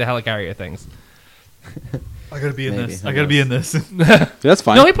helicarrier things. I gotta be in Maybe, this. who I gotta be in this. that's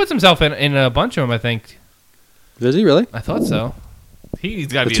fine. No, he puts himself in a bunch of them. I think. Does he really? I thought so. He's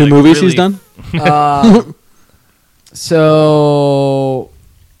got to The be 2 like, movies really he's done. So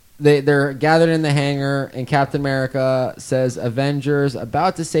they're gathered in the hangar, and Captain America says, "Avengers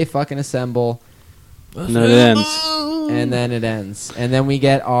about to say fucking assemble," And then it ends. and then it ends, and then we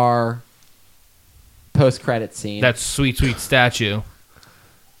get our post-credit scene. That sweet Oh, statue.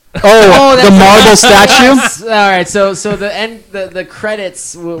 that's the marble statue. All right, so the end, the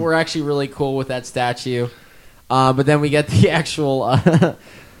credits were actually really cool with that statue, but then we get the actual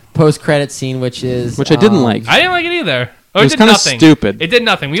post-credit scene, which is Which I didn't like. I didn't like it either. Oh, It was did kinda nothing. stupid. It did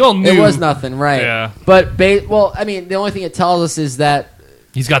nothing. We all knew It was nothing, right? Yeah. But well, I mean, the only thing it tells us is that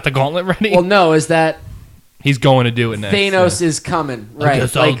he's got the gauntlet ready. well, no, is that He's going to do it next. Thanos is coming, right?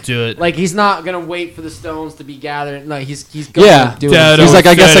 guess I'll do it. Like he's not gonna wait for the stones to be gathered. No, he's going Yeah. to do Dad, it. He's like,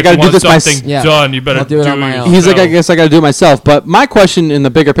 I guess I gotta do this something Yeah. done. You better I'll do it on my own. He's like, I yourself. guess I got to do it myself. But my question in the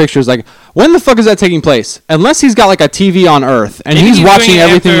bigger picture is like, when the fuck is that taking place? Unless he's got like a TV on Earth and Maybe he's doing watching it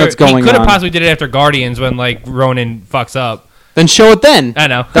everything after- that's going He could have on, possibly did it after Guardians when like Ronan fucks up. then show it then. I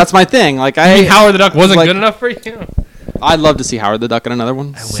know. That's my thing. Like I mean, Howard the Duck wasn't like- good enough for you. I'd love to see Howard the Duck in another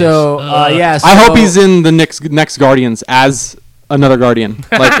one. So yeah, I hope so he's in the next Guardians as another Guardian,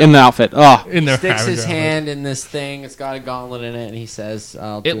 like in the outfit. Oh, In their sticks his Howard. hand in this thing. It's got a gauntlet in it, and he says,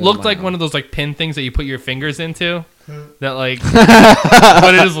 I'll do It on looked my like own." one of those like pin things that you put your fingers into. That like,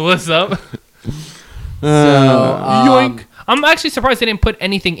 but it just lifts up. So, Yoink! I'm actually surprised they didn't put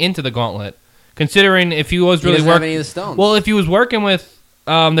anything into the gauntlet, considering if he was he really doesn't have working. any of the stones. Well, if he was working with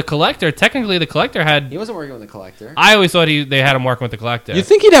the Collector, technically the Collector had. he wasn't working with the collector. I always thought they had him working with the Collector. you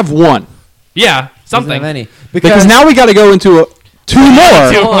think he'd have one? Yeah, He doesn't something. have any Because now we got to go into two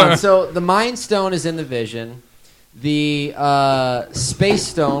more. Two. Hold on. So the Mind Stone is in the Vision. The Space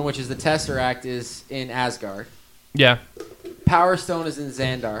Stone, which is the Tesseract, is in Asgard. Yeah. Power Stone is in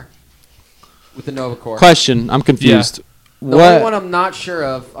Xandar with the Nova Corps. Question: I'm confused. The only one I'm not sure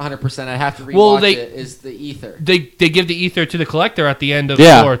of 100%, I have to rewatch it, is the Ether. They give the ether to the Collector at the end of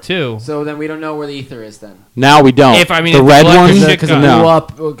Yeah. Thor too. So then we don't know where the Ether is then. Now we don't. If the red one, Because it blew no.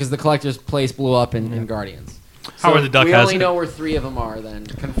 up, because the Collector's place blew up in Guardians. Howard the Duck we has only it. know where 3 of them are then.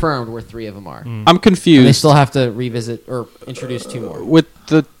 Confirmed where 3 of them are. I'm And they confused. still have to revisit or introduce 2 more. With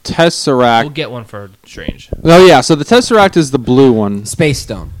the Tesseract. We'll get one for Strange. Oh yeah, so the Tesseract is the blue one. Space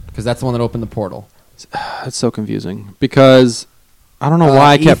Stone, because that's the one that opened the portal. That's so confusing because I don't know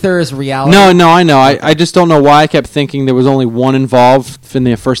why I kept. Ether is reality. No, I know. I just don't know why I kept thinking there was only one involved in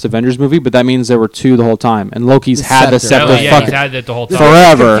the first Avengers movie, but that means there were 2 the whole time. And Loki's The had the scepter. scepter He's fucking had it the whole time.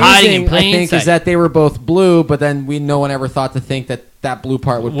 forever. Hiding in Confusing, plain I think, sight. is that they were both blue, but then no one ever thought to think that blue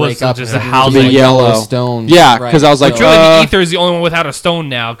part would Was break up just and a into housing. a yellow Yellow. stone. Yeah, Right. 'cause I was like, Truly, the ether is the only one without a stone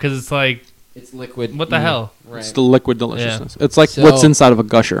now because it's like, it's liquid. what the hell? Right. It's the liquid deliciousness. It's like So- what's inside of a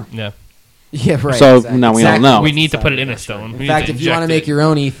gusher. Yeah. Yeah, right. So, exactly. now we don't Exactly know. what's We need to inside put of it in a gusher. stone. We In need fact, to if you want to inject make it. your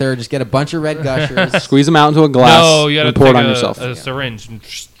own ether, just get a bunch of red gushers. Squeeze them out into a glass. No, you got to and pour take it on yourself. a syringe.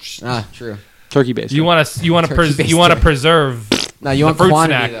 True. Turkey based. You want to Turkey-based preserve. No, you The want fruit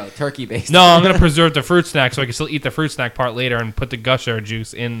quantity snack. though. Turkey based. No, I'm gonna preserve the fruit snack so I can still eat the fruit snack part later and put the gusher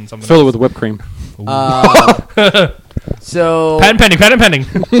juice in something. Fill it with whipped cream. So Patent pending.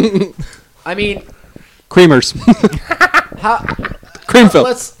 I mean, Creamers. how? Cream fill.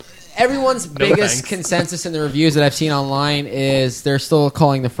 Everyone's biggest thanks. consensus in the reviews that I've seen online is they're still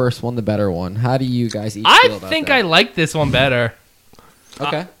calling the first one the better one. How do you guys each feel I about think that? I like this one better.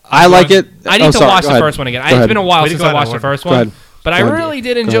 Okay. I like it. I need Oh, to sorry, watch go the ahead. first one again. Go It's ahead. been a while Way to since go, I watched the Edward. first Go one, ahead. but I Go ahead. really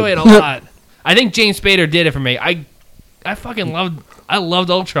did Go enjoy it ahead. a lot. I think James Spader did it for me. I fucking loved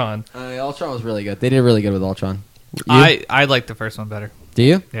Ultron. Ultron was really good. They did really good with Ultron. You? I like the first one better. Do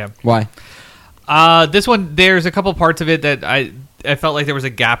you? Yeah. Why? This one, there's a couple parts of it that I felt like there was a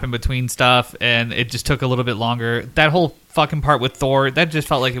gap in between stuff, and it just took a little bit longer. That whole fucking part with Thor, that just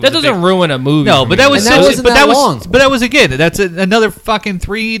felt like it was That doesn't ruin a movie. No, for but me. that was And that such- wasn't but that that long. was but that was again. That's another fucking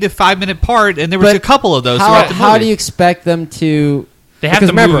 3 to 5 minute part, and there was But a couple of those How, throughout the movie. how do you expect them to? They have because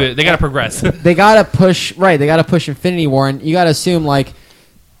to remember, move it. They got to progress. They gotta push right. They gotta push Infinity War, and you gotta assume like.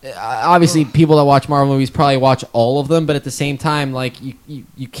 Obviously, people that watch Marvel movies probably watch all of them, but at the same time, like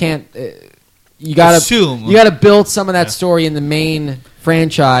you can't. You gotta Assume. You gotta build some of that story in the main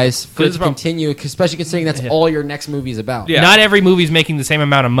franchise for it Because to continue, especially considering that's all your next movie's about. Yeah. Not every movie's making the same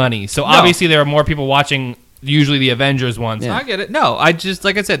amount of money, so obviously there are more people watching. Usually the Avengers ones. Yeah. I get it. No, I just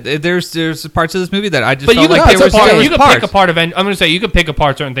like I said, there's parts of this movie that I just But felt you like could, there pick was apart, there was you could parts. pick apart. I'm going to say you could pick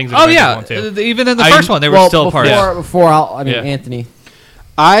apart certain things. If Oh Avengers yeah, want to. even in the I- first one, they were Well, still before, parts. before Yeah. Anthony.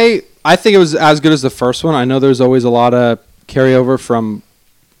 I think it was as good as the first one. I know there's always a lot of carryover from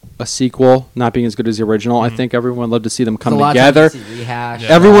a sequel not being as good as the original. I think everyone loved to see them come There's a lot of together. times you see rehash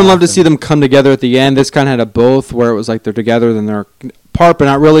Everyone stuff loved to and- see them come together at the end. This kind of had a both, where it was like they're together, then they're apart, but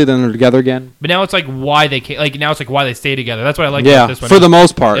not really. Then they're together again. But now it's like why they now it's like why they stay together. That's what I like Yeah, about this one. for the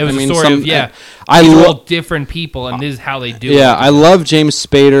most part. It was I mean, a story some, of I I these are all love. different people, and this is how they do Yeah, it. I love James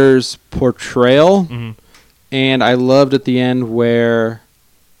Spader's portrayal, Mhm. and I loved at the end where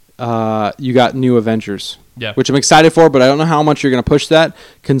you got new Avengers. Yeah. Which I'm excited for, but I don't know how much you're going to push that,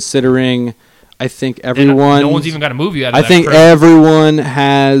 considering I think everyone. No one's even got a movie out of I that. think crap. everyone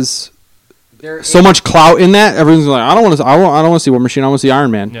has There so is- much clout in that. Everyone's like, I don't want to. I don't want to see War Machine. I want to see Iron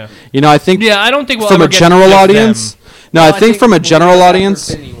Man. Yeah. You know, I think Yeah, I don't think we'll from ever a get general just audience. them. No, I think from a we'll general get that for audience.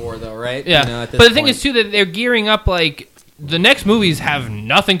 Infinity War, though, right? Yeah, You know, at this but the thing point. is too that they're gearing up like. The next movies have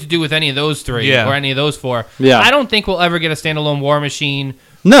nothing to do with any of those three Yeah. or any of those four. Yeah. I don't think we'll ever get a standalone War Machine.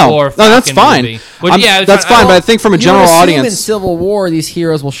 No, or no, that's Falcon fine. movie. Which, yeah, that's fine. But I think from a You general would assume audience, in Civil War, these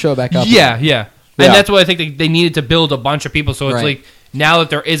heroes will show back up. Yeah, yeah. Yeah. And that's what I think they needed to build a bunch of people. So it's Right. like now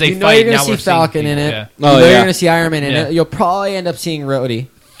that there is a You know fight, you're going now to we're see seeing Falcon in people, it. yeah. You Oh, know yeah. you're going to see Iron Man in Yeah. it. You'll probably end up seeing Rhodey.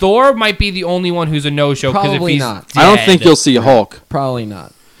 Thor might be the only one who's a no-show. 'cause Probably if he's not. I don't dead- think you'll see Hulk. Probably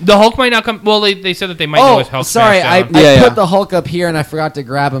not. The Hulk might not come. Well, they said that they might know Oh, his Hulk. sorry. smashed I down. Yeah, put yeah. the Hulk up here, and I forgot to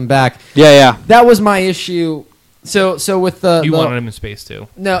grab him back. Yeah, yeah. That was my issue. So with the... You the- wanted him in space too.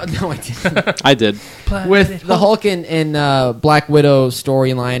 No, I didn't. I did. With the Hulk and Black Widow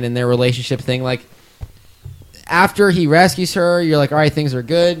storyline and their relationship thing, like, after he rescues her, you're like, all right, things are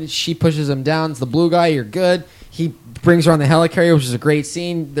good. She pushes him down. It's the blue guy. You're good. He brings her on the helicarrier, which is a great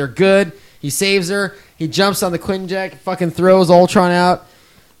scene. They're good. He saves her. He jumps on the Quinjet, fucking throws Ultron out.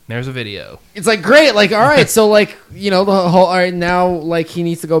 There's a video. It's like, great. Like, all right, so, like, you know, the whole, all right, now, like, he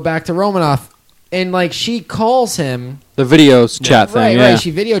needs to go back to Romanoff. and like she calls him. The video chat thing. Right, Yeah. right.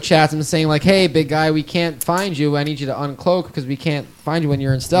 She video chats him saying like, "Hey, big guy, we can't find you. I need you to uncloak because we can't find you when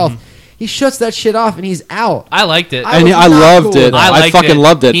you're in stealth." He shuts that shit off and he's out. I liked it. I was I not loved cool with it. that. I liked fucking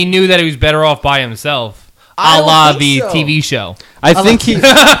loved it. He knew that he was better off by himself, I a don't la think the so. TV show. I think he.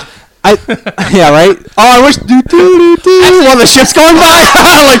 Yeah, right. Oh, I wish while the ship's going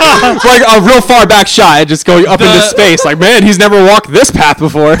by, like a real far back shot, just going up into space. Like, man, he's never walked this path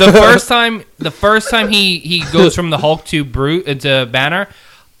before. The first time he goes from the Hulk to to Banner,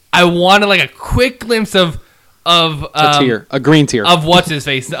 I wanted like a quick glimpse of a green tear. of what's his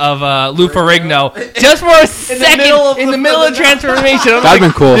face of Lou Ferrigno, just for a second in the middle of transformation. I'm That'd like,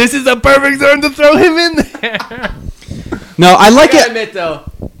 been cool. This is a perfect zone to throw him in there. No, I like I gotta it. admit though,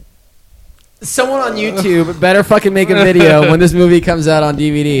 someone on YouTube better fucking make a video when this movie comes out on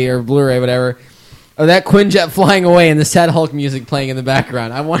DVD or Blu-ray, whatever, of that Quinjet flying away and the sad Hulk music playing in the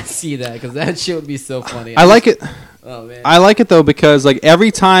background. I want to see that because that shit would be so funny. I like it. Oh man. I like it though because like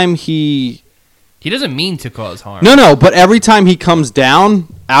every time he doesn't mean to cause harm. no, but every time he comes down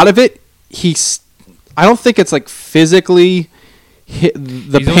out of it, I don't think it's like physically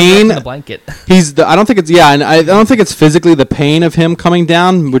the He's only pain. wrapped in a blanket. I don't think it's and I don't think it's physically the pain of him coming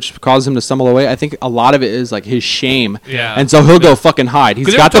down which causes him to stumble away. I think a lot of it is like his shame. Yeah. And so he'll go fucking hide. He's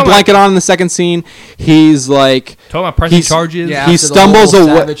 'Cause got the they're talking blanket on in the second scene. He's like Talking about pressing He's- charges. Yeah, he after the stumbles whole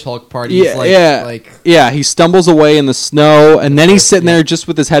away- Savage Hulk party. he's he stumbles away in the snow and then he's sitting there just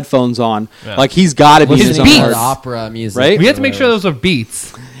with his headphones on. Yeah. Like he's got to be in his listening own to beats. world. opera music. Right? We have to make sure those are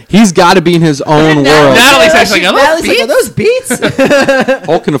beats. He's got to be in his own world. Natalie's actually like, Natalie's "Are those beats?" "Are those beats?"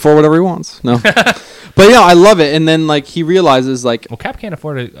 Hulk can afford whatever he wants. No. But yeah, I love it. And then like he realizes like Well, Cap can't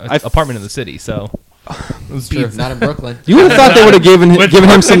afford an I f- apartment in the city, so those True, beats. not in Brooklyn. you would have thought they would have given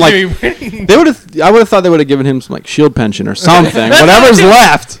him some like like. they would have. I would have thought they would have given him some like shield pension or something. Whatever's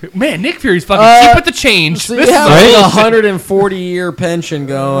left. Man, Nick Fury's fucking cheap with the change. So This you is have right? like a 140-year pension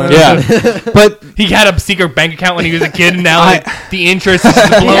going. Yeah. But He had a secret bank account when he was a kid, and now like, the interest is He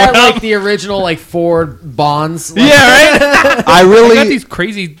blowing had up. like the original like Ford bonds. Like, Yeah, right. I I got really, these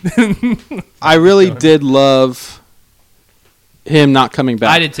crazy. I really did love him not coming back.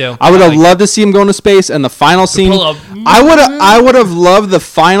 I did too. I would have liked loved to see him go into space, and the final scene. pull up. I would have loved the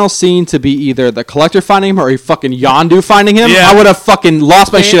final scene to be either the Collector finding him or a fucking Yondu finding him. Yeah. I would have fucking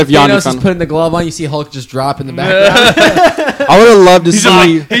lost my shit if Yondu Thanos is found him. putting the glove on. You see Hulk just drop in the background. I would have loved to He's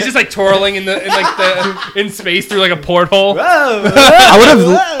see. just like twirling in space through like a porthole.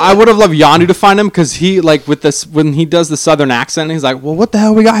 I would have loved Yondu to find him because he like with this when he does the southern accent, he's like, "Well, what the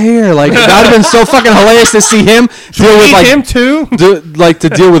hell we got here?" Like that would have been so fucking hilarious to see him deal with Need like him too. to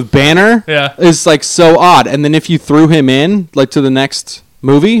deal with Banner. Yeah. is like so odd. And then if you threw him in like to the next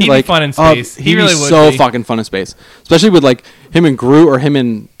movie, He'd be like fun in space. he'd He really be would so be. fucking fun in space, especially with like him and Groot or him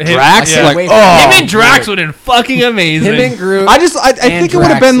and Him- Drax. yeah. Like, Wait, oh, Him and Drax would have been fucking amazing. Him and Groot. I think it would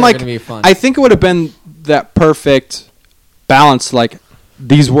have Drax been are like gonna be fun. I think it would have been that perfect balance. Like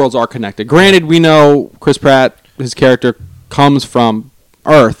these worlds are connected. Granted, we know Chris Pratt, his character comes from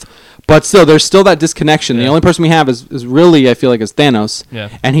Earth, but still, there's still that disconnection. The Yeah. only person we have is really, I feel like, is Thanos, Yeah.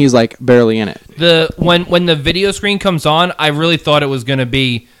 and he's like barely in it. When the video screen comes on, I really thought it was gonna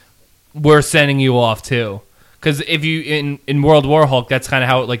be we're sending you off too. Because if you in World War Hulk, that's kind of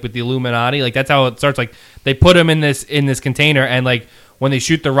how it, like with the Illuminati, like that's how it starts. Like they put him in this container, and like when they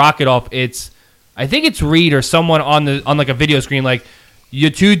shoot the rocket off, I think it's Reed or someone on like a video screen like, you're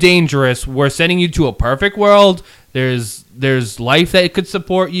too dangerous. We're sending you to a perfect world. There's life that could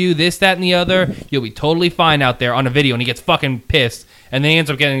support you. This, that, and the other. You'll be totally fine out there on a video. And he gets fucking pissed, and then he ends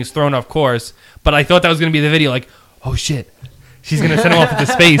up getting thrown off course. But I thought that was gonna be the video. Like, oh shit, she's gonna send him off into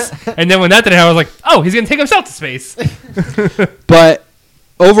space. And then when that didn't happen, I was like, oh, he's gonna take himself to space. But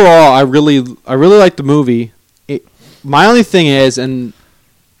overall, I really like the movie. My only thing is, and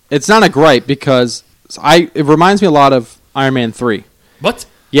it's not a gripe because it reminds me a lot of Iron Man 3. What?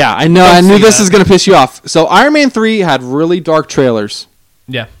 Yeah, I know. Don't I knew see this that. is going to piss you off. So Iron Man 3 had really dark trailers,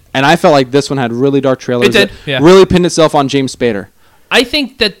 Yeah. and I felt like this one had really dark trailers. It did, that yeah. Really pinned itself on James Spader. I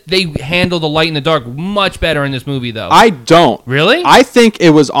think that they handle the light and the dark much better in this movie, though. I don't. Really? I think it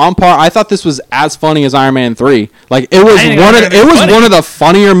was on par. I thought this was as funny as Iron Man 3. Like it was I didn't one think of it was funny. one of the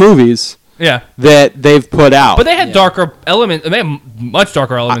funnier movies yeah. that they've put out. But they had darker elements. They had much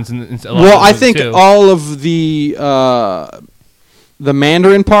darker elements in a lot of Well, I movies, think too. all of the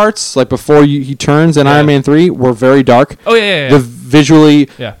Mandarin parts, like before he turns in Yeah. Iron Man 3, were very dark. Oh yeah. The visually,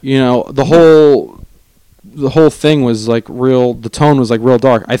 Yeah. you know, the whole thing was like real. The tone was like real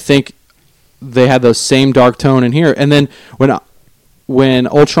dark. I think they had the same dark tone in here. And then when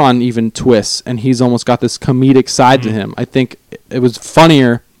Ultron even twists and he's almost got this comedic side Mm-hmm. to him, I think it was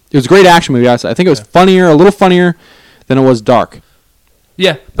funnier It was a great action movie. I think it was a little funnier than it was dark.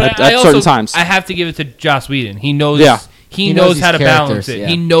 Yeah, but at certain times. I have to give it to Joss Whedon. He knows. Yeah. He knows knows how to these balance characters, it. yeah.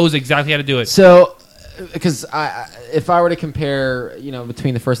 He knows exactly how to do it. So, because if I were to compare,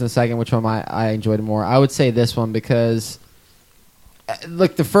 between the first and the second, which one I enjoyed more, I would say this one because,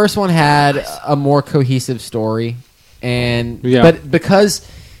 look, the first one had a more cohesive story, but because,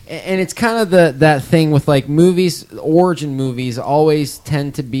 and it's kind of that thing with like movies, origin movies always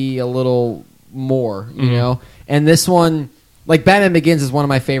tend to be a little more, you know, and this one. Like Batman Begins is one of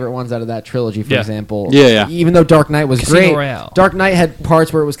my favorite ones out of that trilogy, for example. Yeah. Even though Dark Knight was Casino great, Royale. Dark Knight had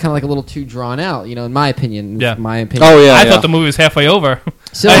parts where it was kind of like a little too drawn out. In my opinion. Yeah. Oh yeah. I thought the movie was halfway over.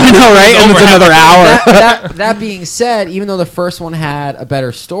 So I know, right? And it's another hour. that being said, even though the first one had a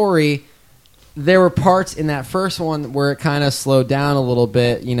better story, there were parts in that first one where it kind of slowed down a little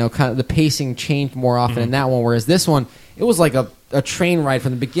bit. Kind of the pacing changed more often in that one, whereas this one, it was like a train ride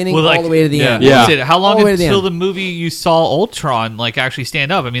from the beginning all the way to the end. Yeah. How long All the way to the until end. the movie you saw Ultron actually stand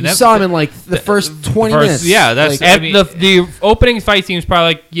up? I mean, You saw him in like the first 20 minutes. Yeah, that's- Like, I mean- The opening fight scene was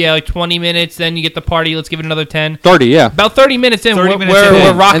probably like 20 minutes. Then you get the party. Let's give it another 10. 30, yeah. About 30 minutes in, 30 we're, minutes we're, in.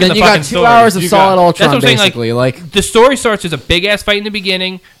 we're rocking and then the you fucking got 2 story. hours of You solid got- Ultron, That's what I'm saying, basically. Like the story starts as a big ass fight in the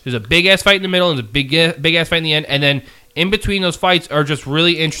beginning. There's a big ass fight in the middle, and there's a big ass fight in the end, and then in between those fights are just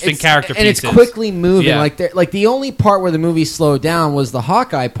really interesting character and pieces. it's quickly moving. Yeah. Like the only part where the movie slowed down was the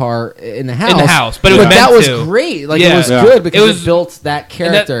Hawkeye part in the house. but it was meant that was to. great. Like Yeah. it was Yeah. good because It it, was- built that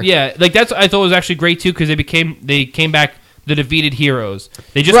And that- character. that's I thought was actually great too because they came back the defeated heroes.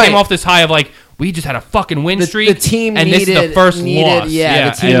 They just Right. came off this high of like we just had a fucking win streak. The team and needed, this is the first loss. the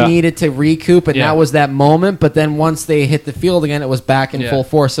team Yeah. needed to recoup, and Yeah. that was that moment. But then once they hit the field again, it was back in Yeah. full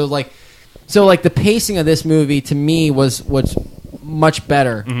force. So the pacing of this movie to me was much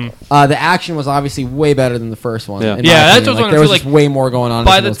better. The action was obviously way better than the first one. Yeah. in my Yeah, that's opinion. what's there one was too, just way more going on.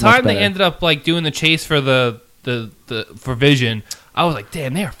 By and it the was much time they better. ended up like doing the chase for the for Vision, I was like,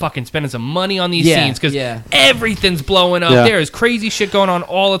 damn, they are fucking spending some money on these Yeah, scenes because yeah. everything's blowing up. Yeah. There is crazy shit going on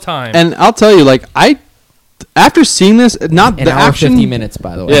all the time. And I'll tell you, after seeing this, not An the hour action. 50 minutes,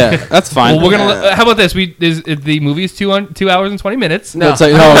 by the way. Yeah, that's fine. well, we're gonna. How about this? The movie is 2 hours and 20 minutes. No, That's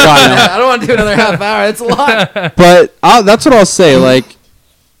like, no, God, no. I don't want to do another half hour. That's a lot. But that's what I'll say.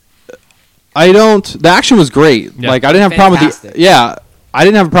 The action was great. Yeah. I didn't have a problem with Fantastic. I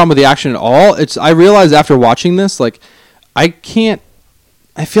didn't have a problem with the action at all. I realized after watching this,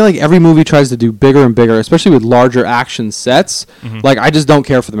 I feel like every movie tries to do bigger and bigger, especially with larger action sets. I just don't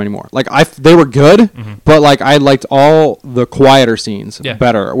care for them anymore. They were good, but I liked all the quieter scenes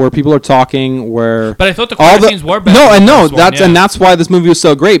better, where people are talking, where But I thought the quiet scenes were better. No, than and the no, first one, yeah. that's why this movie was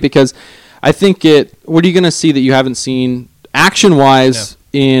so great, because I think what are you going to see that you haven't seen action wise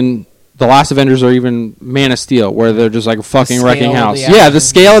in the last Avengers or even Man of Steel, where they're just fucking scale wrecking of house? the Yeah, the action.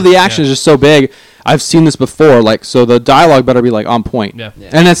 scale of the action is just so big. I've seen this before, so the dialogue better be on point. Yeah.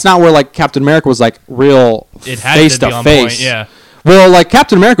 And it's not where Captain America was real It had face to be to on face. point, yeah. Well,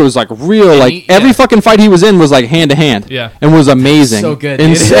 Captain America was real, And every fucking fight he was in was hand to hand. Yeah. And was amazing. So good,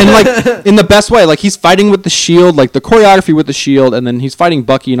 And, dude. and in the best way. He's fighting with the shield, the choreography with the shield, and then he's fighting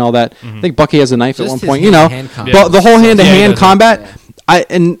Bucky and all that. I think Bucky has a knife Just at one his point, hand-to-hand combat. But the whole hand to Yeah, he hand does it. combat,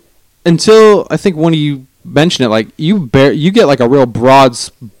 Yeah. until I think one of you mentioned it, you get a real broad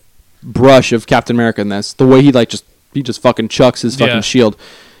brush of Captain America in this. The way he just fucking chucks his fucking Yeah. shield.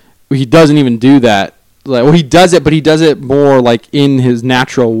 He doesn't even do that. He does it, but he does it more in his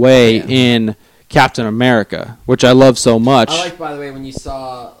natural way in Captain America, which I love so much. I like, by the way, when you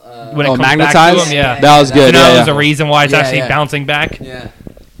saw. When it Oh, comes back magnetized? to him, yeah. That was good. So now yeah, there's yeah. a reason why it's Yeah, actually yeah. bouncing back. Yeah,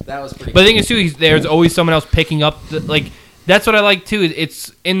 that was pretty. But the thing is, too, there's always someone else picking up. That's what I like too.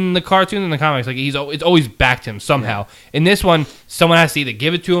 It's in the cartoon and the comics. It's always back to him somehow. In this one, someone has to either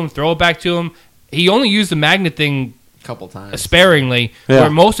give it to him, throw it back to him. He only used the magnet thing couple times. sparingly, Yeah. where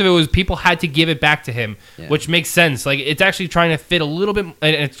most of it was people had to give it back to him, Yeah. which makes sense. It's actually trying to fit a little bit.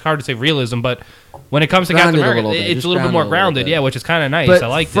 And it's hard to say realism, but when it comes to Captain Grounded a America, little bit, it's just a little bit grounded more a little grounded. bit. Yeah, which is kind of nice. But I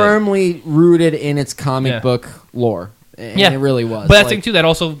like it. firmly rooted in its comic Yeah. book lore. And Yeah. it really was. But that's the thing too.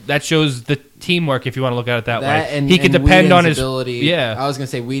 That shows the teamwork. If you want to look at it that way, and he can and depend on Whedon's his ability. Yeah, I was gonna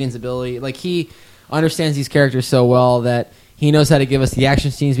say Whedon's ability. He understands these characters so well that he knows how to give us the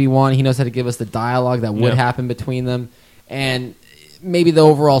action scenes we want. He knows how to give us the dialogue that would Yeah. happen between them. And maybe the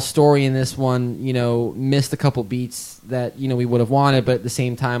overall story in this one, missed a couple beats that we would have wanted, but at the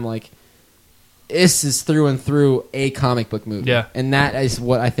same time, this is through and through a comic book movie. Yeah. And that is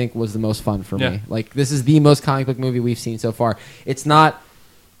what I think was the most fun for Yeah. me. This is the most comic book movie we've seen so far. It's not,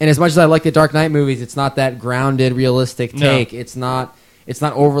 and as much as I like the Dark Knight movies, it's not that grounded, realistic No. take. It's not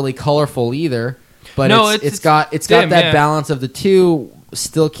overly colorful either. But No, it's it's got dim, that yeah. balance of the two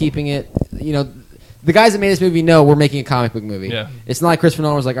still keeping it. You know, the guys that made this movie know we're making a comic book movie. Yeah. It's not like Christopher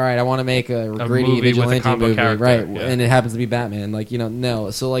Nolan was like, all right, I want to make a gritty movie with a vigilante comic book movie, character, right? yeah. And it happens to be Batman. Like, you know, no.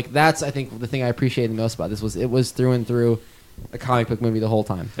 So like that's I think the thing I appreciated the most about this was it was through and through a comic book movie the whole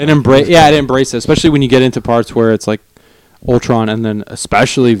time. It embraced it, especially when you get into parts where it's like Ultron and then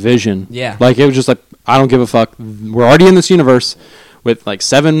especially Vision. Yeah. Like it was just like I don't give a fuck. We're already in this universe with like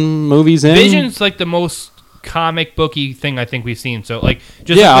 7 movies in. Vision's like the most comic booky thing I think we've seen. So like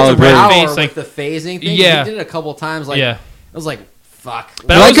just Yeah, I'll with the agree. red Power face, with like the phasing thing. Yeah. He did it a couple times. Like, yeah. I was like, fuck.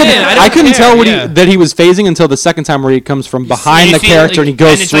 But I was couldn't, in, I I didn't couldn't care, tell what yeah. that he was phasing until the second time where he comes from behind you the see it, character like- and he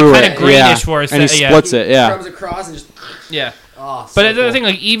goes and it's, like, through kinda it. greenish Yeah. for a And he sec- yeah. splits it. Yeah. Comes across and just Yeah. oh. So But that's the cool. thing,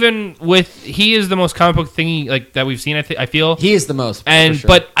 like even with he is the most comic book thingy like that we've seen. I feel, He is the most. and for sure.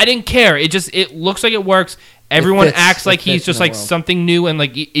 but I didn't care. It looks like it works. Everyone fits. acts like It he's fits just in the like world. something new, and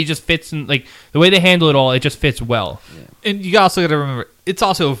like he just fits in like the way they handle it all. It just fits well. And you also got to remember, it's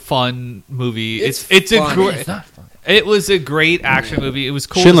also a fun movie. It's It's a fun. great. It's not fun. It was a great action movie. It was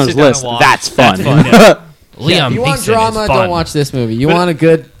cool. to Schindler's sit down List. and watch. That's fun. Yeah. Liam Yeah, if you want Neeson drama, is fun. don't watch this movie. You But- want a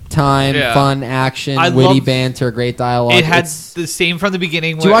good time, Yeah. fun action, I witty love- banter, great dialogue. It had It's- the same from the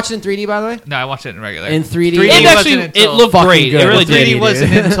beginning. Did you watch it in 3D, by the way? No, I watched it in regular. In 3D? 3D It wasn't actually until- it looked Fucking great. good. It really The 3D did.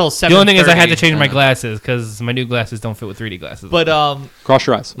 wasn't until 7. The only thing is I had to change my glasses because my new glasses don't fit with 3D glasses. But Cross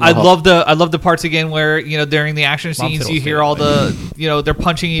your eyes. I love the parts again where during the action Mom scenes said you it'll hear fit. all the they're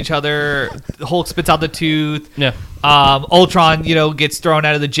punching each other. Hulk spits out the tooth. yeah, Ultron gets thrown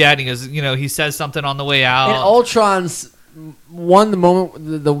out of the jet. And he goes he says something on the way out. And Ultron's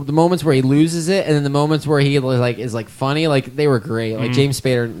the moments where he loses it, and then the moments where he is funny, like they were great. Like James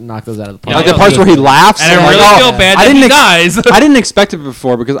Spader knocked those out of the park. Yeah, Like the I parts know. where he laughs. and I'm I like, really oh, feel bad I that didn't he ex- dies. I didn't expect it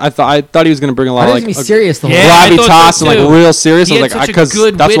before because I thought he was going to bring a lot I of was like gonna be serious the whole Yeah, I time. gravitas thought so and too. like real serious. He I was had like, such a because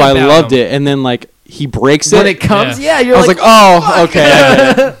good that's wit why I about loved him. it. And then like he breaks When it. it comes, Yeah. yeah, you're I was like, oh,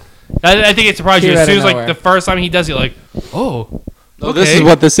 okay. I think it surprised you Came as out soon of as like nowhere. the first time he does it. Like, oh, Oh, this okay. is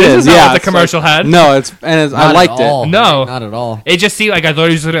what this This is. is not Yeah, what the it's commercial like- had. No, I Not liked at it. all. No. Not at all. it just seemed like I thought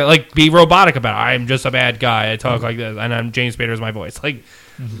he was gonna like be robotic about it. I'm just a bad guy. I talk like this, and I'm James Spader's my voice. Like,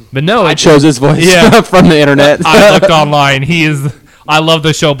 but no, I it, chose his voice Yeah. from the internet. I looked online. He is. I love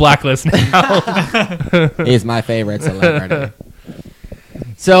the show Blacklist now. He's my favorite celebrity.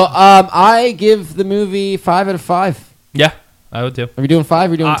 So, I give the movie 5 out of 5. yeah, I would too. Are we doing 5?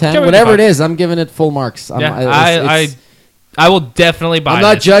 Are we doing 10? can we do Whatever 5? it is, I'm giving it full marks. Yeah, I will definitely buy. I'm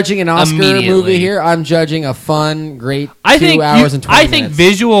not this judging an Oscar immediately. movie here. I'm judging a fun, great 2 I think hours and 20 I think minutes.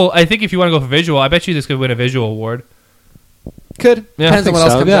 visual. I think if you want to go for visual, I bet you this could win a visual award. Could. Yeah, Depends I on what think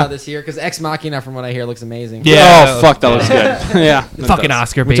else so, comes yeah. out this year. Because Ex Machina, from what I hear, looks amazing. Yeah. Oh fuck, that looks good. Yeah, it Fucking does.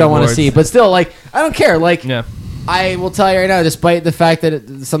 Oscar, Which bait I want to awards. see. But still, like, I don't care. Like, Yeah. I will tell you right now, despite the fact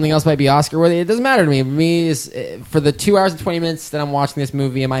that something else might be Oscar worthy, it doesn't matter to me. Me is for the 2 hours and 20 minutes that I'm watching this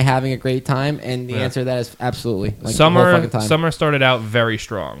movie, am I having a great time? And the Yeah. answer to that is absolutely. Like, the whole fucking time. Summer started out very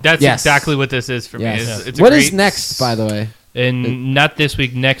strong. That's Yes. exactly what this is for me. Yes. It's a What great is next, by the way? And not this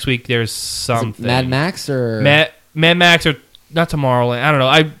week. Next week there's Is it something. Mad Max or Mad Max or not Tomorrowland. I don't know.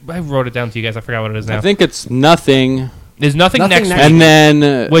 I wrote it down to you guys. I forgot what it is now. I think it's nothing. There's nothing Nothing next next week. And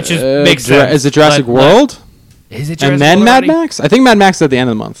then Which is- makes sense. Is it Jurassic Let- World? Is it And Jurassic then World Mad already? Max? I think Mad Max is at the end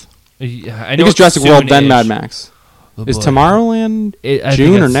of the month. Yeah, I think it's Jurassic World, then soon-ish. Mad Max. Oh, Is boy. Tomorrowland I think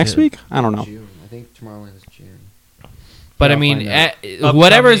June or that's next soon. week? I don't know. June? I think Tomorrowland is June. But Yeah, I mean, I'll find out.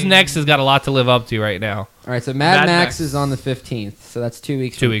 whatever's Upcoming- next has got a lot to live up to right now. All right, so Mad Mad Max Max. is on the 15th, so that's 2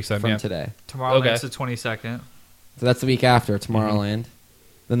 weeks. 2 from, weeks then, from yeah. today. Tomorrow Okay. it's the 22nd. So that's the week after Tomorrowland.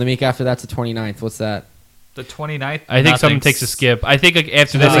 Then the week after that's the 29th. What's that? The 29th. I think something nothing's- takes a skip. I think like,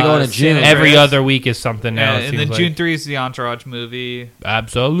 after Then this, they go like, into June. San every Andreas. other week is something now. Yeah, it and then seems June like. 3 is the Entourage movie.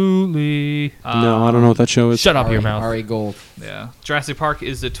 Absolutely. No, I don't know what that show is. Shut up your mouth. Ari Gold. Yeah. Jurassic Park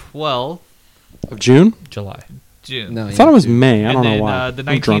is the 12th Of June? July. June. No, I thought it was May. I and don't then know why. the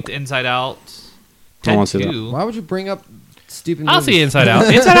I'm 19th drunk. Inside Out. I Ted wanna see that. 2. Why would you bring up stupid? I'll movies? see Inside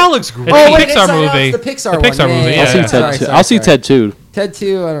Out. Inside Out looks great. It's Oh a wait, Pixar Inside Out's movie. the Pixar The one. Pixar movie, I'll yeah, see yeah. Ted 2. I'll see Ted 2. Ted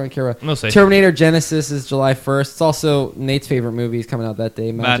 2. I don't care what. We'll see. Terminator Genesis is July 1st. It's also Nate's favorite movie is coming out that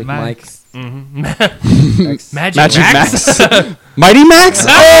day. Magic Mike. Mhm. X. Magic, Magic Max. Max. Mighty Max?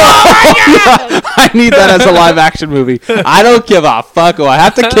 Oh, yeah. I need that as a live action movie. I don't give a fuck who I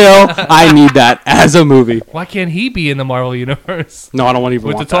have to kill. I need that as a movie. Why can't he be in the Marvel universe No, I don't want to even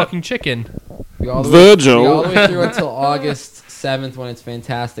with the want that. talking chicken? We all the way, Virgil. we all the way through until August 7th when it's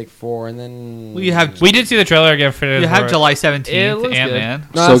Fantastic Four, and then Well, you have We did see the trailer again for you have July It 17th. looks Ant good. Man.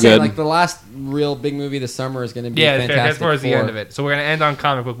 No, So I'm saying, good. like the last real big movie this summer is going to be Yeah, Fantastic that's towards the Four. end of it. So we're gonna end on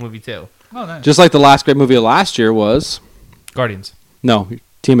comic book movie too. Oh, nice. Just like the last great movie of last year was Guardians. no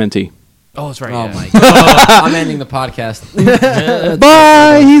TMNT. Oh, that's right. Oh yeah. my god! I'm ending the podcast.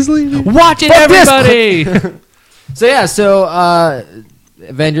 Bye. He's leaving. Watch it, Fuck this! everybody. So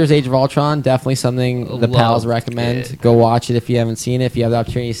Avengers: Age of Ultron, definitely something the pals Loved recommend. it. Go watch it if you haven't seen it. If you have the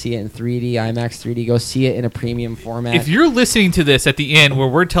opportunity to see it in 3D, IMAX 3D, go see it in a premium format. If you're listening to this at the end where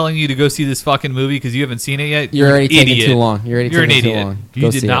we're telling you to go see this fucking movie because you haven't seen it yet, You're already an taking idiot. too long. You're already You're an taking too idiot. long. You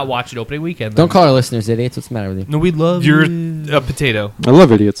Go did see not it. watch it opening weekend. Don't then. call our listeners idiots. What's the matter with you? No, we love You're you. a potato. I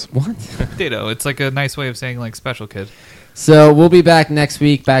love idiots. What? Potato. It's like a nice way of saying like special kid. So we'll be back next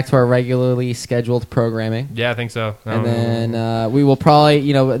week, back to our regularly scheduled programming. Yeah, I think so. And then we will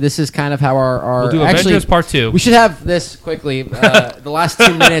probably, this is kind of how our we'll do actually, Avengers Part 2. we should have this quickly. The last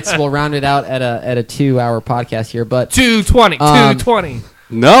 2 minutes, we'll round it out at a 2-hour podcast here. But 220. 220.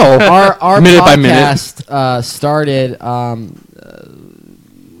 No. our Minute by minute. podcast started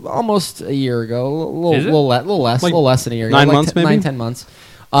almost a year ago, a Is it? little less than a year ago, 9 like months, maybe? 9-10 months.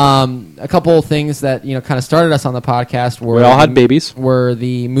 A couple of things that kind of started us on the podcast were We all had babies. were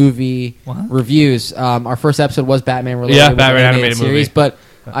the movie What? reviews. Our first episode was Batman related, Yeah, with Batman the animated series, movie. but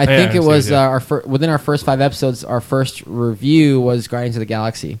I Yeah, think it was series, yeah. within our first 5 episodes, our first review was Guardians of the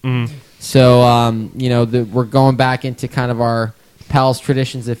Galaxy. Mhm. So we're going back into kind of our pals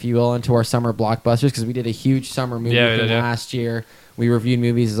traditions, if you will, into our summer blockbusters because we did a huge summer movie Yeah, we thing did, yeah. last year. We reviewed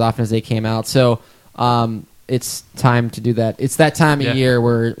movies as often as they came out. So it's time to do that. It's that time of Yeah. year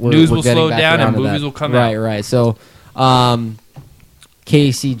where News we're will getting slow back down around and to movies that. will come right, out. Right, So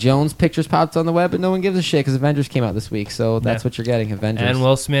Casey Jones pictures popped on the web, but no one gives a shit because Avengers came out this week. So that's Yeah. what you're getting, Avengers. And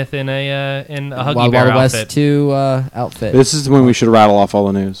Will Smith in a Huggy Wild Bear Wild West outfit. 2 outfit. This is when we should rattle off all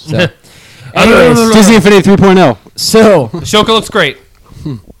the news. So, anyways, Disney Infinity 3.0. so Shoka looks great.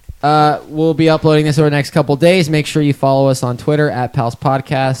 we'll be uploading this over the next couple days. Make sure you follow us on Twitter at Pals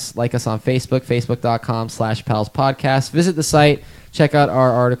Podcast. Like us on Facebook, facebook.com/Pals Podcast. Visit the site. Check out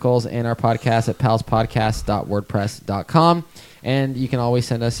our articles and our podcast at palspodcast.wordpress.com. And you can always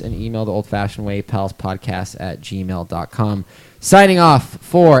send us an email the old-fashioned way, palspodcast@gmail.com. Signing off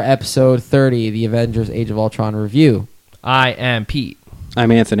for episode 30, the Avengers Age of Ultron review. I am Pete.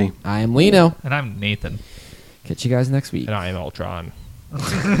 I'm Anthony. I am Lino. And I'm Nathan. Catch you guys next week. And I am Ultron.